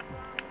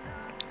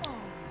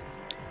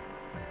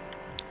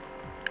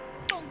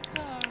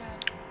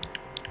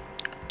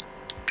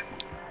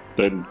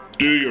 Then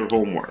do your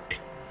homework.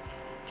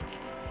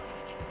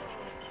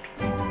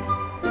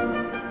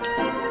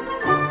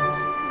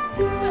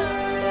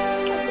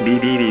 Do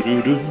do do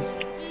do do.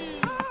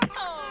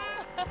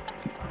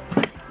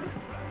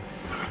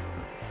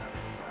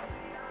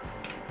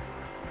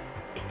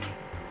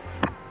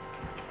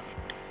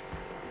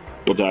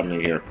 What's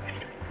happening here?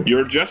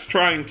 You're just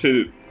trying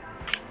to...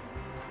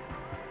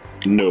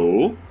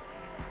 No.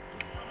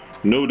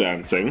 No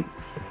dancing.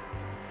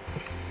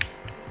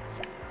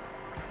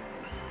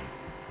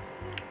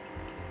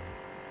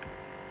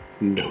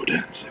 No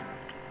dancing.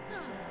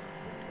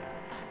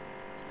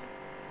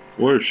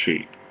 Where is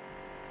she?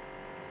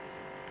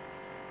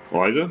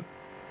 Eliza?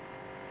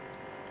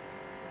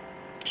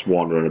 Just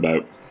wandering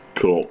about.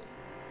 Cool.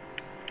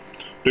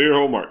 Do your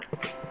homework.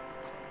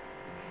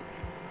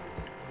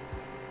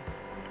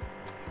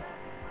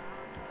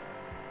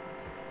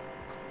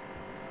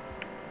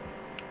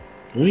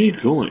 Where are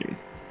you going?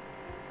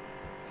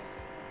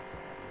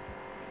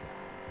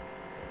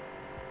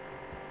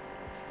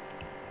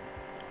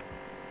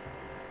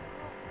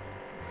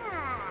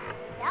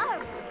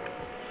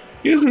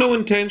 He has no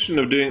intention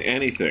of doing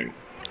anything.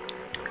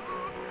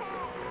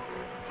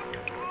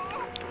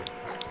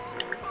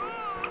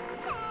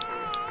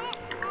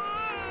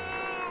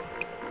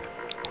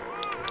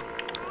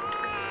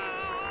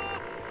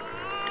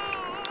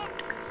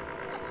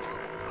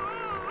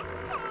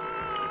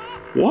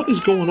 What is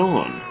going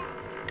on?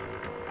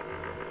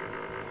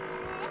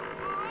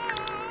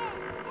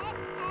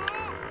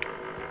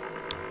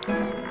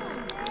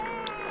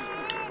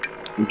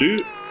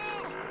 Do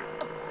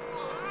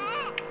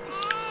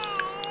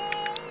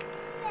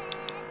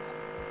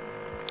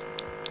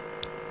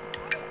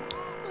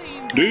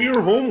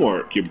your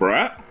homework, you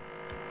brat.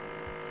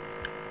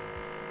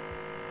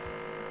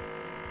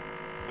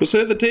 Go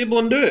sit at the table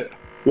and do it.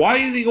 Why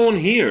is he going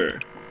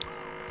here?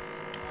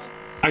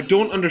 I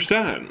don't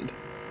understand.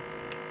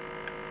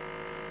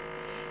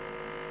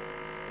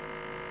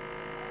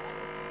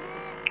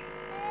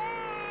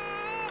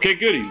 Okay,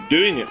 good, he's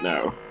doing it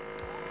now.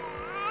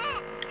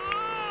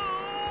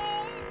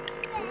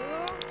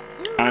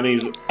 And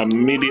he's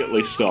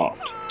immediately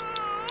stopped.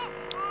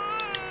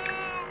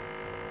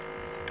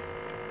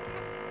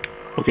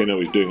 Okay, no,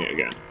 he's doing it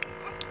again.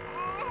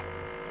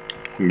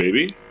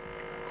 Maybe?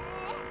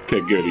 Okay,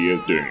 good, he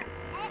is doing it.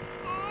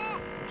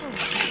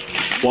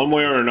 One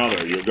way or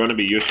another, you're going to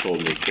be useful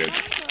to me, kid.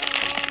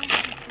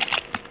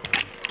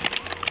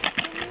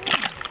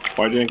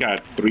 Why do you think I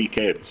had 3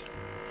 kids?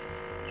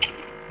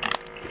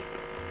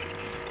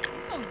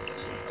 Oh,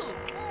 Cecil.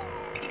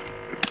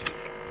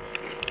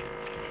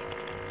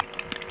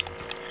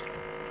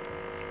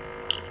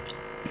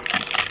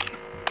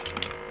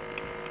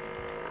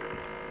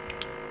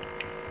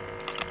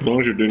 As long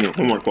as you're doing your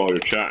homework while you're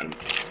chatting.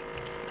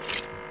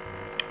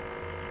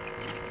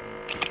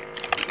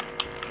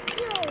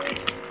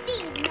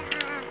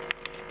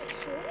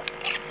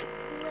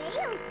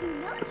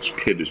 This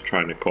kid is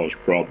trying to cause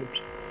problems.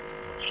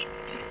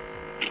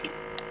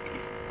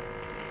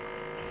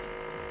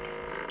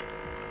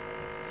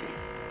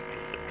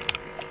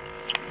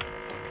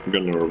 I'm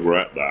gonna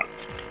regret that.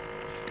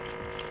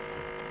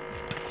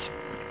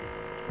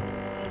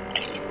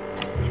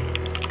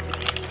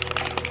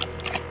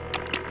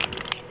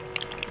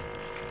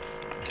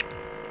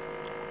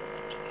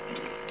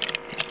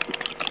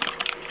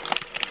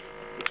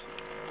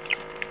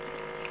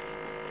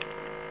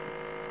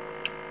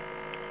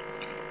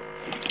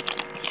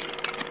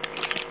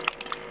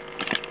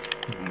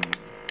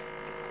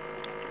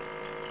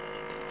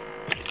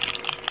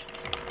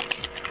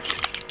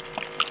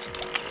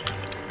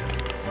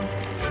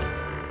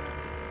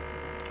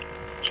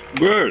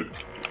 Good.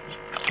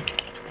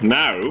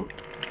 Now,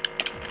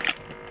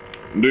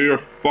 do your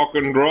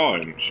fucking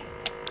drawings.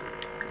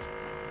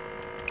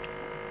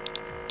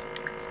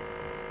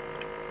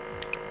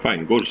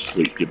 Fine, go to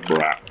sleep, you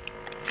brat.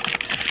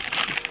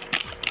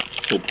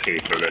 We'll pay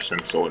for this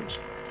insolence.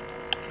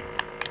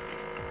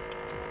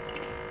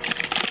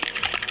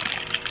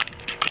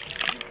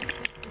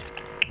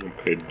 We'll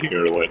pay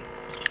dearly.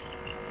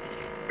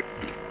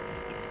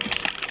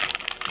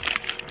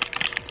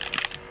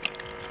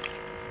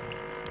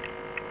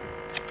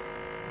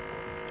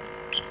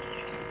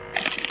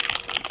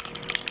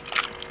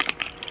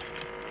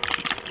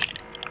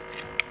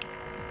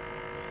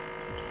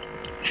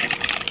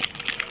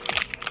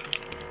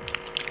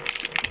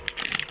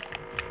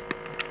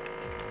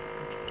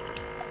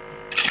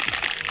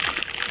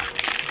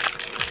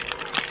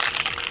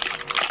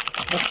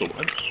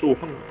 I'm so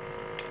hungry.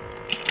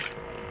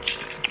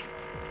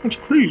 That's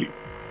crazy.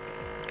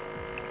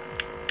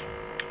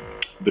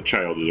 The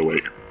child is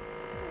awake.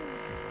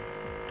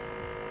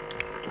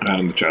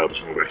 And the child is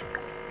hungry.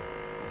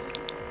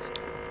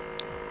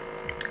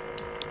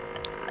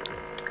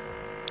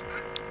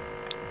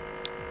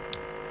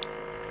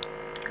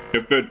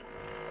 Get food.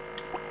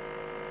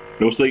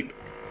 No sleep.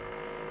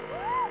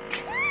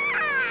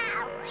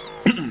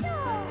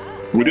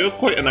 We do have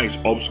quite a nice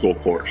obstacle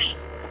course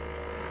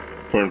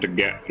for him to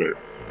get through.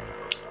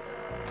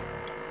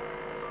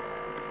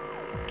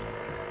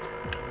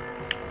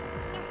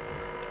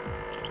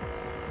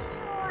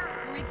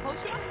 Read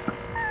potion?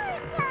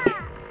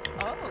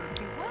 Oh,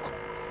 too well.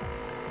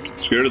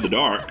 Scared of the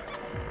dark.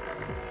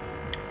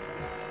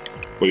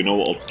 Well, you know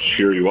what will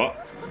cheer you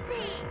up?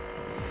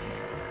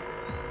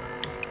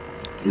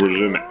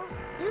 Resume it.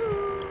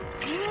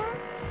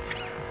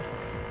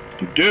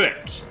 Do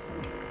it!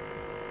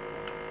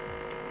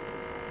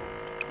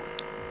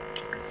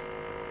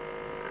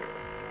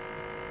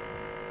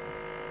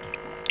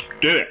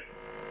 Do it!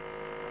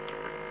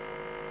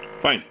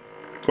 Fine.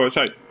 Go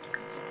outside.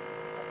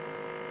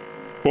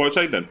 Go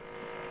outside then.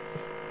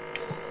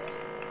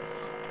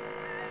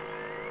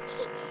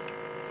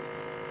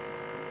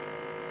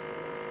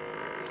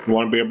 You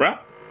want to be a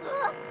brat?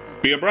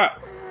 Be a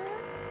brat.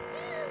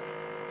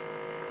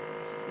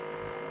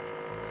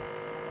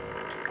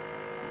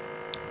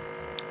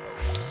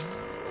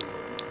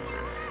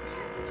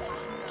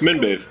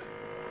 Minbathe.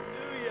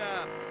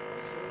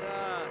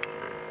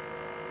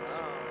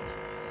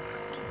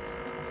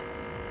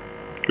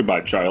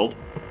 Goodbye, child.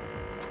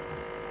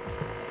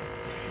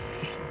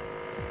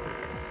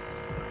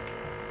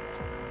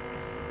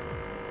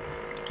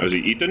 Has he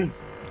eaten?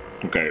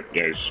 Okay,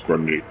 yeah, he's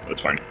grungy.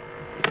 That's fine.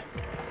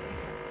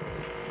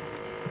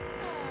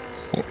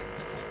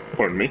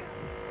 Pardon me.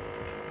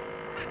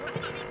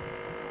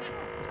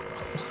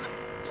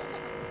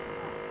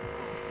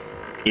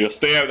 You'll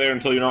stay out there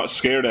until you're not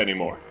scared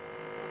anymore.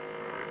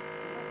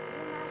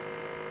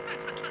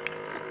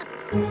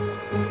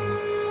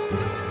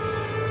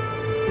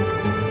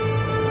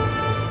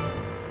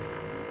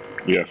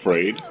 You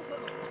afraid?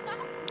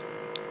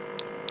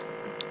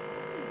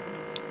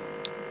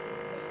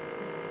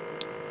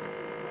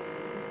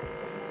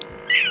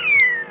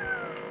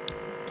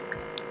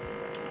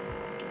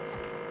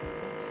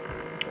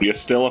 You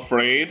still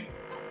afraid?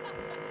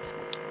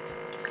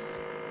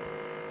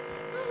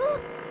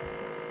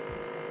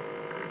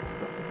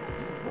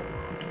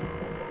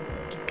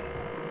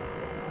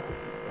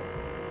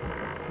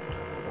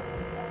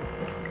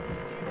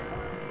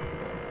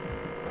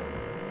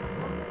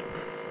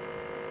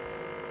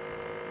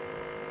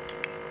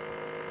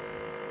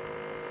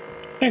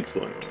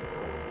 Excellent.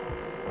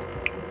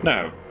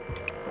 Now,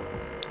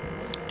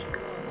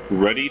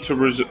 ready to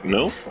resume?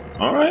 No?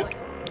 Alright.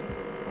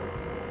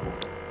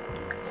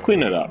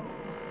 Clean it up.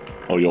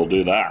 Oh, you'll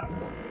do that.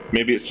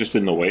 Maybe it's just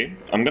in the way?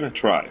 I'm gonna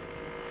try.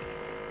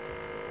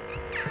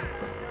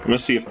 I'm gonna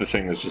see if the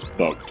thing is just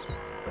bugged.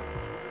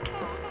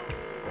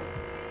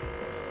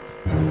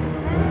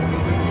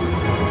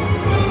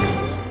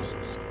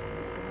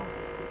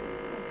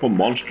 What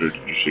monster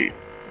did you see?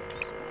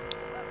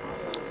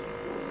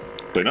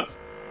 Clean up.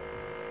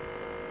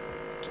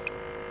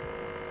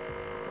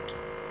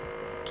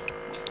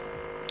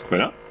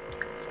 Clean up.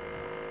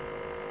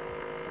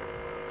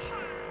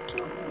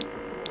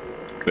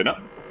 Clean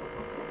up.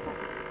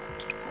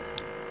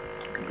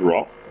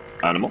 Drop.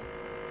 Animal.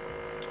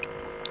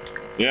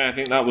 Yeah, I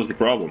think that was the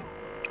problem.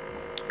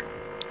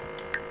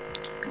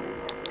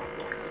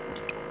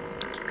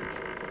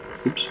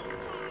 Oops.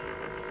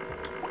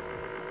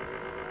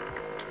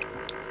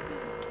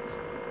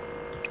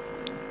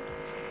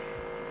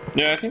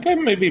 Yeah, I think it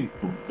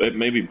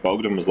maybe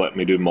bugged and was letting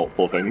me do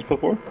multiple things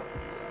before.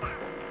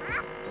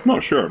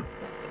 Not sure.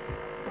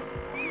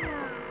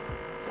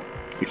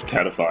 He's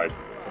terrified.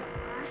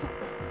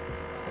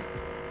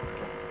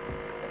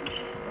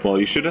 Well,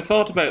 you should have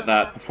thought about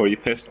that before you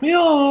pissed me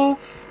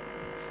off.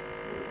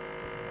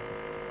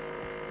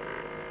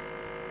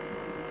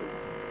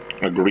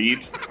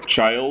 Agreed,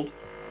 child.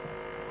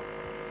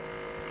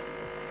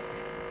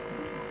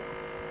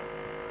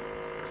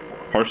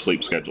 Her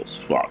sleep schedule's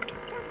fucked.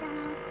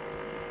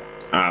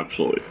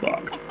 Absolutely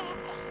fucked.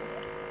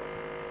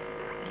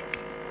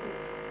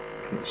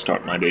 I'm gonna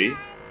start my day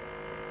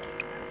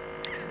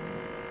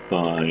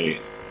by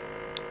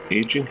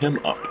aging him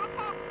up.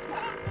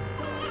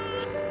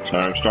 So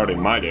I'm starting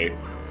my day.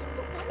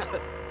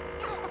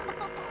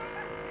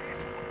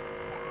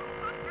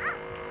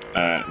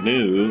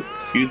 No,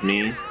 excuse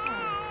me.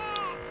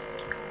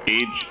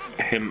 Age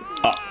him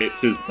up.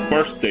 It's his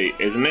birthday,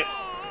 isn't it?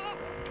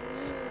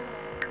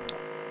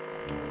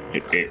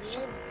 It is.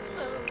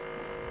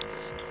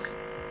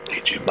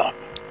 Age him up.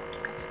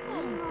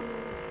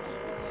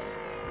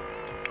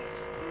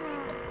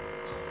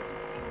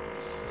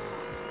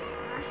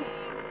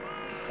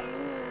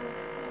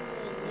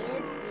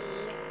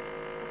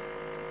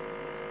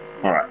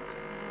 Alright.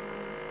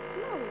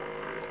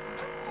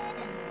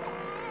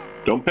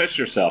 Don't piss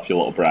yourself, you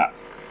little brat.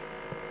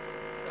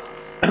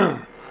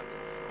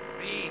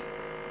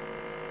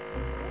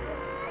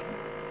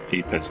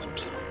 He pissed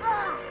himself.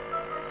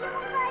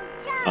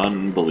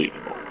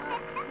 Unbelievable.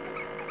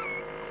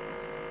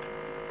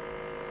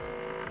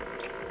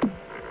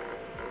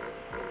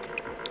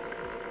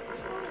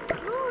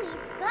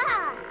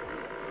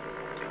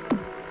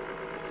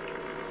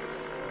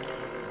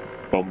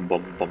 Bum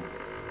bum bum.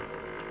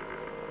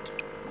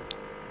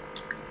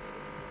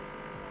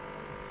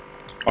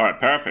 Alright,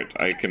 perfect.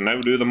 I can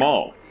now do them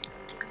all.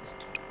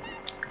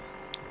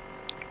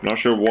 Not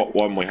sure what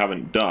one we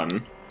haven't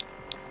done.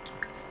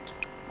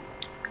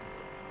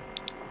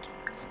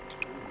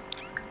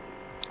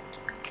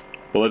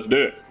 But let's do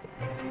it.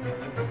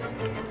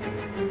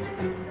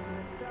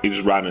 He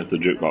just ran into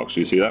the jukebox. Do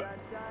you see that?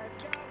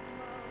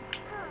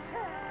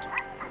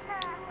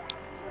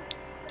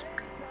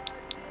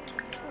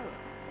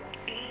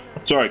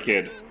 Sorry,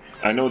 kid.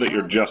 I know that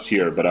you're just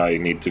here, but I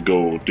need to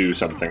go do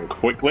something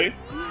quickly.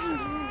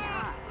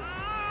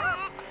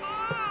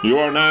 You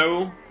are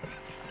now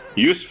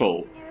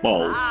useful.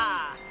 Well,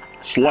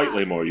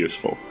 slightly more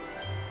useful.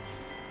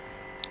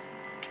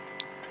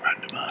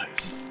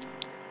 Randomize.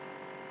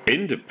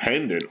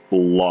 Independent.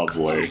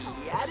 Lovely.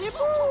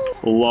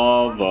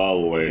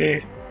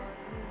 Lovely.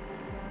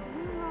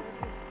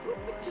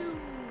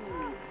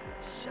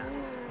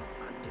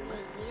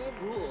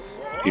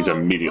 He's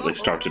immediately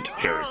started to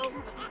parent.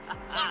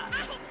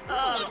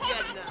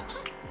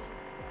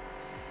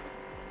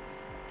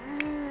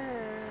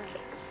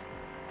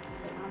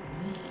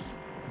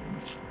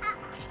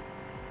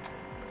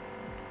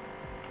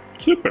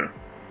 Super.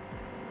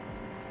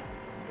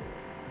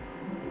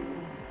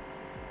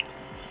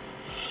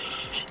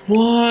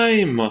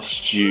 Why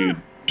must you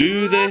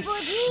do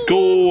this?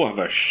 Go have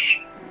a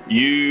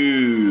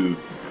you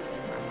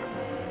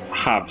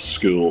have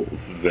school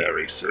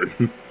very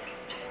soon.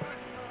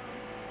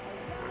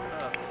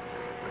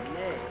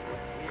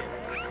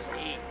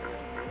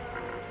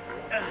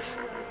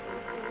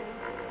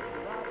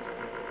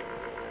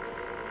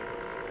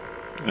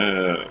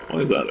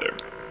 What is that there?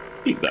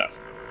 Eat that.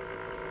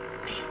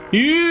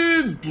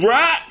 You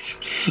brat!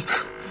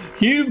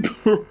 You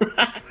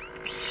brat!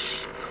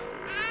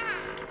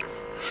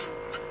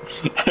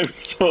 I'm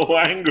so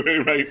angry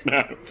right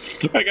now.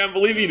 I can't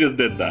believe he just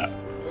did that.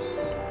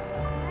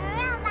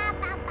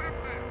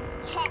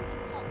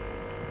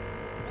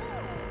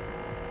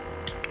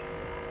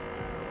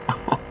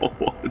 Oh,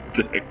 what a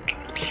dick.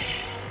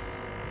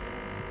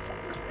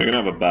 You're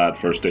gonna have a bad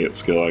first day at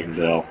school, I can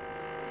tell.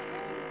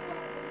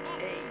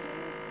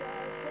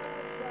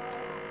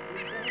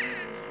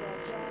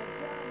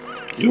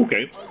 You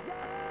okay?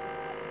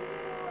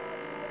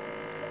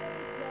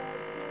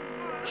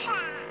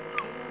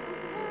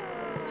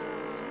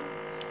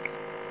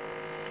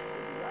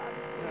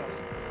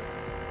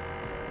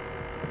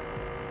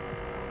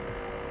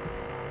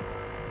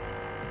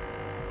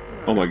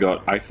 Oh my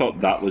god, I thought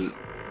that was...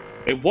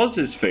 It was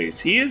his face.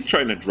 He is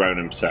trying to drown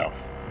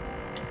himself.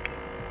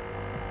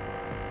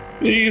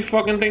 Who do you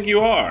fucking think you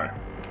are?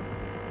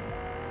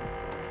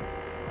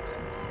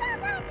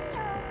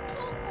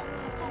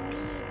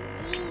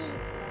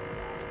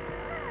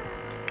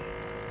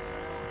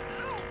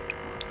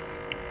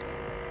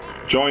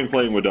 Join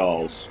playing with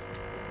dolls.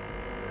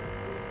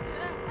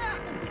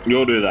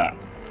 Go do that.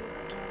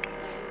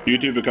 You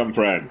two become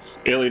friends.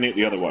 Alienate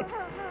the other one.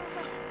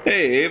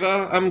 Hey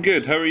Ava, I'm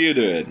good. How are you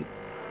doing?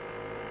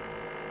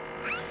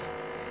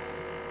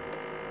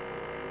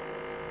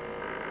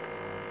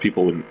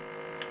 People wouldn't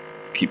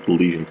keep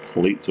leaving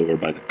plates over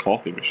by the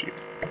coffee machine.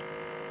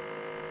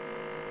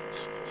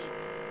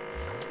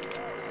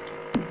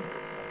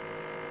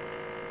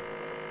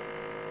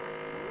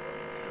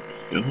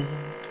 There we go.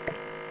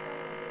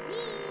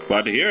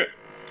 Glad to hear it.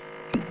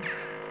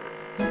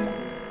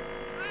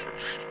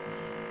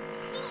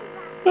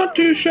 Not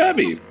too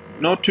shabby.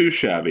 Not too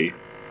shabby.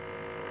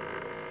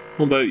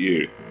 What about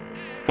you?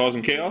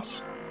 Causing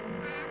chaos?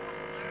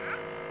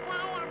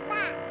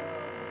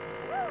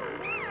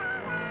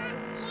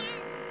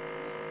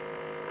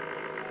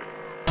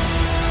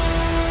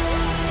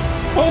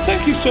 Oh,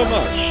 thank you so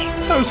much.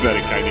 That was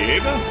very kind of you,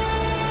 Ava.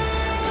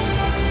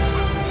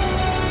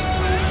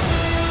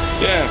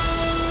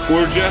 Yeah,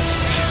 we're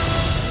just...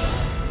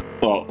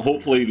 Well,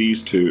 hopefully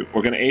these two...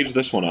 We're going to age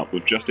this one up.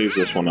 We've just aged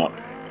this one up.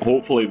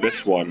 Hopefully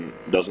this one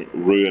doesn't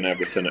ruin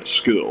everything at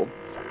school.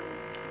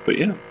 But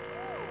yeah.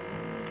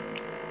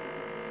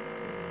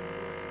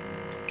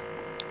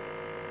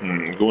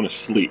 Going to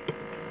sleep.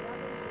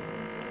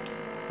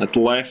 That's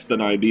less than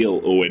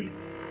ideal, Owen.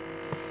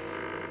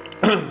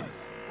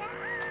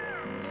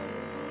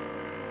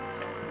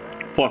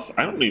 Plus,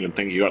 I don't even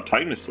think you got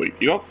time to sleep.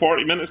 You got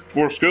 40 minutes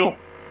before school.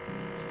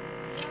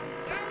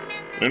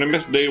 You're gonna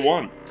miss day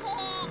one.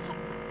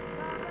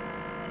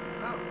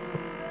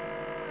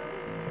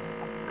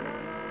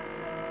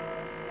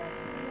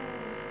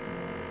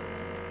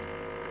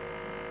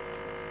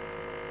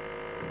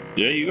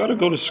 Yeah, you gotta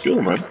go to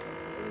school, man.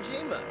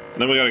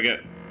 Then we gotta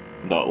get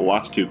the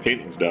last two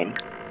paintings done.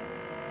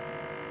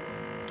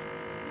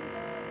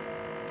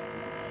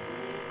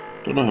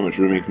 Don't know how much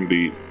room you can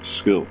be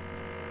school.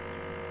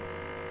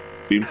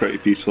 Been pretty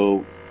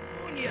peaceful.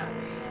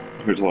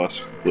 Here's the last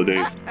couple of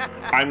days.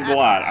 I'm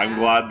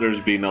glad there's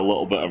been a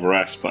little bit of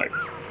respite.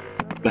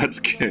 That's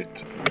good.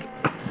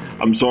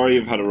 I'm sorry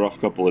you've had a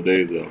rough couple of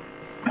days though.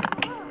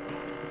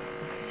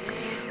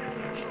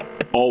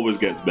 Always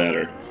gets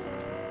better.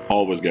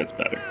 Always gets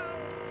better.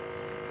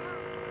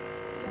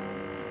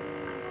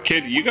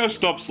 Kid, you gotta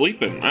stop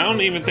sleeping. I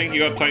don't even think you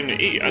got time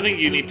to eat. I think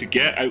you need to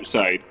get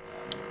outside,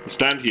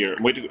 stand here,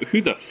 and wait to go.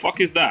 Who the fuck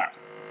is that?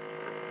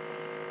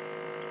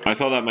 I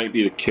thought that might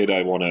be the kid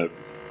I wanna...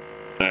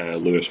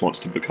 Lewis wants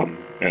to become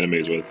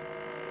enemies with.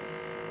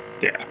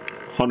 Yeah,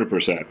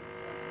 100%.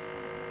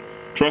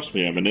 Trust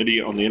me, I'm an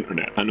idiot on the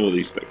internet. I know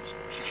these things.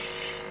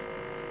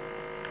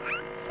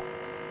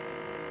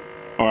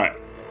 Alright,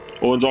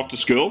 Owen's off to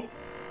school.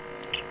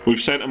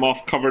 We've sent him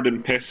off covered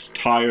in piss,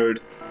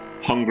 tired,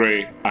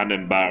 hungry, and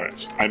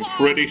embarrassed. I'm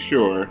pretty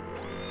sure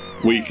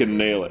we can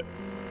nail it.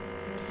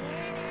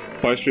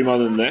 Why stream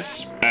other than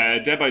this?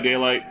 Dead by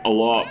Daylight, a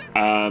lot.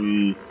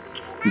 I'm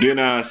doing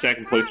a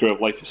second playthrough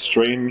of Life is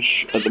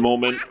Strange at the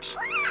moment.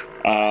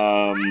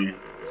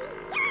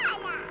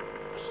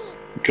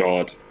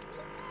 God.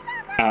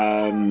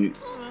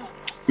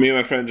 Me and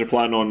my friends are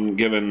planning on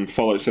giving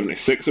Fallout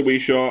 76 a wee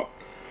shot.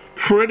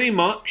 Pretty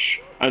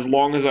much, as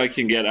long as I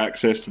can get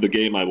access to the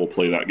game, I will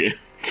play that game.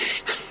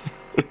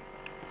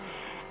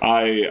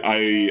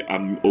 I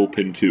am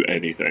open to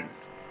anything.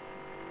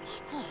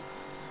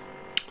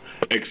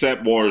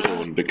 Except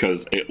Warzone,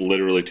 because it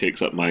literally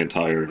takes up my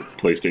entire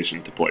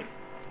PlayStation to play.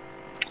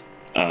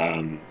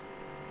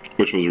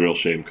 Which was a real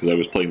shame, because I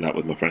was playing that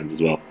with my friends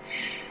as well.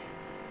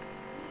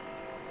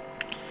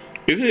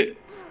 Is it?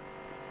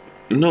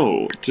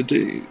 No,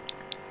 today...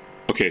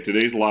 Okay,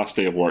 today's the last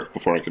day of work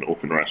before I can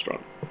open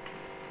restaurant.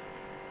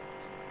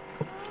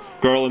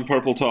 Girl in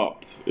purple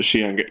top. Is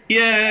she angry?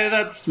 Yeah,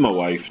 that's my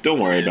wife. Don't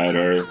worry about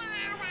her.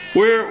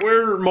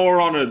 We're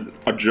more on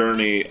a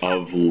journey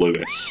of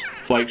Lewis.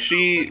 Like,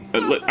 she...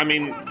 I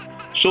mean,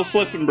 she'll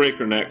slip and break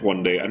her neck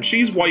one day, and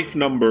she's wife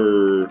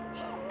number...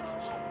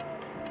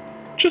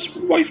 Just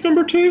wife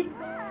number 2?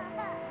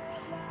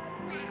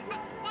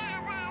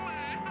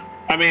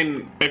 I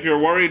mean, if you're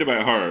worried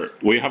about her,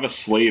 we have a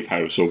slave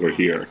house over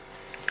here.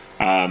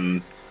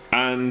 And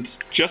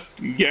just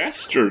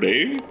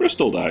yesterday,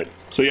 Bristol died.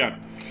 So yeah.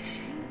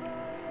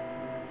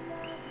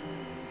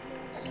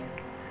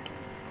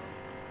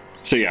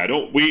 So yeah,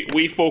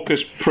 we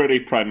focus pretty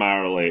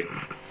primarily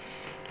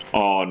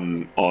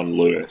on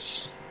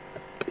Lewis.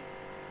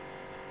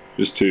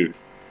 Just 2.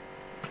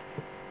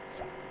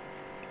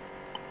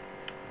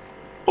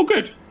 Oh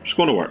good, just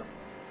going to work.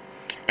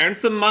 Earn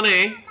some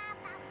money.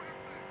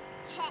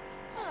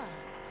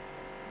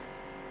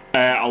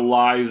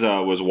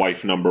 Eliza was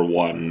wife number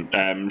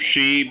 1.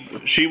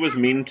 She was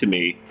mean to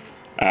me,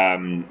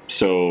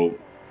 so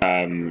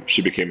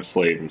she became a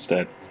slave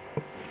instead.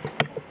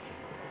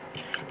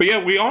 But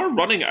yeah, we are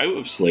running out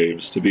of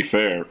slaves, to be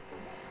fair.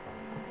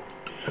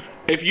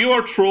 If you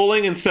are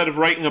trolling instead of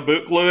writing a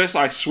book, Lewis,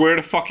 I swear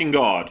to fucking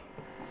God.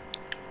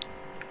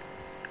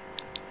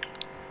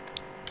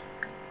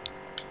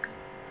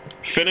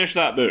 Finish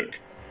that book.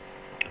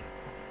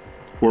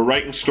 We're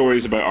writing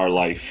stories about our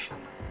life.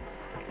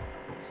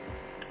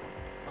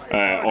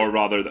 Or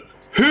rather,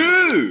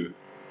 who?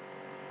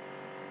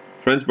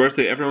 Friend's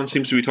birthday. Everyone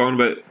seems to be talking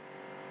about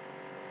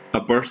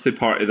a birthday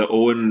party that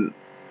Owen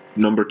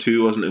number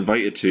 2 wasn't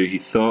invited to. He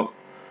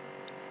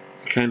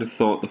kind of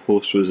thought the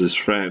host was his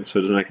friend, so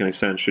it doesn't make any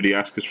sense. Should he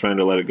ask his friend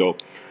or let it go?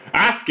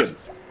 Ask him!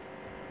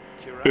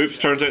 Oops,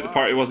 turns out the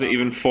party wasn't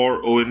even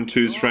for Owen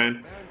 2's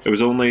friend. It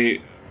was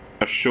only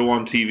a show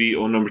on TV.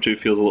 Owen number 2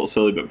 feels a little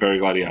silly, but very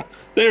glad he asked.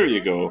 There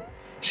you go.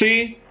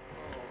 See?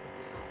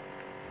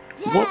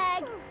 What?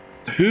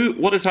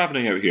 What is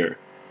happening out here?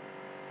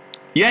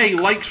 Yeah, he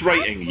likes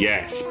writing.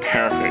 Yes,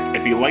 perfect.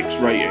 If he likes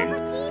writing...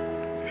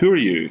 Who are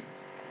you?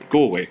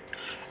 Go away.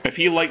 If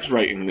he likes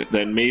writing,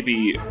 then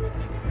maybe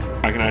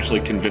I can actually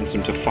convince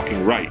him to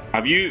fucking write.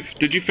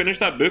 Did you finish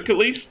that book at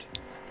least?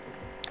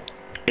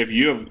 If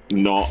you have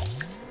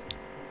not...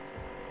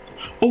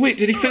 Oh wait,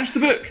 did he finish the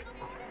book?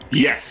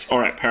 Yes,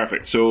 alright,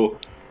 perfect. So,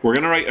 we're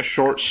gonna write a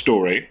short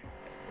story.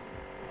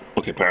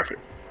 Okay, perfect.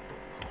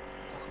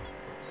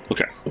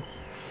 Okay.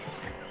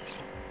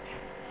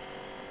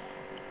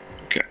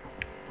 Okay.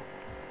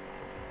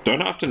 Do I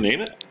not have to name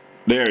it?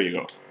 There you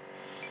go.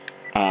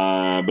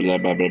 Blah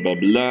blah blah blah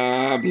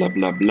blah blah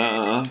blah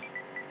blah.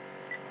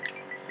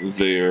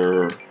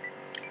 There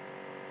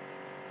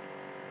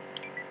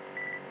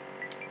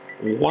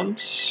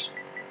once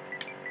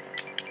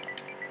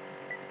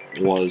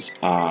was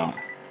a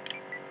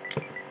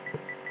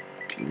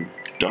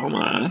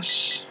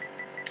dumbass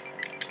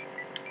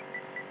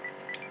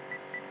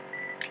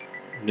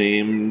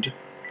named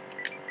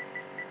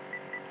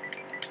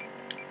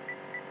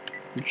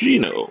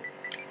Gino.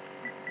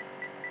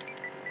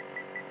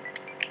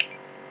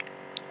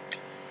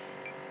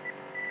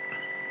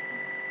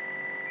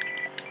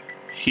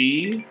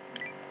 He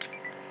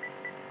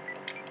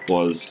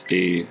was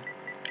a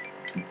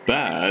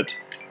bad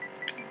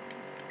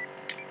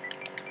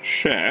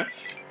chef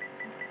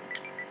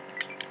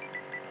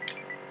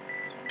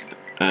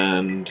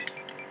and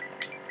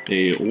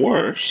a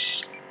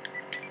worse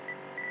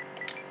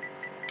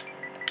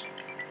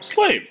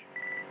slave.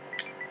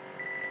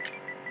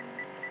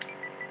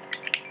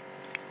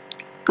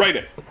 Write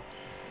it.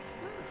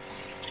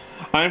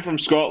 I am from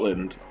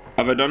Scotland.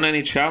 Have I done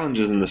any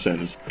challenges in The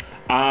Sims?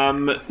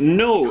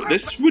 No,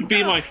 this would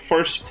be my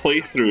first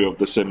playthrough of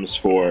The Sims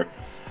 4.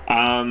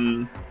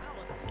 I'm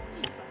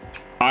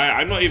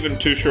not even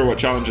too sure what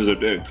challenges I'm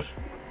doing.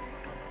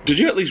 Did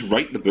you at least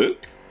write the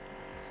book?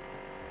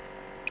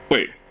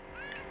 Wait,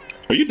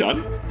 are you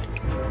done?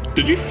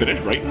 Did you finish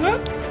writing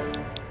that?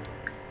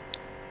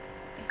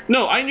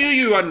 No, I knew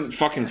you hadn't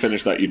fucking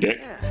finished that, you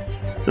dick.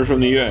 You're from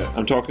the US.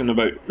 I'm talking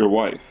about your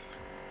wife.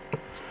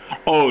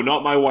 Oh,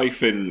 not my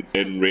wife in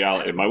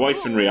reality. My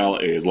wife in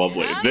reality is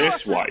lovely.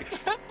 This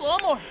wife.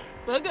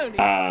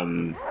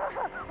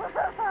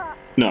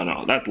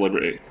 No, that's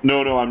Liberty.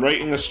 No, I'm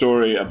writing a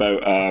story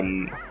about, I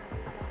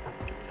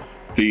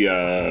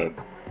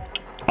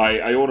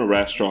own a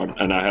restaurant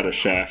and I had a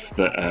chef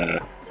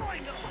that,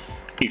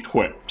 he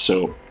quit,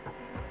 so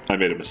I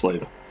made him a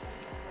slave.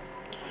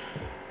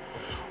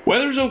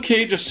 Weather's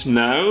okay just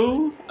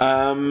now.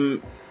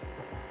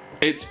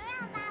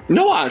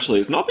 No, actually,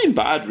 it's not been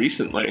bad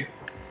recently.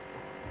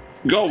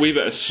 Got a wee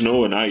bit of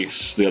snow and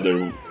ice the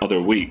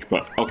other week,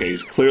 but okay,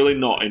 he's clearly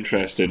not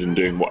interested in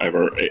doing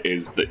whatever it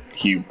is that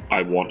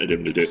I wanted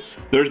him to do.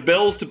 There's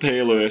bills to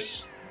pay,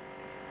 Lewis.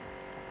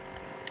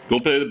 Go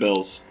pay the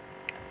bills.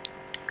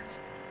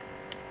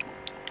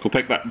 Go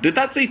pick that. Did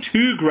that say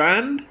 $2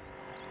 grand?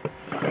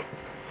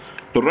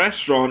 The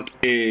restaurant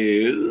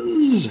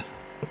is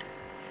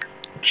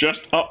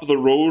just up the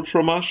road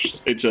from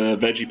us. It's a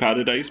veggie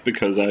paradise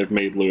because I've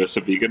made Lewis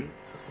a vegan.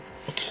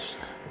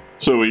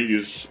 So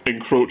he's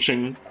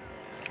encroaching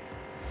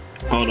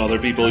on other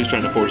people. He's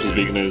trying to force his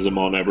veganism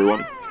on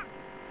everyone,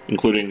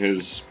 including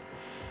his,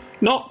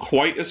 not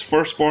quite his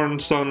firstborn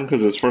son,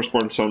 because his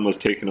firstborn son was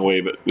taken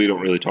away, but we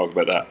don't really talk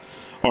about that.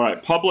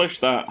 Alright, publish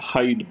that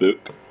Hyde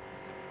book.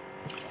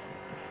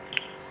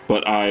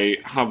 But I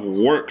have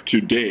work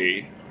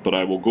today, but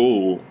I will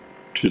go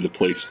to the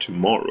place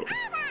tomorrow.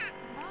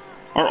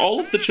 Are all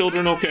of the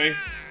children okay?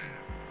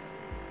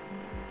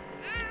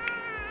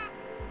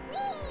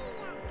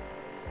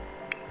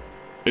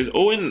 Is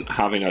Owen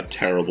having a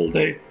terrible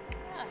day?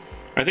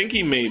 I think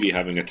he may be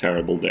having a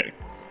terrible day.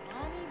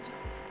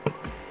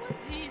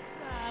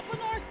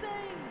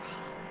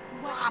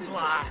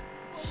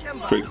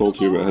 Pretty cold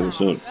here, but it hasn't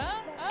snowed.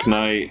 Can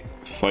I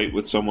fight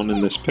with someone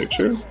in this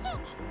picture?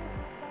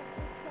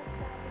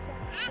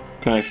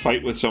 Can I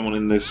fight with someone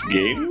in this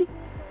game?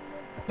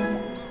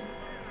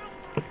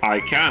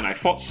 I can. I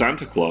fought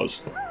Santa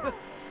Claus.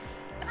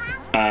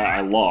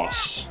 I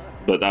lost,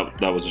 but that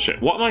was a shit.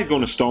 What am I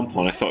going to stomp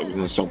on? I thought I was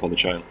going to stomp on the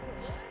child.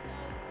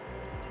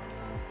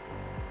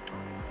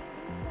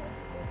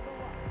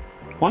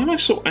 Why am I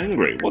so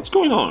angry? What's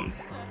going on?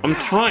 I'm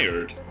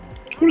tired.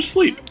 Go to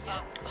sleep.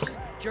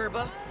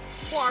 Gerba,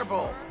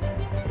 Warble.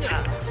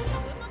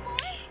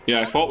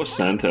 Yeah, I fought with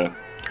Santa.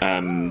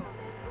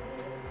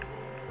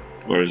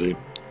 Where is he?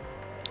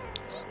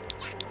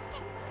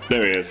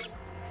 There he is.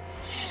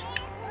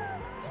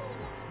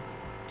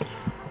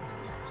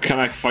 Can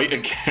I fight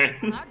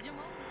again?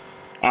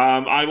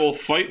 I will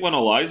fight when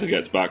Eliza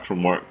gets back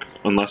from work,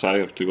 unless I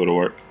have to go to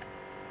work.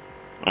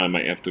 I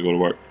might have to go to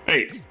work.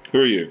 Hey, who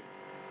are you?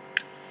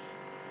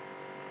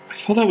 I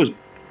thought that was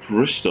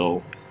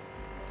Bristol.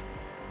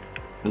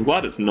 I'm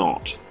glad it's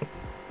not.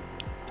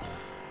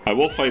 I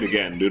will fight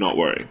again, do not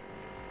worry.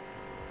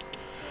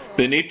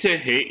 They need to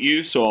hate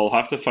you, so I'll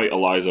have to fight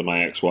Eliza,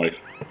 my ex-wife.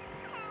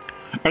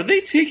 Are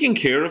they taking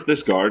care of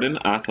this garden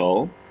at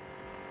all?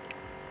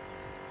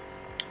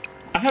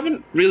 I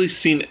haven't really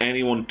seen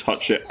anyone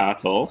touch it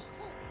at all.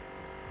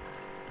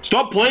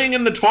 Stop playing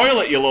in the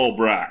toilet, you little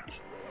brat!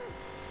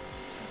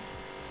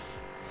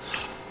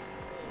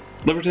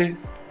 Liberty,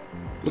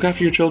 look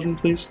after your children,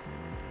 please.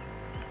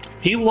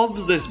 He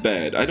loves this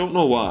bed. I don't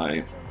know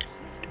why.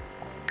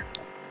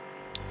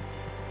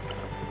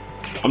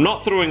 I'm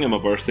not throwing him a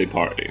birthday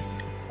party.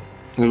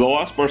 The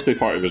last birthday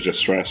party was just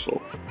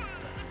stressful.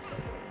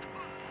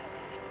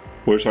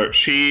 Where's her?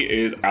 She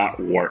is at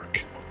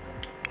work.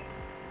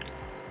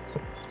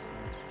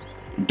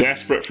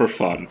 Desperate for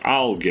fun.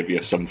 I'll give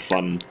you some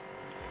fun.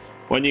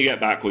 When you get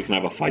back, we can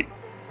have a fight.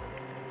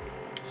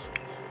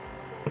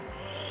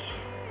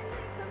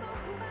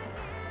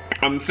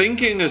 I'm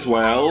thinking as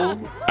well,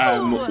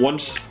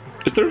 once...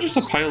 Is there just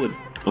a pile of...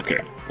 Okay,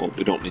 well,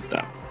 we don't need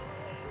that.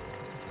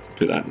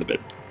 Put that in the bin.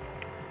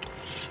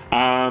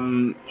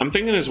 I'm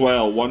thinking as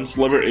well, once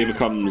Liberty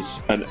becomes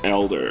an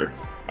elder,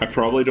 I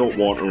probably don't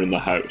want her in the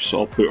house,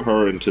 so I'll put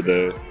her into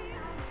the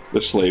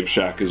slave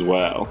shack as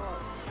well.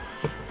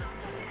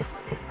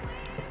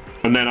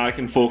 And then I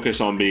can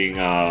focus on being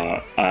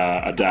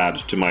a dad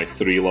to my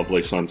 3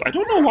 lovely sons. I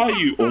don't know why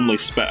you only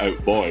spit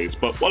out boys,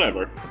 but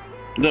whatever.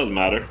 It doesn't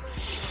matter.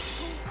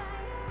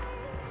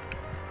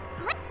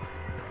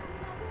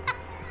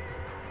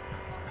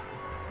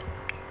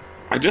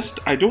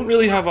 I don't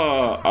really have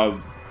a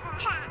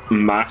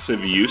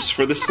massive use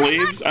for the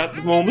slaves at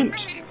the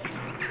moment.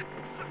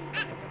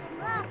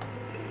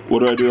 What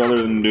do I do other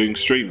than doing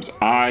streams?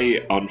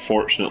 I,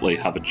 unfortunately,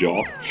 have a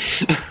job.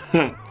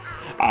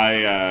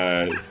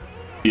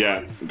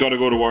 Yeah, gotta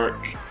go to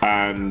work,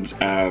 and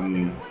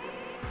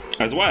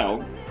as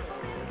well,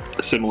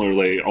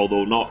 similarly,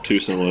 although not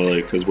too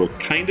similarly, because we're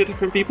kind of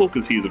different people,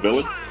 because he's a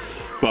villain,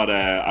 but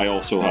I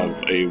also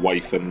have a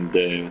wife and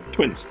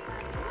twins.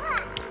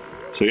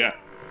 So yeah.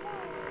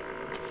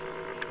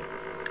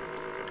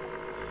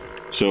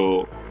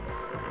 So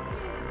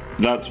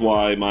that's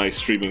why my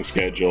streaming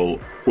schedule,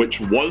 which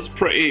was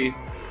pretty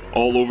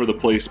all over the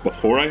place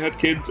before I had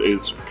kids,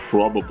 is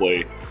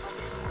probably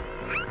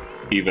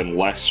even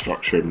less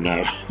structured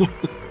now.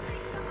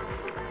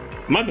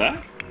 Am I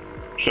back?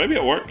 Should I be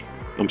at work?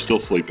 I'm still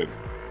sleeping.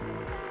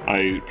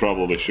 I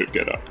probably should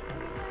get up.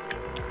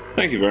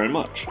 Thank you very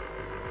much.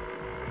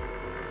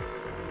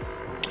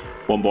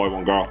 One boy,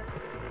 one girl.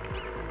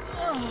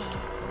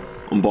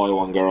 One boy,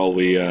 one girl.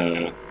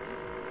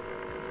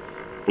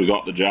 We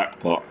got the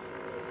jackpot.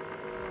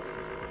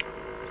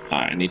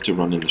 I need to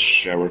run in the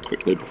shower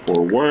quickly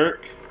before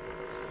work.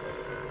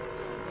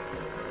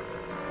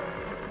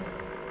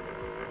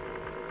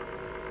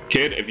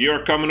 Kid, if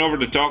you're coming over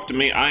to talk to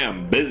me, I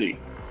am busy.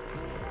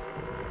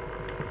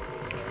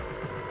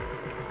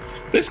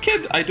 This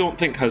kid, I don't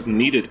think, has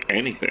needed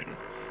anything.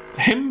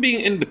 Him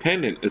being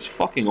independent is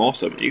fucking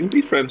awesome. You can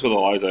be friends with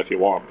Eliza if you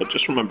want, but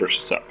just remember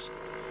she sucks.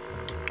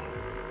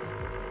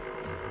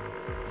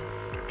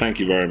 Thank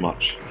you very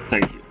much.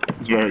 Thank you.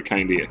 It's very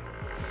kind of you.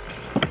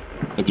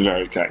 It's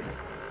very kind.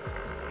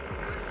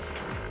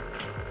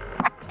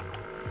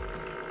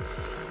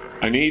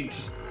 I need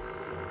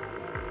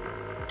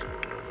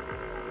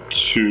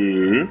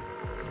to...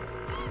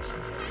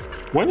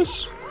 When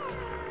is...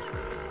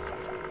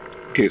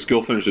 Okay,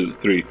 school finishes at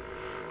 3.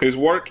 His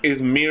work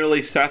is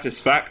merely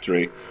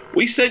satisfactory.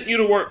 We sent you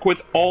to work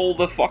with all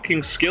the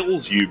fucking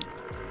skills, you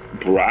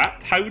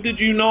brat. How did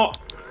you not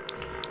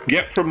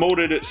get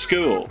promoted at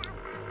school?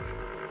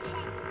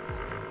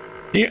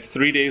 You get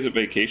 3 days of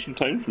vacation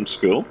time from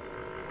school?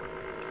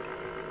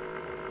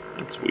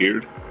 That's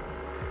weird.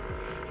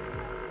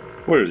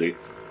 Where is he?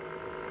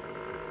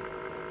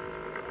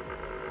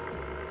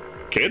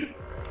 Kid?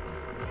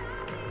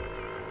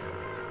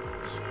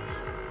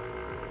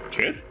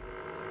 Kid?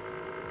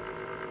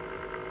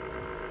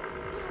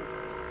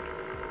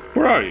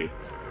 Where are you?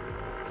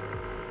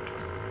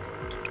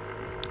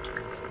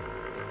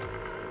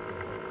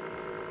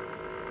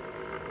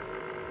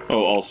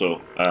 Oh,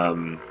 also,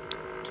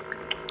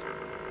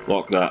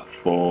 lock that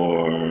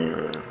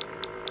for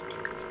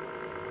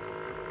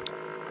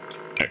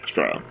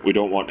extra. We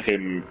don't want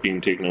him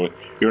being taken away.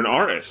 You're an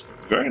artist.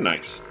 Very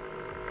nice.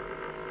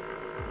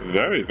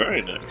 Very,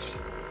 very nice.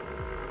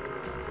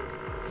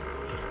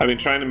 I've been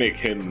trying to make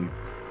him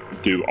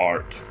do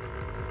art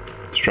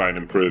to try and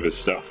improve his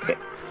stuff, but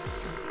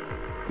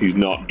He's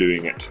not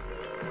doing it.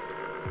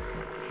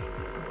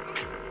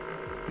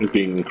 He's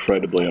being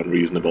incredibly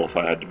unreasonable, if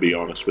I had to be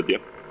honest with you.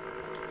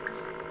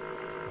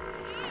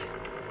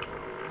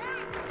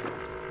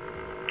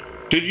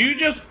 Did you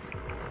just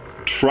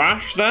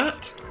trash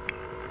that?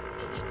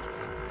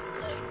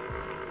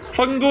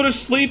 Fucking go to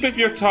sleep if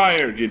you're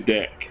tired, you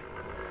dick.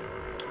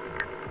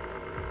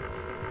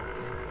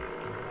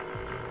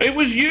 It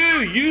was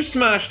you! You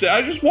smashed it!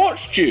 I just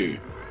watched you!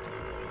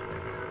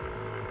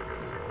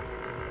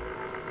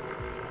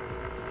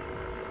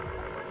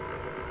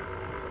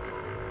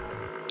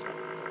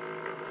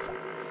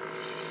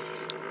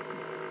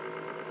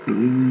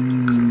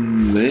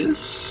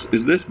 This?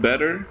 Is this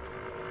better?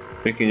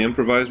 Making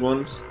improvised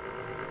ones?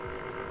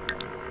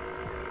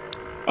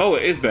 Oh,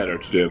 it is better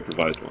to do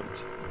improvised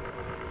ones.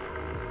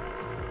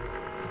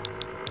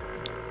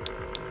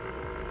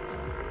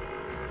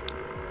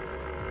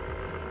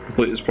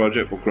 Complete this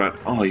project will grant...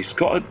 Oh, he's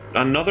got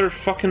another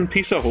fucking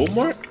piece of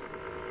homework?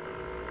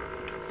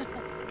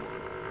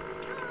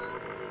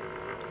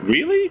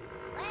 Really?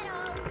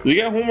 Does he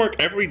get homework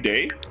every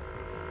day?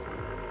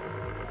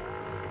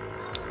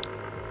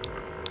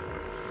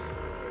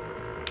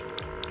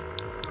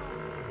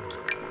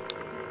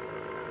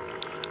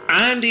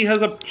 And he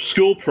has a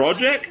school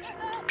project?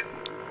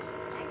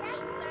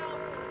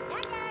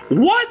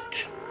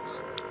 What?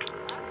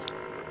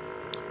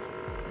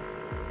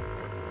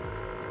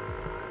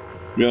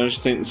 You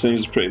honestly think The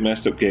Sims is a pretty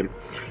messed up game?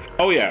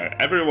 Oh yeah,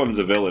 everyone's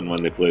a villain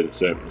when they play The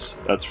Sims.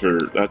 That's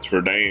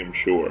for damn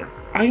sure.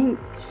 I'm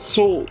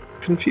so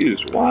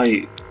confused.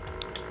 Why?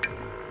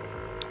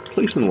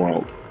 Place in the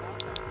world.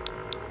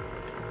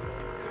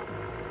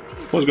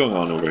 What's going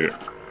on over here?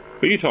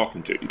 Who are you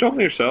talking to? You talking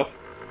to yourself?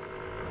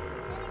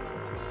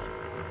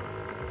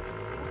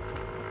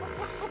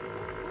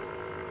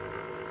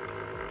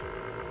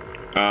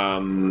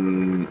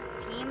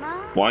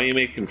 Why are you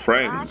making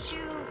friends?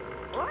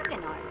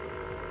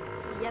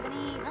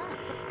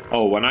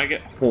 Oh, when I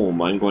get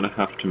home, I'm going to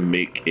have to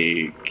make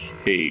a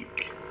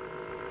cake.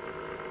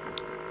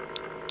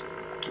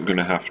 I'm going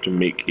to have to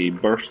make a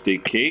birthday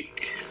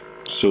cake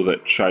so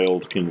that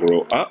child can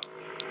grow up.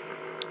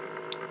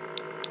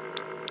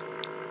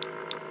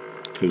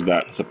 Because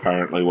that's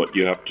apparently what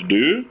you have to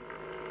do.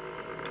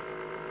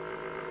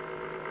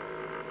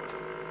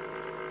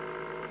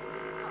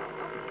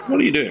 What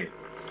are you doing?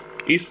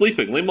 He's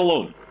sleeping, leave him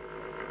alone.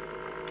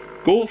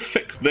 Go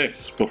fix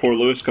this before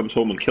Lewis comes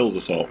home and kills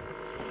us all.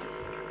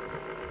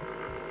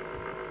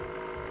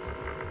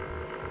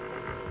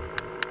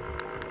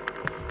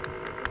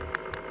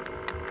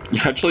 You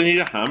actually need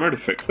a hammer to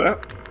fix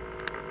that?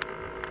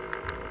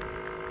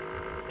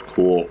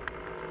 Cool.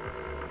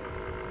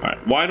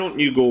 Alright, why don't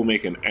you go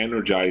make an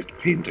energized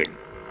painting?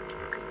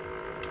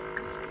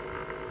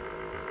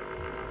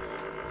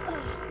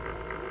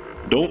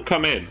 Don't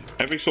come in.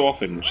 Every so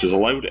often, she's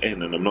allowed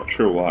in, and I'm not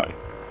sure why.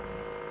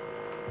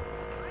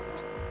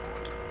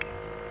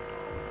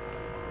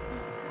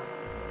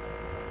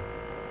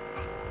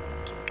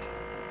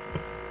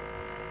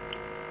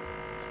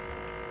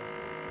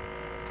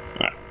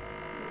 Alright.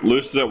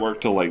 Lewis is at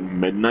work till like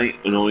midnight,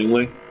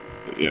 annoyingly.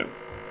 But yeah.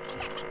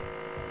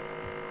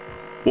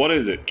 What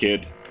is it,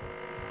 kid?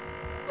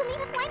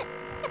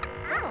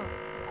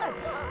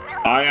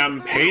 I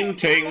am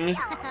painting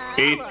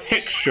a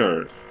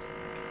picture.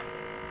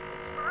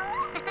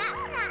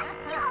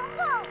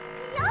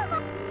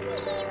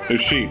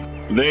 Who's she?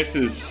 This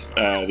is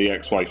the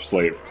ex-wife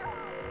slave.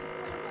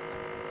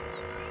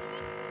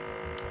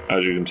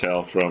 As you can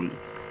tell from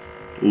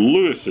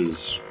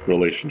Lewis's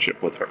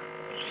relationship with her.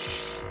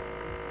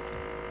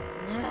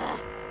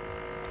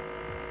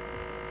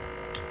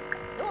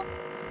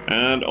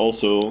 And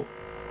also,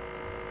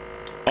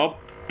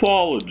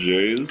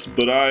 apologies,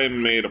 but I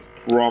made a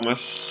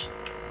promise.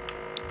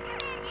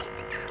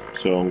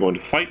 So I'm going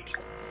to fight,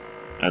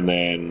 and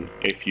then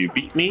if you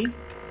beat me,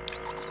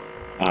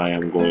 I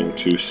am going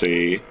to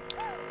say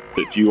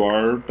that you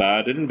are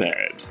bad in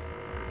bed,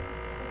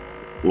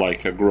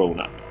 like a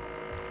grown-up.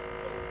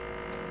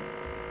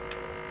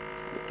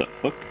 What the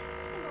fuck?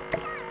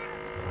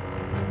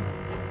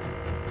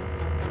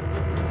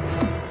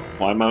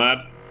 Why am I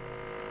mad?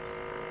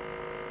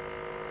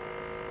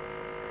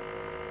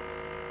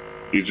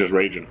 He's just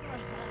raging.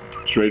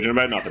 Just raging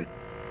about nothing.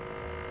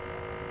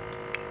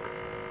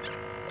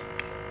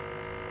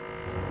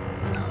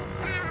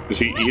 Is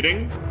he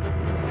eating?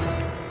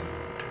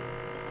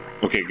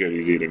 Okay, good,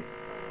 he's eating.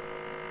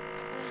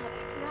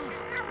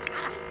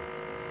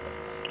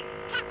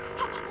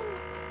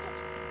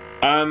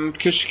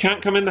 Because she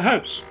can't come in the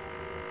house.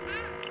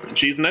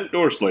 She's an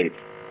outdoor slave.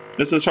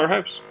 This is her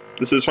house.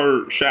 This is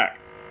her shack.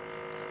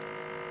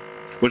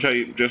 Which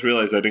I just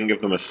realized I didn't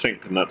give them a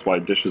sink, and that's why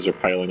dishes are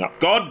piling up.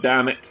 God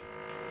damn it!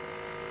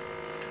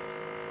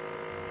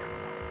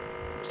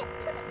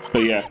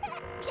 But yeah.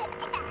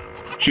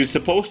 She's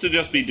supposed to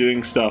just be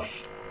doing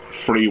stuff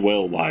free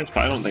will-wise, but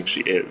I don't think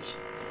she is.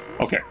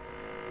 Okay.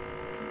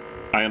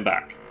 I am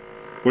back.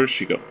 Where'd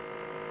she go?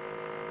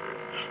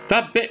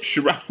 That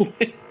bitch ran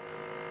away.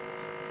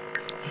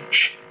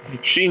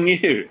 She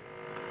knew.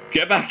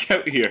 Get back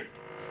out here.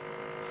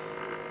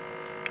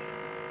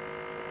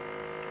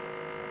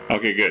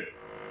 Okay, good.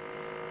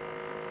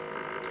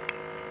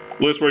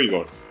 Lewis, where are you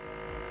going?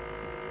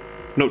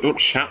 No, don't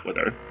chat with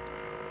her.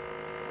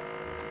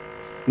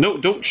 No,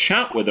 don't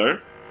chat with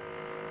her.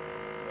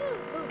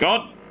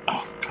 God.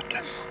 Oh, God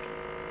damn.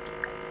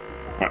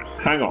 Alright,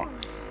 hang on.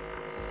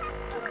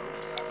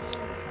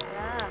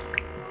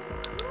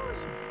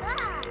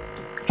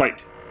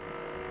 Fight.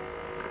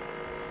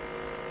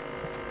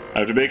 I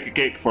have to bake a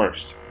cake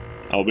first.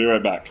 I'll be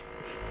right back.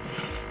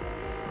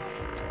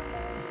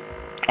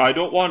 I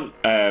don't want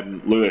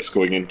Lewis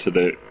going into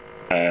the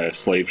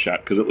slave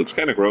shack because it looks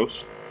kind of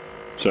gross.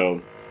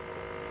 So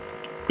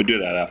we do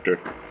that after.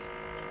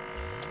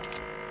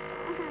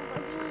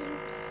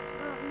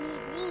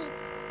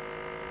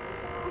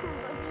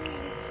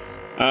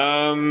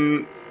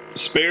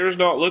 Spare's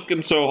not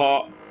looking so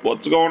hot.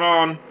 What's going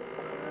on?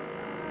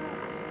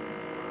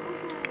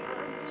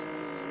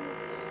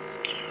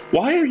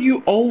 Why are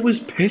you always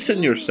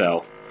pissing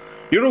yourself?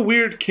 You're a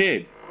weird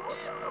kid.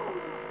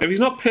 If he's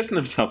not pissing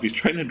himself, he's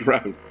trying to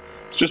drown.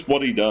 It's just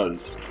what he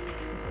does.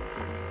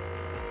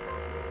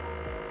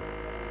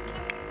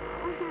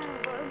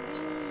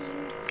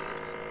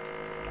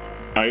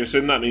 I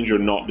assume that means you're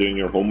not doing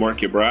your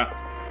homework, you brat.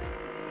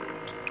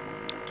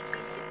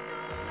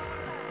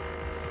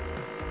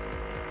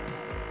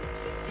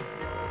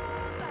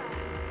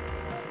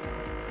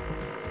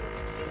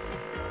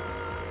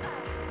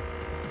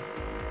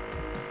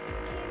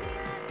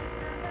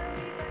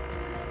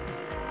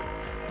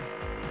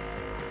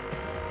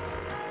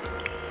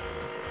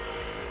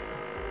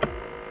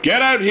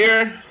 Get out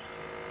here!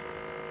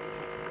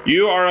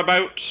 You are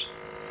about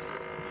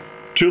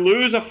to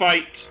lose a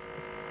fight,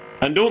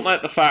 and don't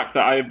let the fact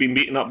that I have been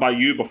beaten up by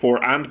you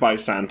before and by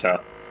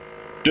Santa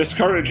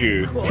discourage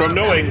you from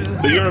knowing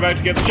that you're about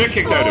to get the shit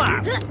kicked out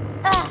of you.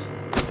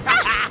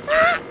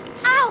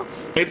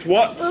 It's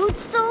what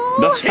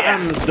the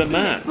fans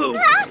demand.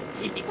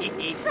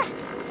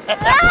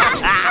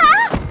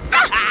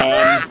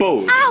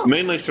 Both.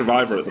 Mainly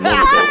Survivor at the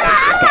moment, though.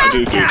 But I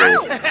do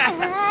both.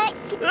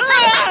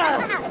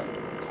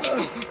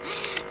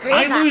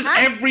 I lose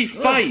every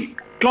fight.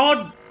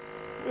 God.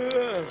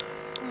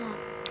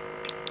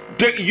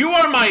 You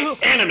are my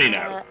enemy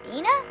now.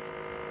 Ina?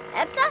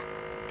 Epsa?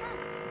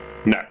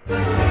 No.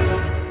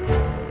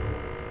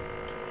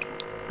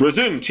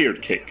 Resume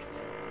tiered cake.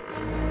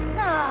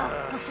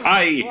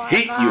 I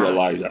hate you,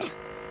 Eliza.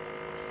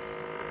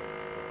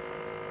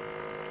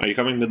 Are you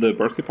coming to the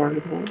birthday party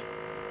at the moment?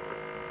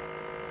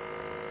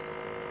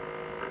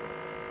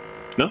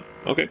 No?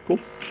 Okay, cool.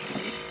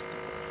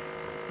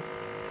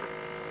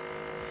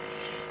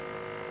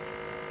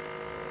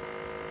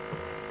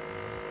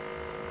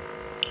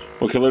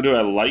 What color do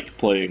I like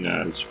playing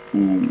as?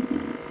 Ooh.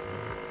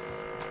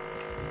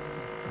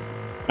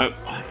 Oh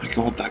my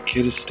god, that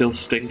kid is still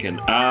stinking.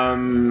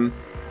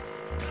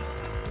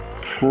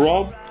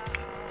 Probably.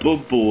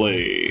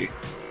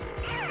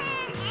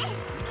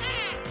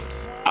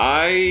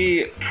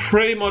 I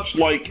pretty much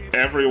like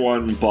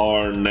everyone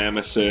bar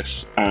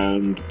Nemesis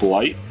and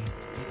Blight.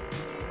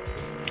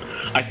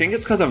 I think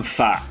it's because I'm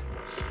fat.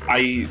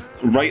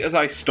 Right as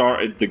I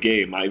started the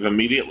game, I've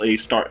immediately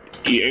started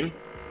eating.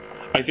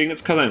 I think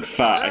it's because I'm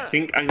fat. I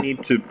think I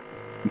need to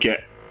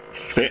get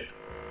fit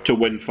to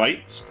win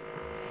fights.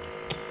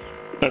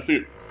 That's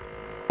it.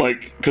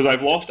 Like, because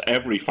I've lost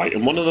every fight,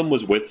 and one of them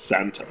was with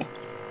Santa,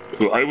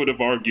 who I would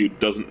have argued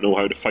doesn't know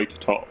how to fight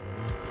at all.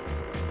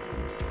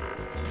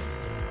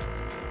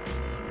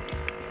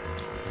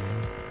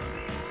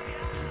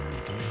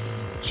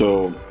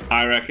 So,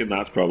 I reckon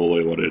that's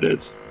probably what it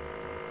is.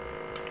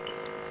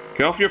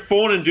 Get off your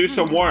phone and do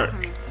some work.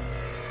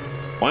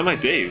 Why am I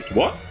dazed?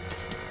 What?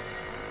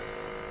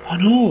 Oh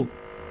no!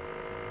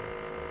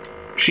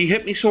 She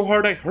hit me so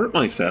hard I hurt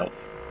myself.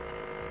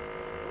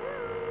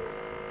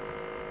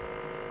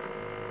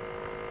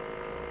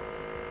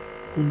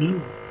 Oh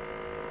no.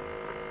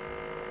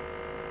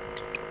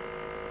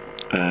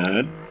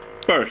 Add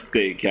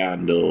birthday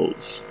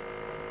candles.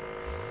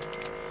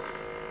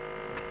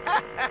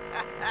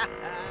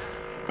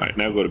 Alright,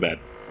 now go to bed.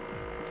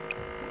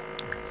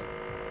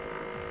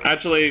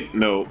 Actually,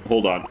 no,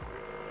 hold on.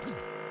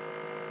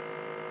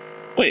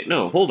 Wait,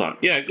 no, hold on.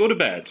 Yeah, go to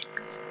bed.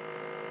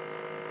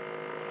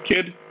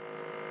 Kid.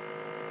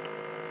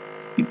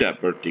 Eat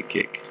that birthday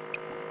cake.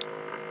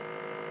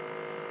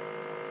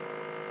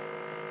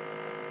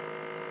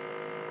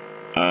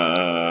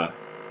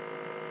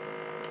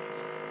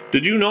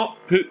 Did you not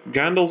put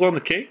candles on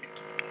the cake?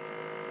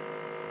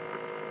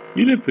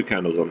 You did put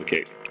candles on the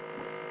cake.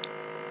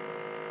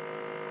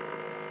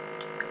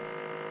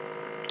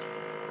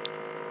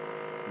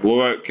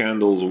 Blow out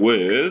candles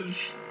with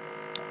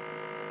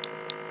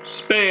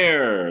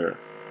spare.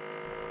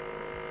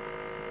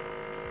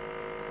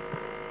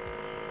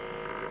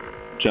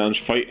 Challenge: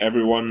 fight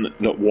everyone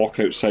that walk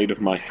outside of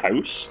my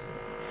house.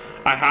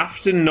 I have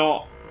to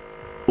not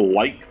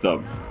like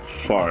them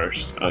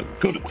first.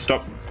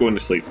 Stop going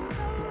to sleep.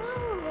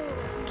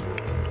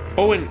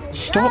 Owen,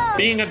 stop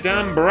being a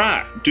damn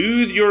brat. Do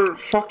your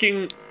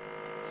fucking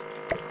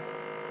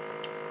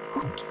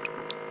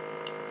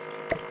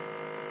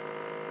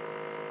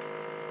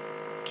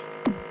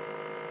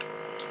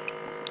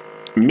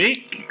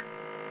Make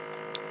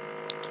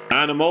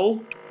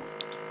animal.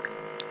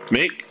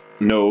 Make,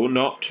 no,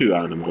 not two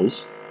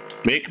animals.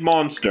 Make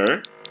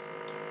monster.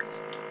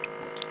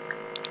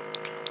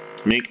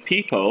 Make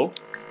people.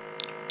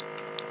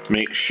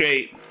 Make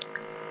shape.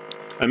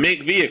 And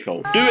make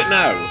vehicle. Do it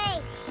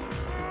now.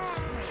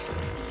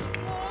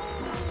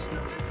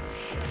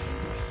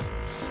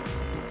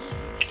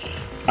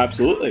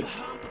 Absolutely.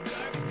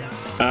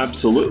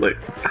 Absolutely.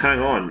 Hang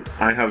on.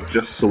 I have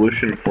just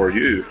solution for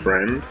you,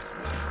 friend.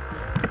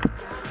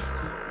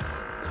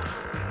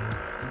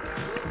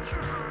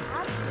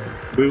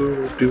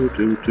 Do do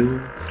do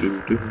do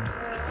do do.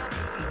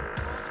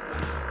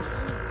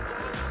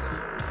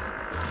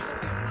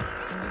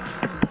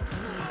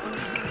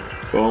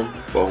 Boom,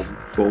 boom,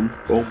 boom,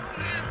 boom.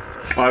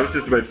 Oh, I was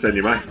just about to send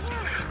you mine.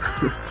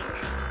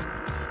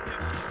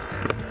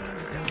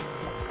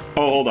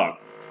 Oh, hold on.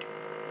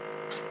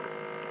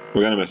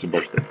 We're gonna miss a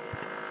birthday.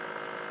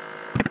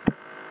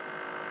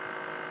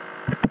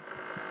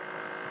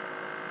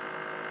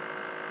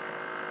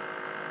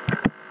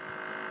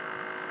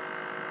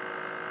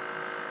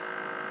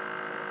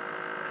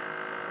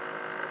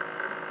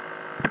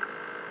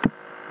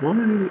 Why?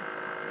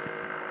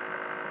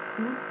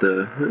 What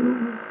the hell?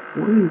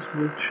 Why is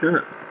my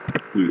chat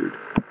weird?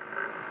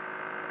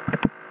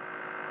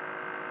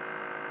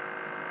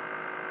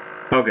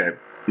 Okay,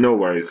 no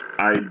worries.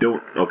 I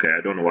don't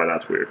know why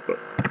that's weird, but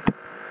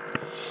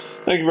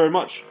thank you very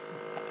much.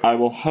 I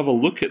will have a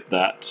look at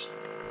that.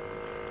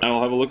 I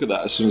will have a look at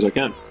that as soon as I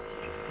can.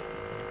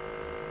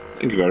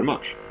 Thank you very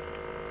much.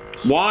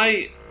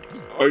 Why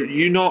are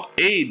you not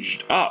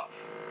aged up?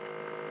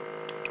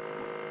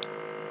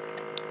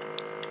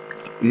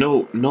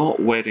 No, not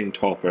wedding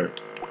topper.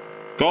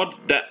 God,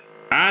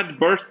 add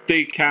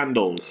birthday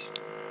candles.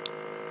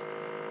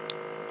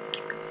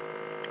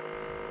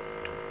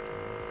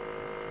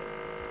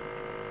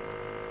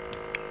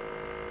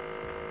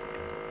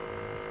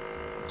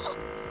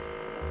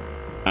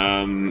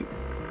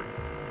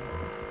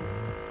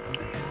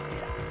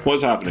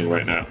 What's happening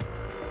right now?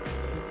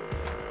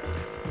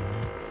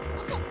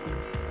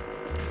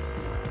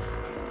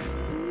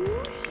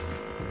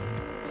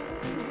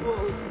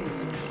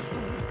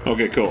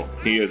 Okay, cool.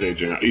 He is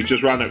aging out. He's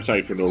just ran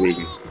outside for no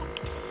reason.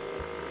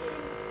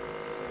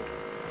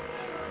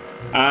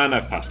 And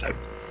I've passed out.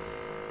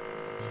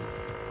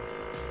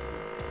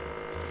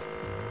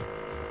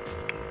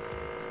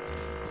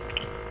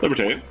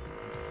 Libertarian.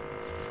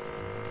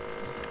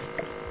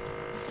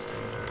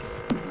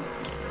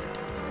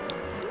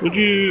 Would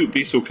you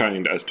be so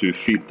kind as to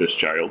feed this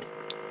child?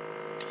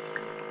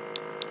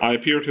 I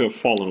appear to have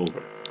fallen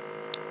over.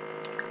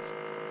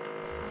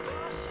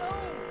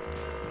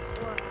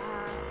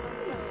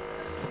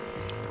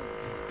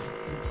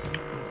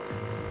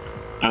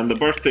 And the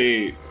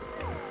birthday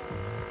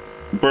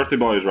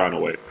boys ran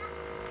away.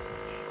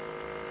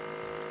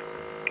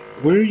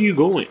 Where are you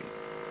going?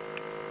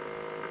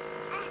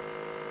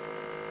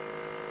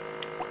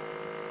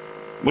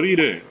 What are you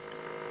doing?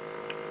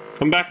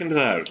 Come back into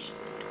the house.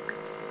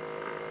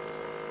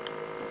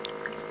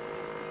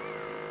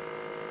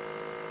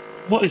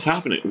 What is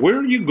happening? Where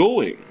are you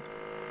going?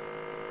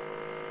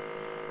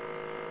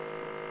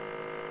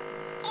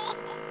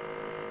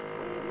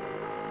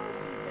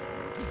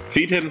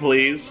 Feed him,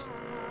 please.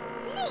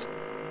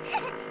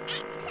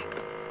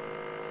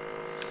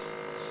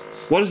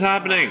 What is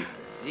happening?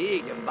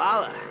 See,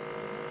 Gambala.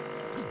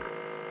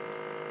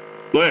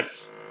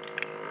 Lewis.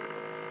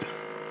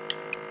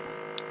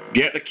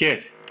 Get the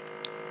kid.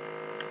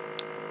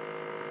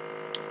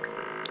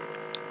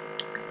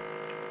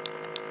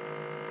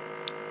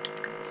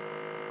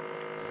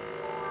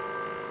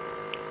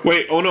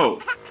 Wait, oh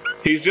no.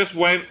 He's just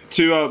went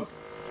to a...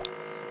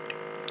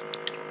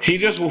 He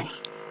just... he just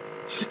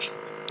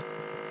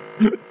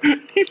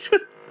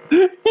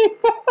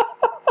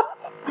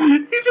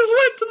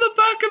went to the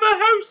back of the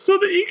house so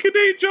that he could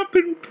age up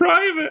in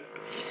private.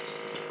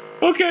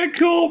 Okay,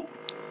 cool.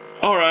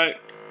 Alright.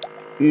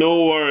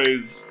 No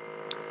worries.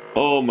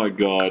 Oh my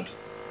god.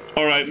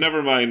 Alright,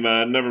 never mind,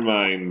 man. Never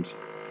mind.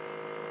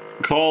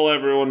 Call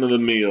everyone to the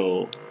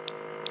meal.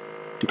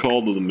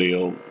 Call to the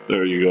meal.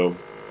 There you go.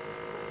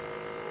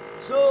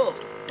 So,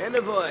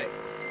 Envoy.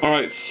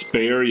 Alright,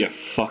 spare, you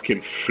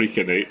fucking freak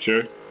of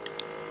nature.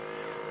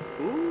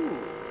 Ooh,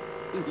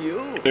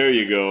 you. There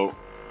you go.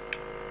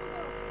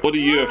 What do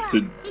you have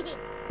to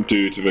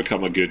do to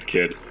become a good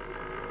kid?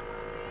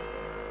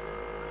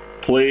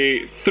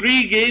 Play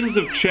 3 games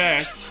of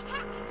chess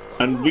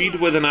and read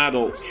with an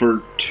adult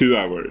for 2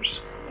 hours.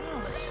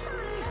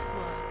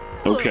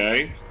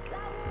 Okay.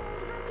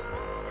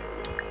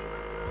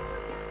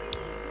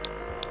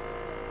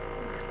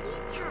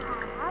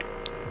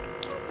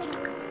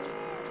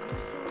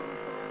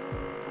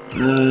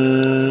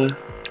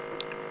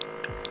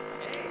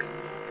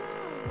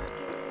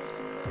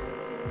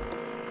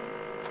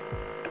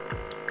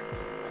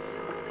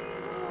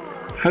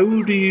 How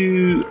do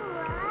you... Does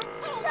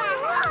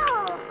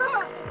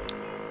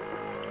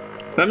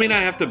that mean I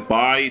have to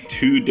buy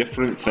 2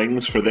 different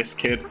things for this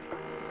kid?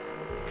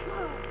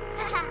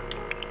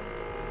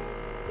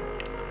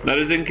 That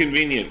is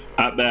inconvenient,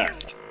 at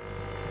best.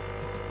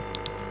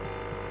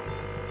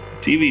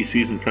 TV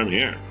season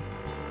premiere.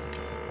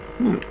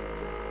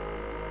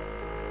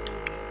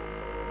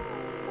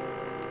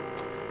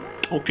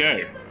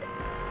 Okay.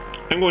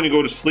 I'm going to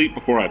go to sleep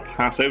before I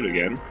pass out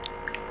again.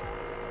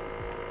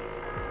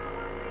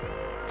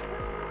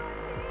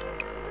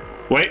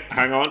 Wait,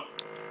 hang on.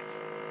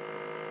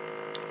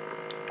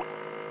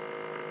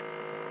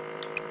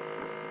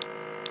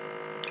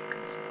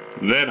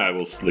 Then I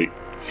will sleep.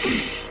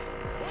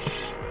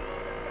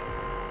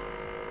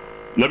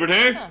 Liberty?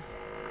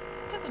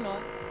 Good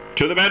night.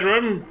 To the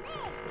bedroom.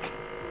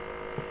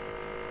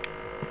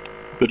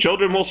 The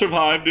children will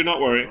survive, do not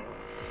worry.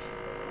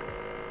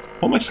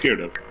 What am I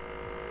scared of?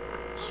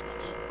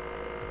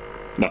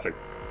 Nothing.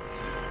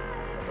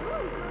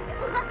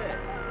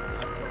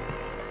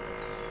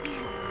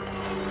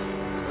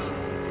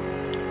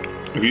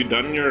 Have you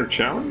done your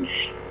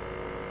challenge?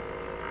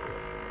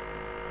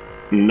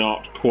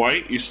 Not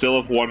quite. You still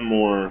have one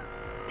more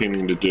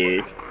painting to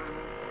do.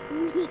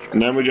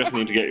 And then we just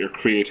need to get your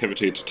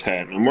creativity to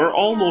 10. And we're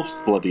almost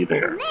bloody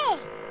there.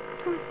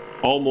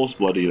 Almost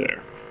bloody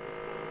there.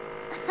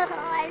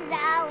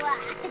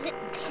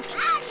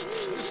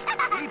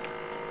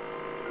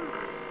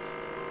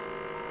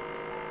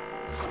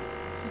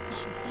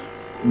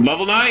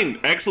 Level 9!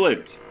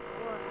 Excellent!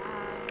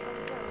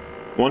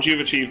 Once you've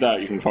achieved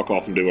that, you can fuck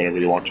off and do whatever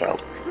you want,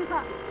 child.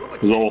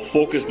 Because I'll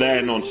focus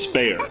then on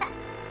Spare.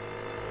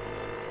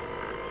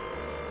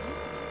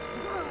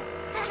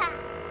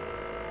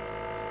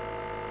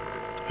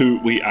 Who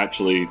we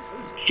actually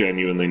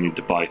genuinely need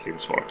to buy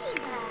things for.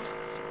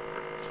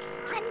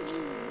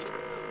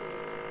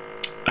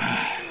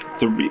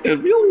 It's a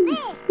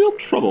real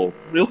trouble.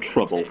 Real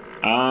trouble.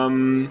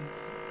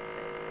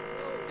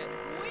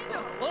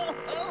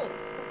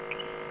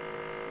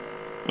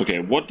 Okay,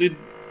 what did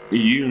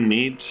you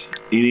need?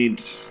 You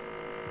need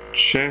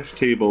chess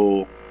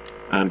table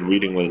and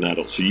reading with an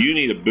adult. So you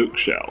need a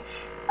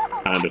bookshelf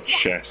and a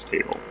chess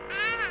table.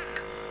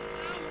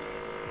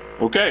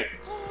 Okay.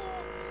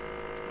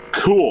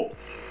 Cool.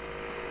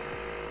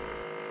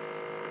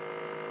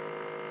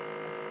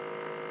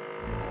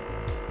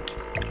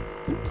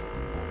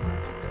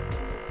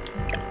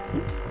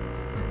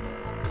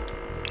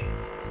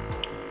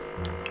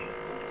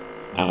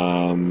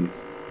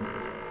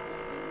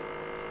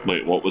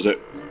 Wait, what was it?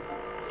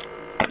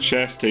 A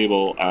chess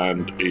table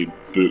and a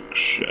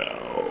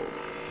bookshelf.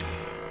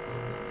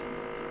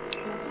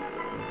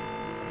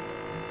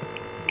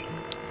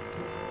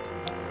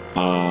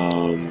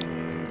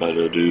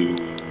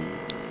 Ba-da-doo.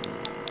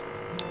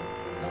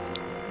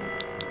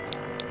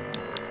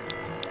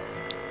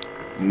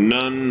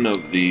 None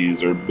of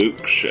these are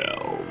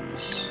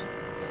bookshelves.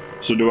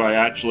 So do I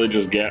actually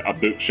just get a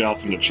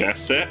bookshelf and a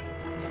chess set?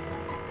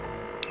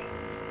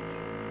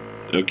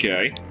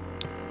 Okay.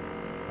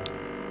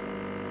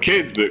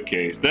 Kids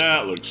bookcase.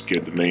 That looks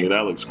good to me.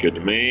 That looks good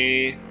to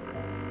me.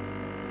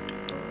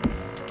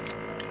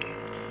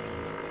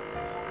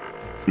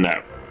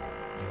 Now.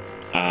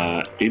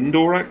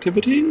 Indoor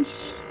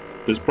activities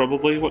is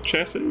probably what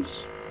chess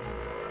is.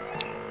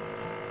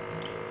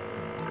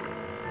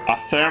 A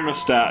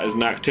thermostat is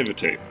an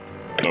activity.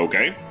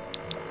 Okay.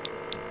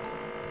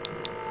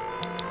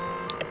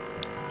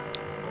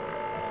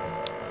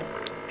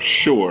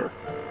 Sure.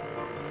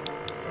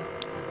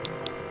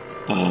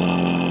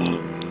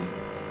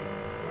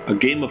 A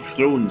Game of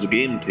Thrones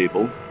game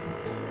table.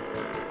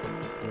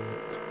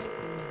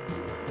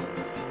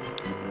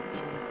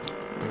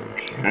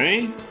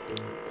 Okay.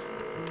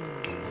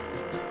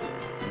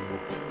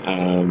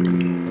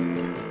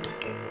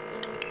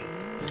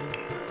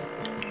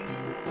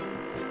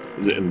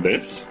 Is it in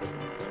this?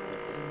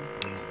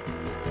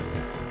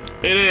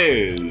 It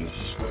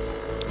is!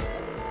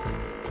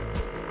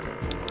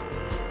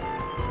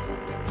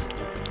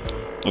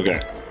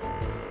 Okay.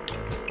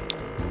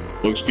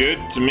 Looks good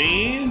to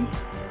me.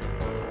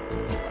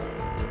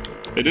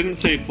 It didn't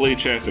say play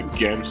chess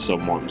against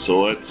someone,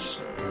 so let's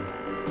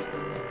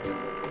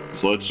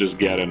just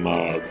get him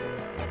a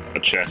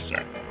chess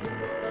set.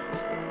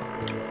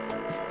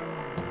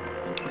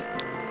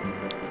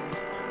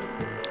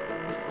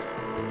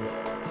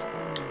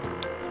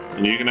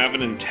 And you can have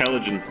an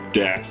intelligence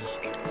desk.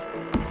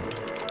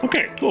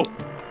 Okay, cool.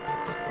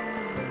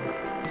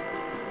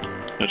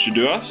 That should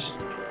do us.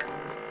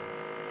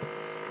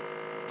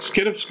 Is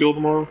kid have school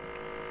tomorrow?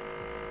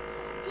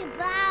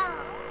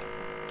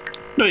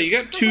 No, you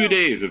get 2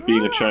 days of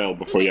being a child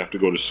before you have to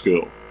go to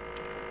school.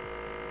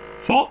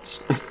 Thoughts?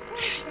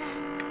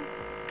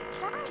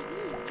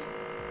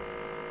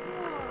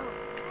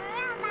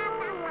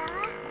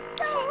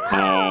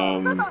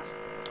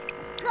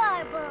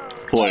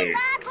 Play.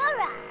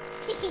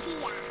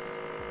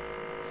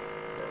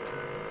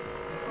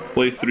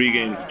 Play 3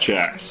 games of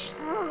chess.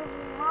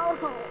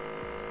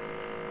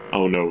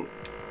 Oh no,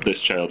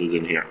 this child is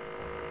in here.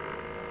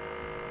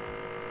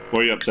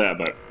 What are you upset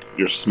about?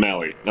 You're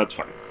smelly. That's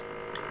fine.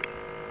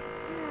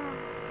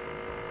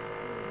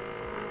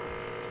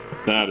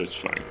 That is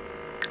fine.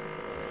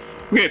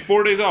 Okay,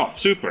 4 days off.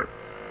 Super.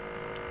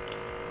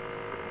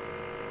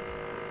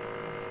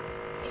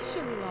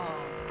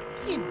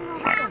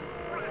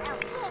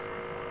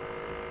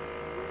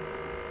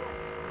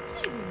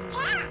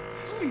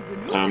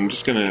 I'm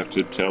just gonna have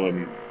to tell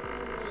him.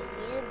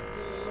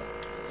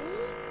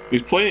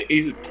 He's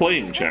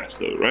playing chess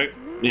though, right?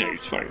 Yeah,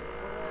 he's fine.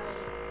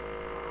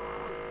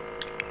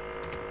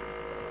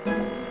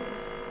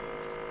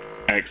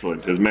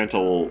 Excellent. His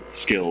mental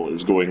skill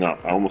is going up.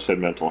 I almost said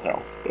mental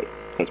health, but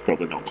that's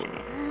probably not going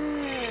up.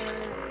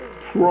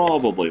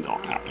 Probably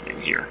not happening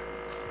here.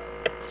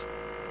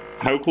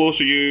 How close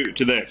are you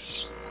to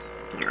this?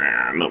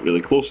 Not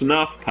really close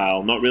enough,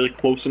 pal. Not really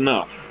close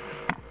enough.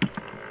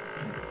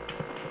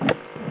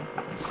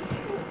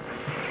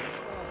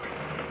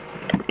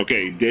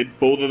 Okay, did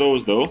both of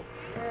those though.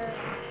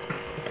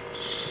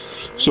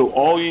 So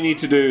all you need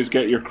to do is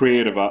get your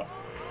creative up,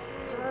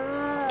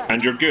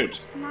 and you're good.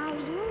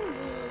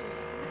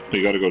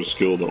 You gotta go to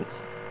school though.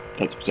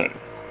 That's upsetting.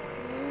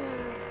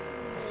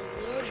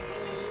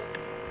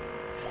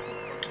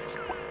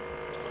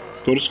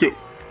 Go to school.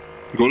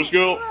 Go to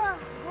school.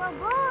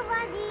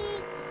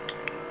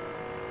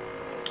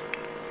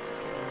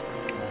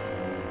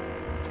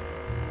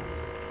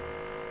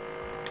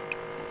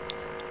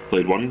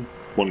 Played one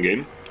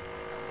game.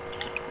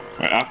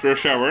 Right, after a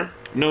shower.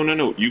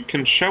 No. You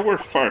can shower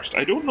first.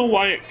 I don't know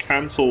why it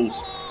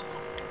cancels.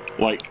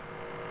 Like,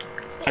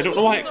 I don't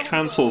know why it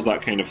cancels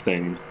that kind of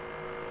thing.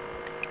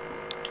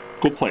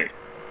 Go play.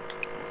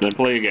 Then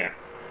play again.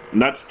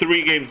 And that's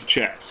 3 games of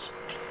chess.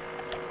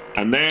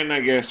 And then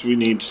I guess we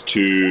need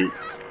to...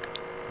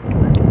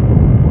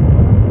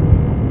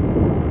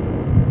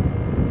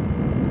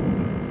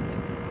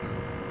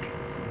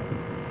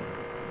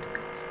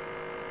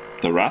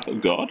 The Wrath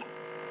of God?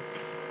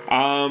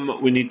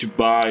 We need to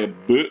buy a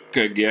book,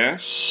 I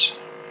guess.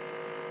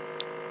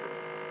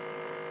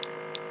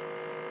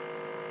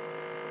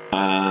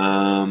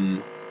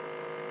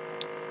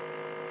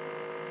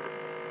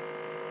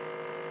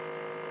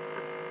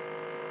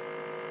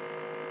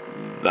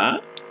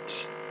 That?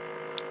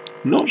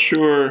 Not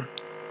sure.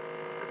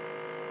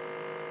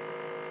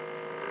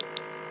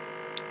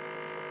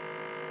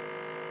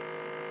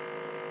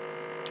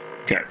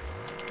 Okay.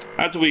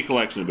 That's a wee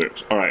collection of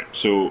books. Alright,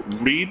 so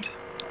read.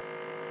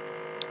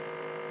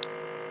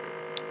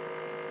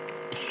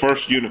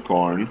 First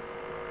Unicorn.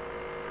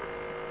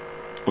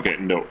 Okay,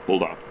 no,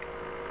 hold on.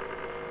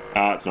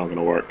 It's not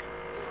gonna work.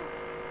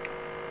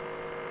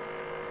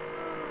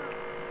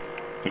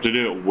 I have to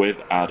do it with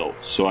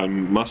adults, so I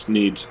must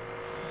need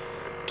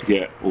to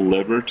get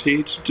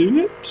Liberty to do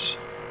it.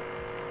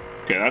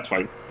 Okay, that's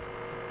fine.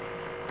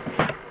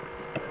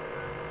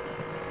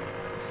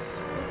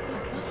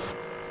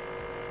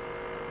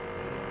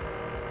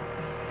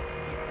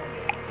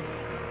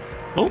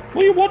 Oh,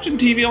 what are you watching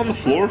TV on the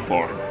floor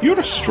for? You're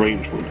a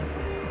strange one.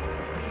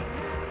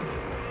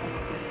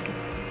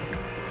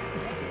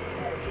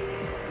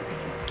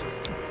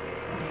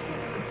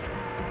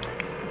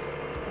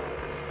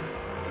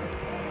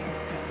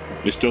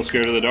 You still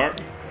scared of the dark?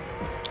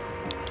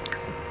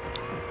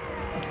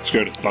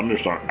 Scared of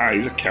thunderstorm? Ah,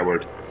 he's a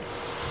coward. To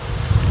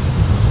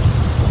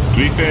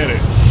be fair,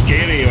 it's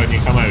scary when you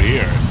come out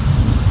here.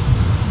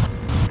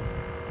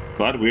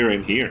 Glad we're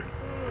in here.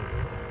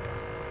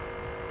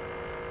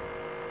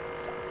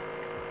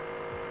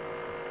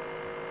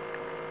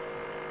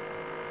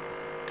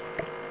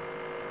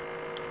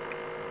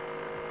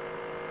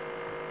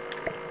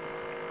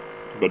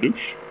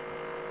 Badoosh.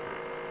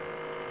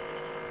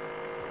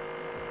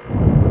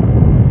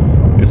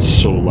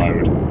 It's so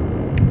loud.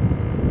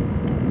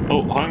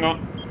 Oh, hang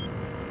on.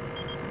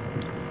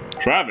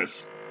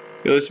 Travis,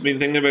 you have been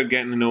thinking about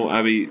getting to know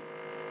Abby.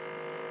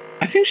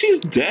 I think she's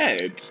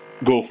dead.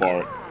 Go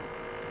for it.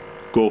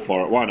 Go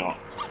for it. Why not?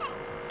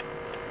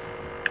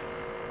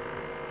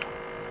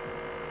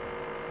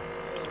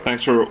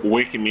 Thanks for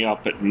waking me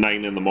up at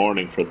 9 in the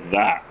morning for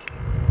that.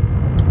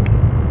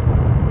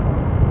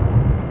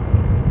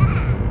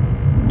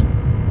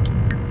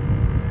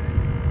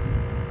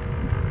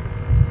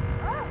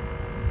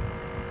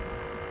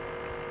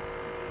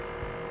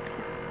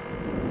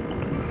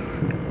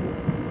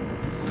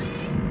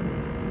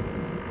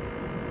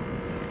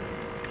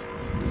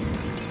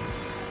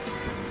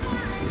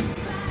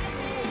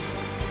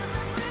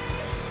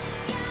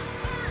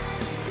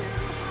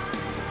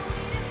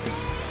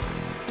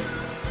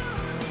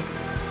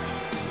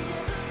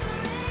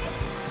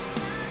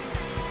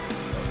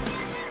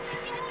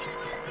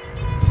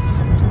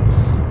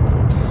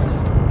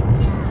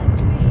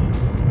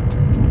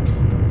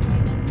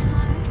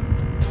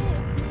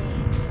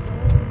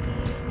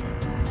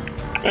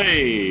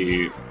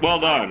 Hey, well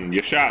done.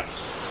 You shot.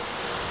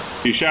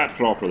 You shot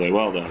properly.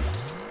 Well done.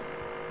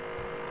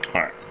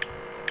 Alright.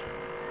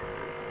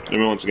 Let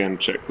me once again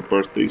check the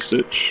birthday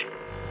stitch.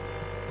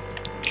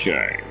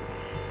 Okay.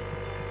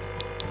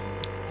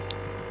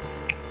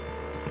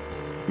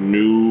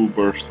 New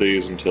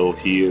birthdays until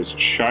he is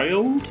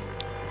child.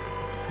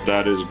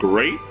 That is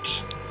great.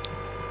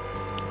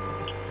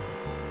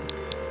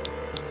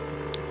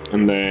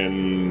 And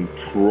then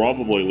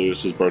probably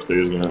Lewis's birthday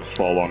is going to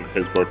fall on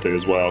his birthday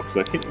as well, because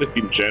I think they've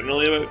been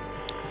generally about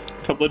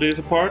a couple of days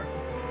apart.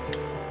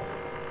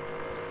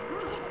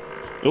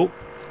 Oh.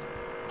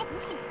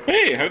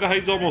 Hey, how the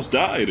hides almost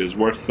died is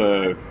worth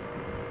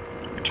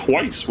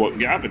twice what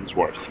Gavin's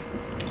worth.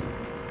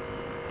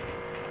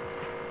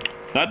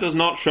 That does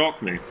not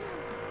shock me.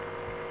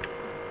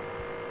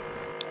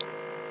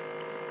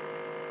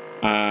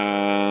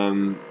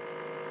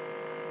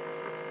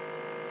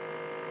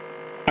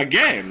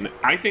 Again,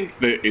 I think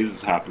that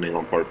is happening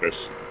on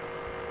purpose.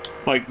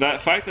 Like,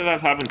 that fact that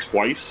that's happened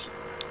twice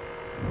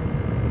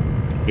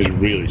is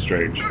really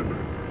strange.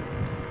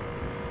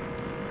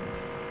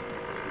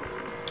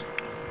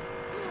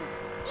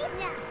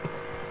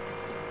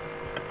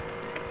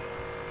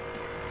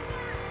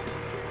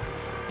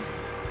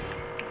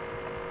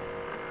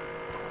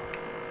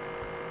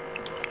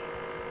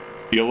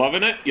 You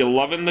loving it? You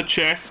loving the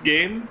chess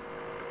game?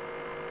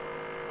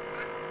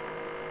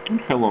 I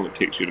wonder how long it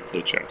takes you to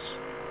play chess.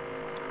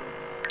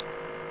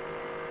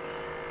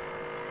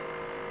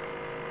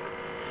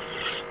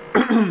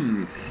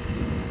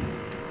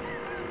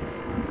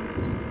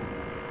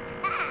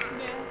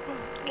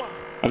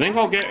 I think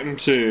I'll get him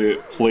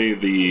to play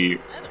the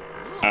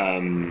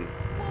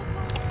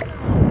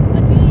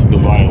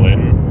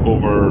violin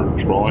over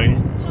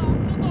drawing.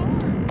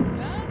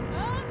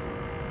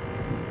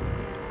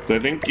 So I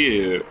think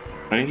you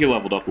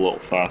leveled up a little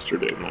faster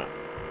doing that.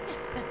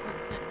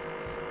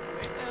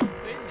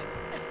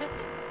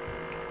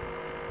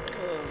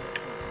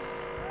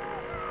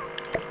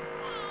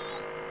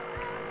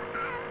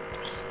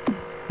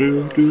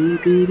 Do, do,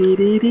 do, do,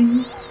 do,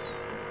 do.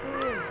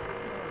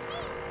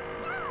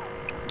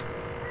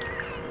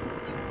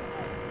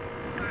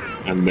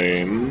 And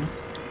then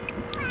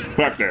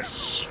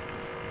practice.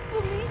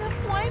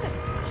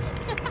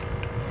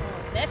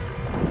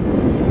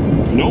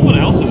 No one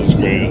else is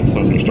great at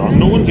Thunderstorm.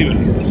 No one's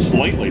even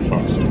slightly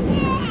fussed.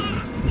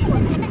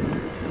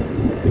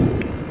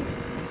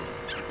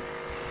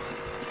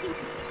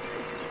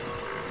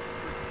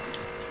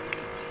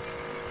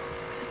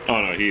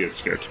 Oh no, he is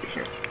scared, to be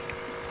fair.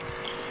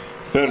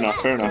 Fair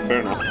enough, fair enough, fair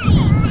enough.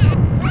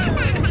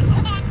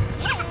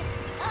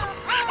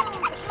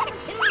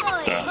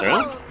 The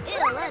hell?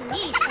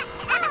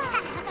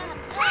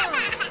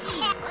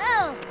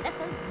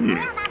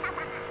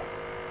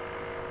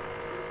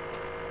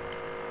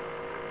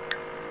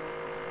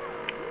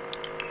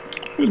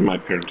 Where's my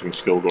parenting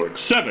skill going?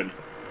 7!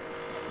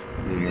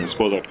 I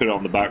suppose I put it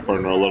on the back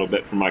burner a little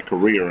bit for my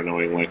career,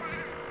 annoyingly.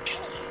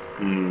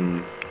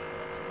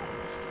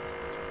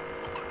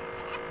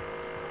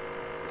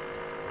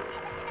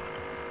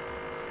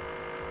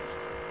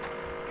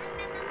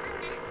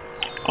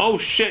 Oh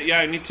shit, yeah,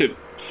 I need to...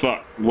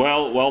 Fuck.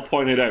 Well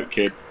pointed out,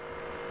 kid.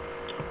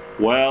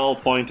 Well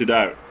pointed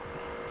out.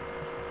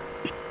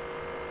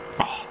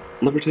 Oh,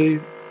 Liberty?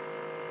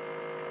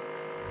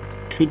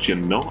 Could you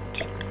not?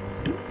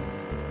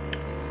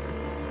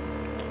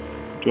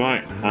 Do I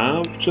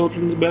have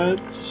children's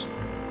beds?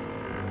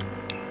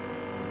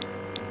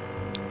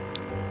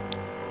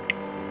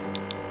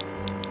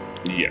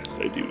 Yes,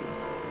 I do.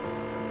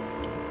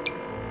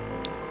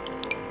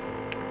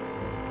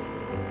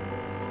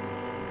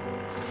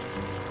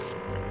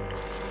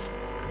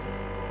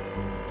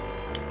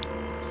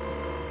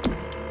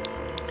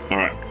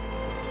 Alright.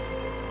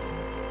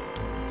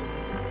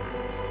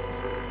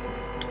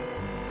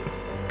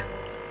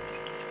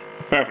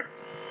 Perfect.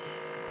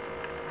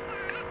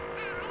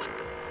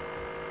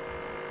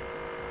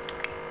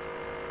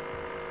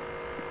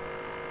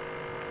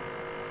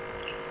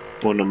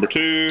 One number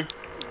 2.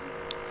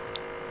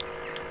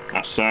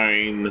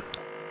 Assign.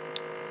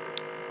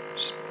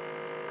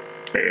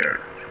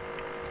 Spare.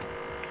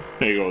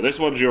 There you go. This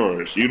one's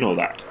yours. You know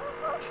that.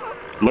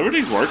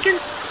 Liberty's working?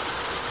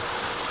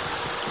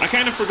 I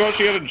kind of forgot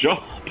she had a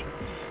job.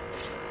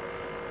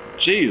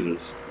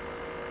 Jesus.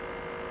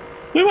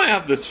 We might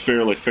have this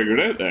fairly figured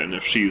out then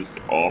if she's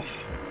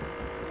off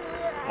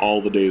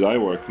all the days I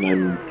work and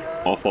I'm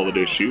off all the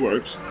days she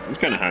works. It's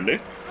kind of handy.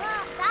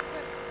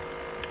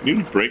 You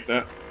didn't break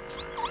that.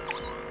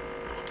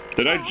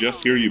 Did I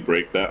just hear you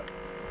break that?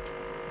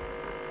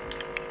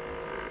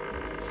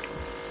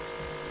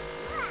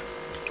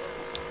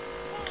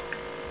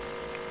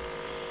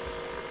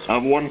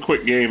 Have one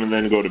quick game and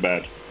then go to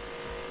bed.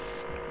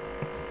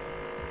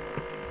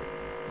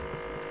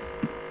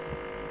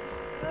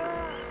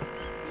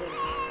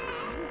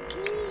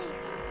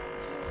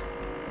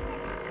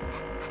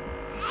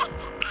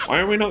 Why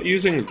are we not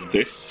using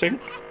this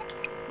sink?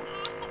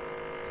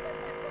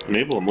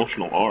 Enable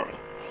emotional aura.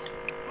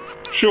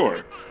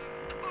 Sure.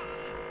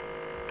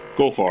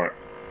 Go for it.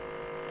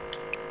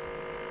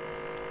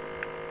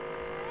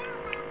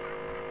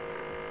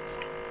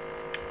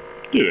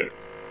 Do it.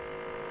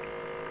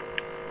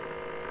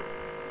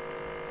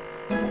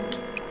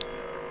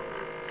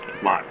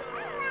 Come on.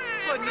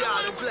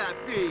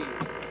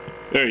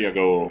 There you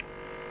go.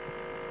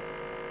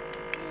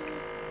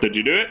 Did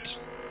you do it?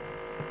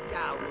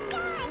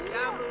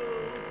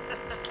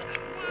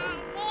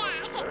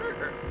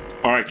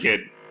 Alright,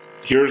 kid.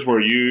 Here's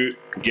where you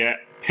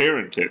get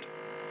parented.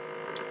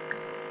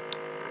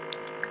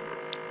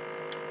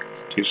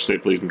 Teacher say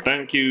please and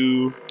thank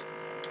you.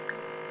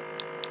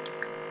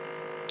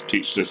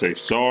 Teach to say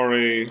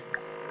sorry.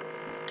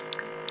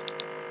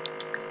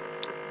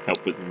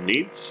 Help with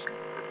needs.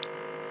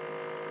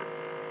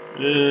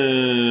 Nah,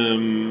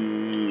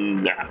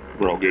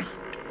 we're all good.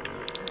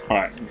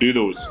 Alright, do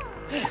those.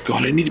 Oh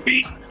god, I need to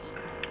be.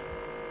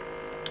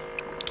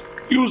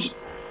 Use.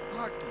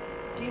 Parto,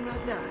 di not.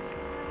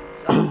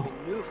 Something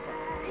new for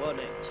one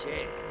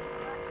che.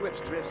 Quips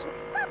drifts.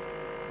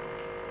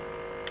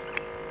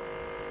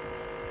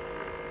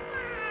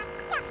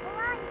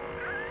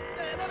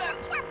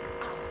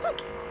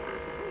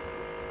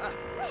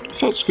 I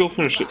thought school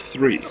finished at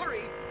 3.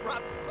 Sorry,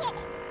 Rob.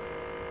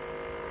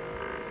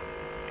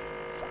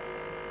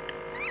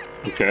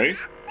 Okay.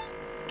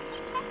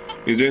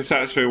 He's doing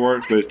satisfactory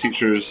work, but his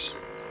teachers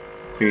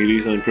think he'd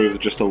easily improve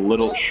with just a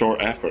little short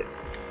effort.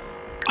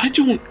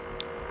 I'm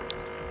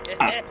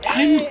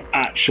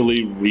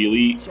actually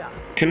really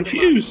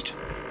confused.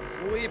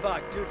 Fui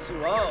bak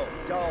dutsuo,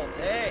 dol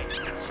day,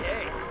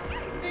 che.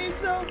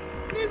 Nizo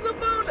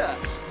buna.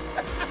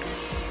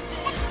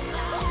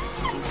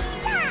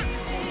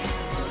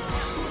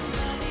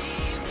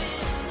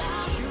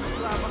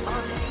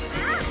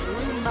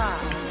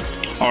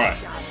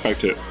 Alright, back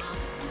to it.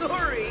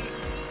 Sorry,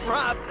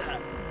 Robna.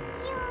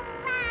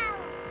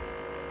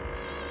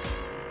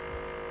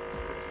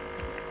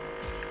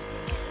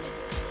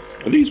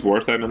 Are these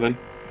worth anything?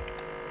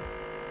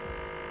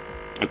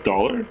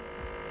 $1?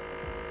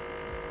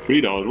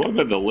 $3? What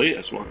about the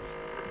latest ones?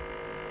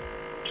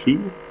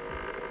 2?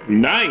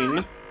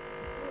 9?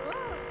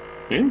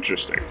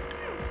 Interesting.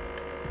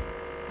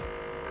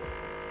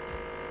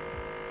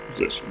 What's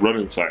this? Run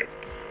inside.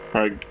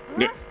 Alright.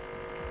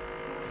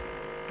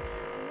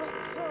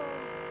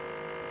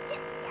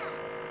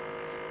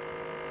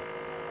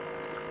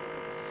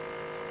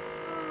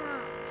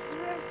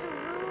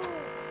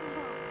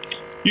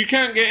 You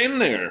can't get in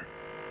there.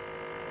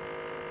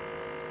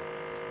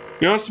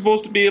 You're not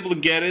supposed to be able to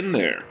get in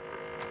there.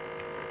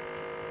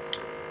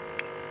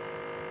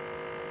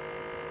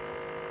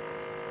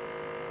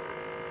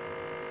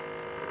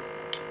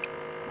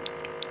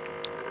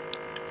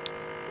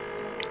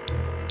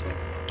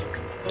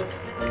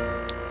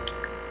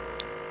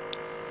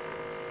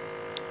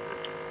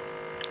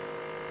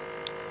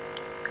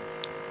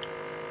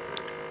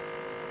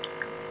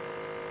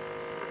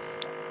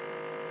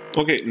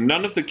 Okay,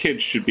 none of the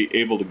kids should be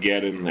able to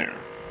get in there.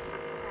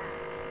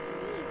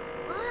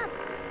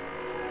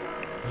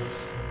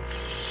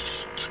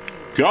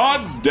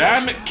 God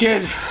damn it,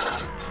 kid!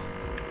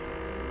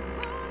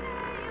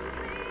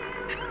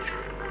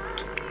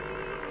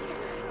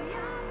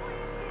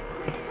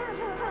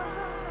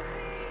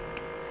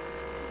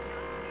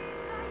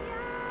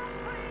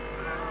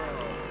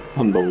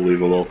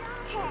 Unbelievable.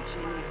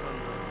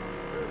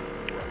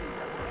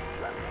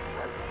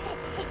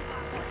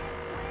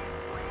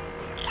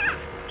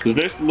 Does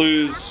this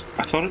lose?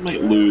 I thought it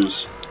might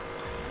lose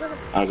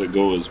as it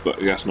goes, but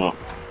I guess not.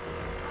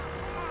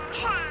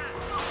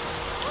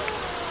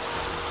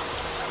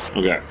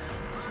 Okay.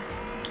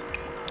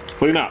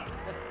 Clean up.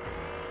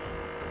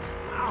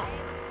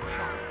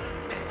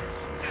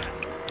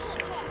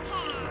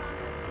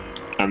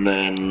 And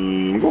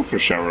then go for a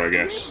shower, I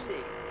guess.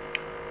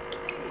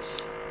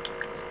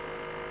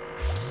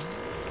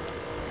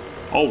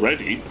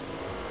 Already?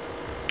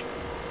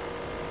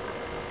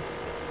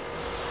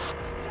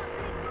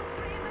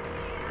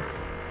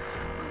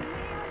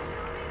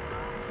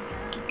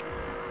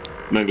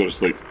 And then go to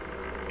sleep.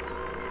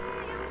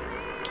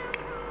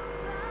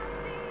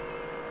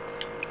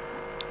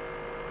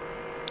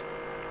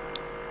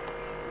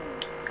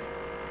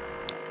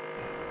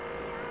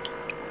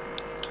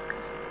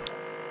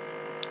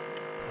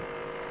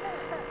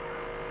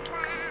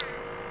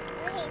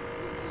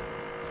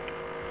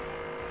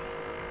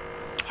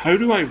 How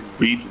do I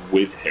read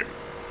with him?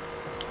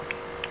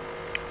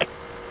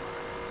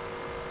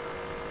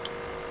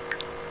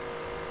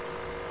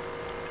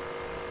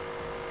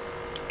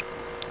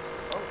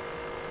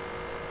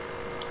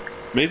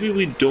 Maybe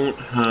we don't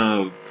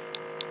have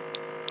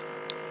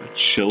a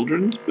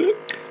children's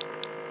book?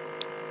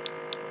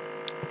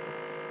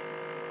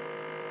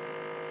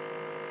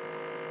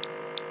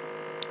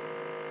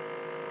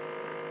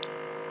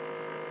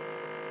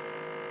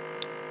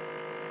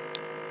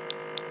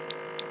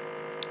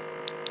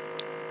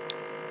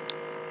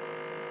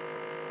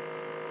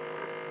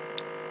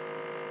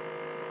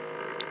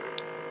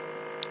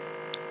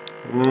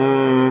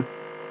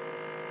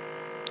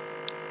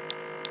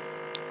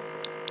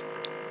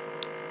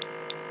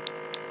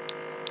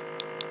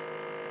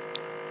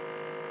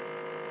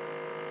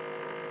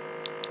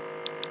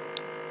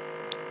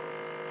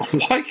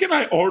 Why can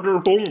I order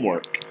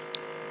homework?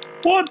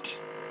 What?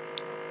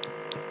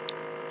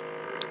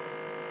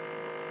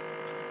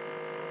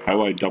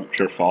 How I dumped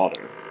your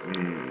father.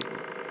 Can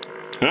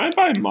I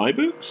buy my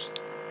books?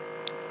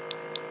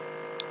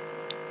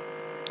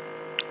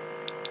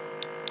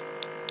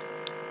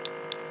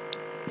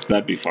 So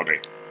that'd be funny.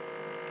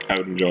 I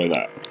would enjoy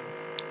that.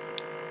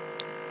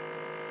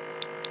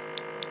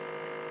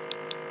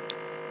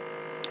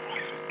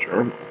 Private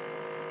journal.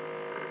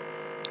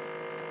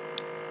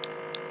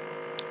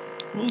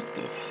 What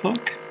the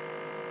fuck?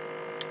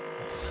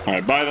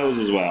 Alright, buy those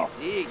as well.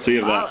 See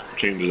if that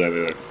changes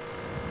anything.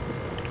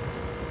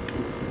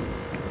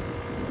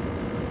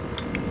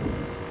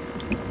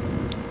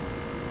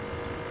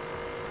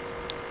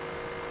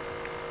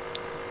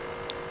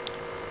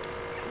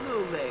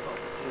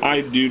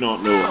 I do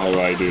not know how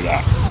I do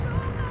that.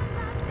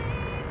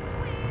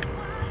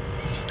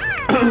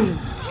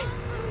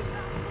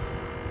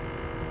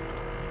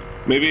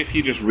 Maybe if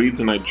he just reads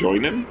and I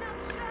join him?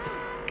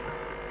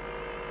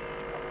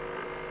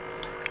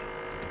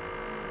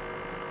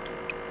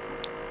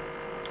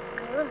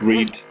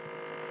 Read.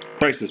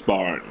 Crisis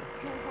Barn.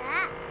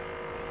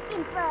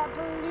 Timber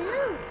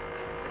Baloo.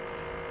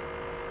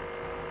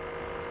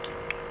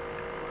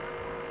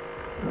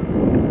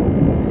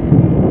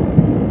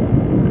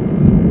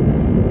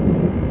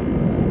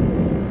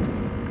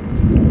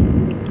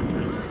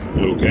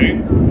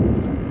 Okay.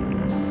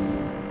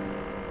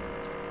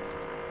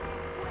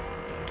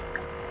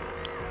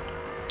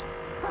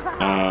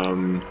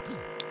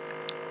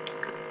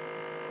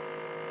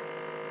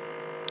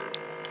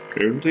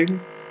 Parenting?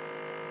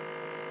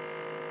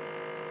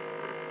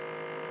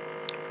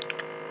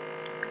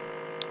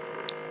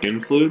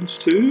 Influence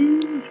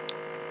too?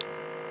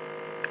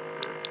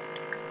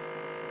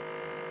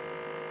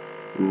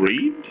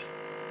 Read?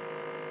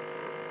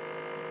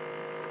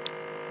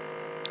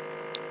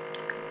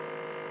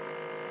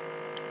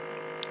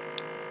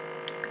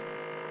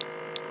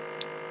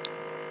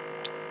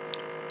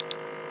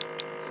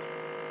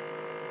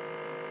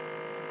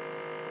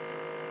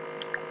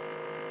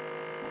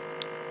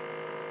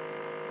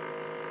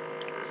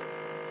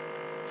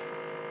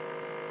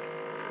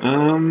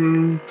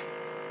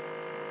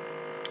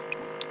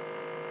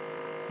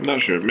 Not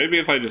sure. Maybe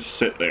if I just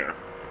sit there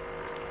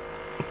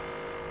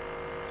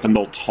and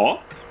they'll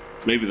talk?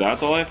 Maybe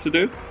that's all I have to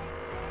do?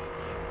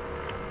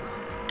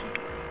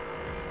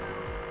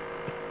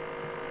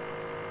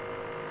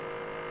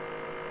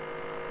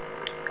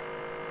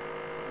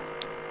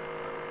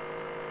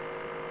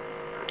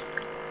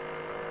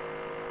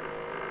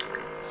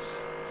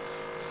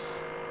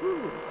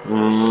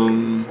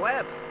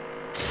 Web.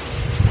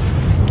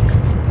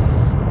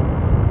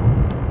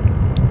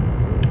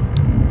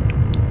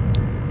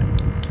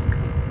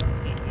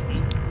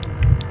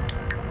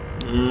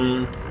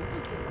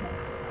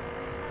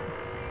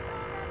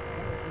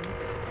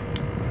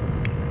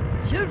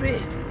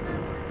 Children.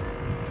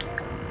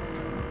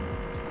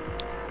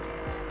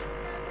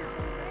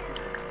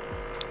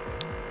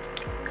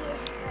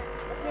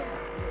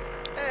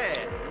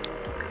 Hey.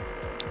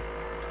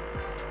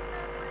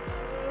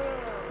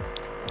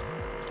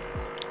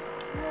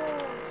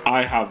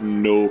 I have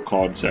no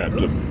concept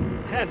of.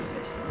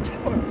 Handfist.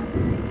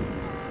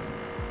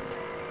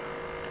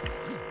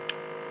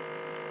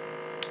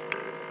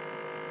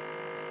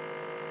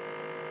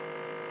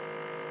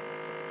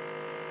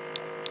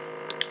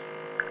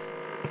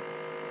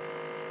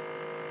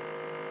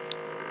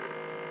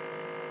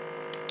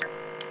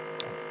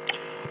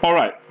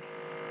 Alright.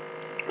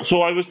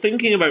 So I was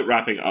thinking about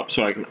wrapping it up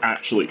so I can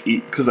actually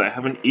eat, because I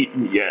haven't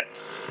eaten yet.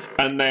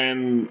 And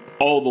then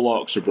all the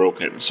locks are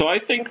broken. So I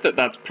think that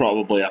that's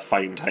probably a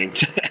fine time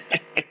to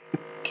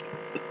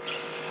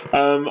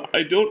end.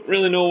 I don't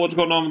really know what's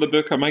going on with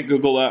the book. I might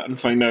Google that and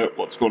find out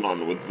what's going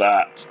on with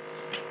that.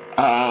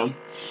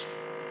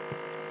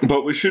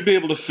 But we should be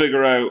able to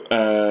figure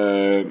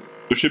out...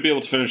 we should be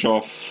able to finish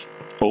off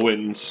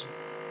Owen's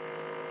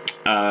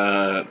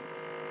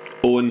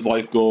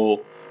life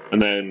goal.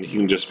 And then he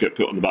can just get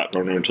put on the back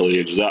burner until he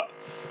ages up.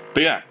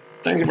 But yeah,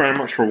 thank you very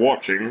much for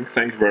watching.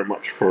 Thank you very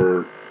much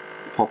for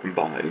popping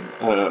by,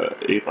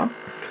 Ava.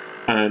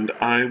 And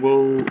I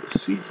will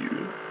see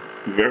you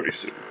very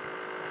soon.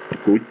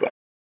 Goodbye.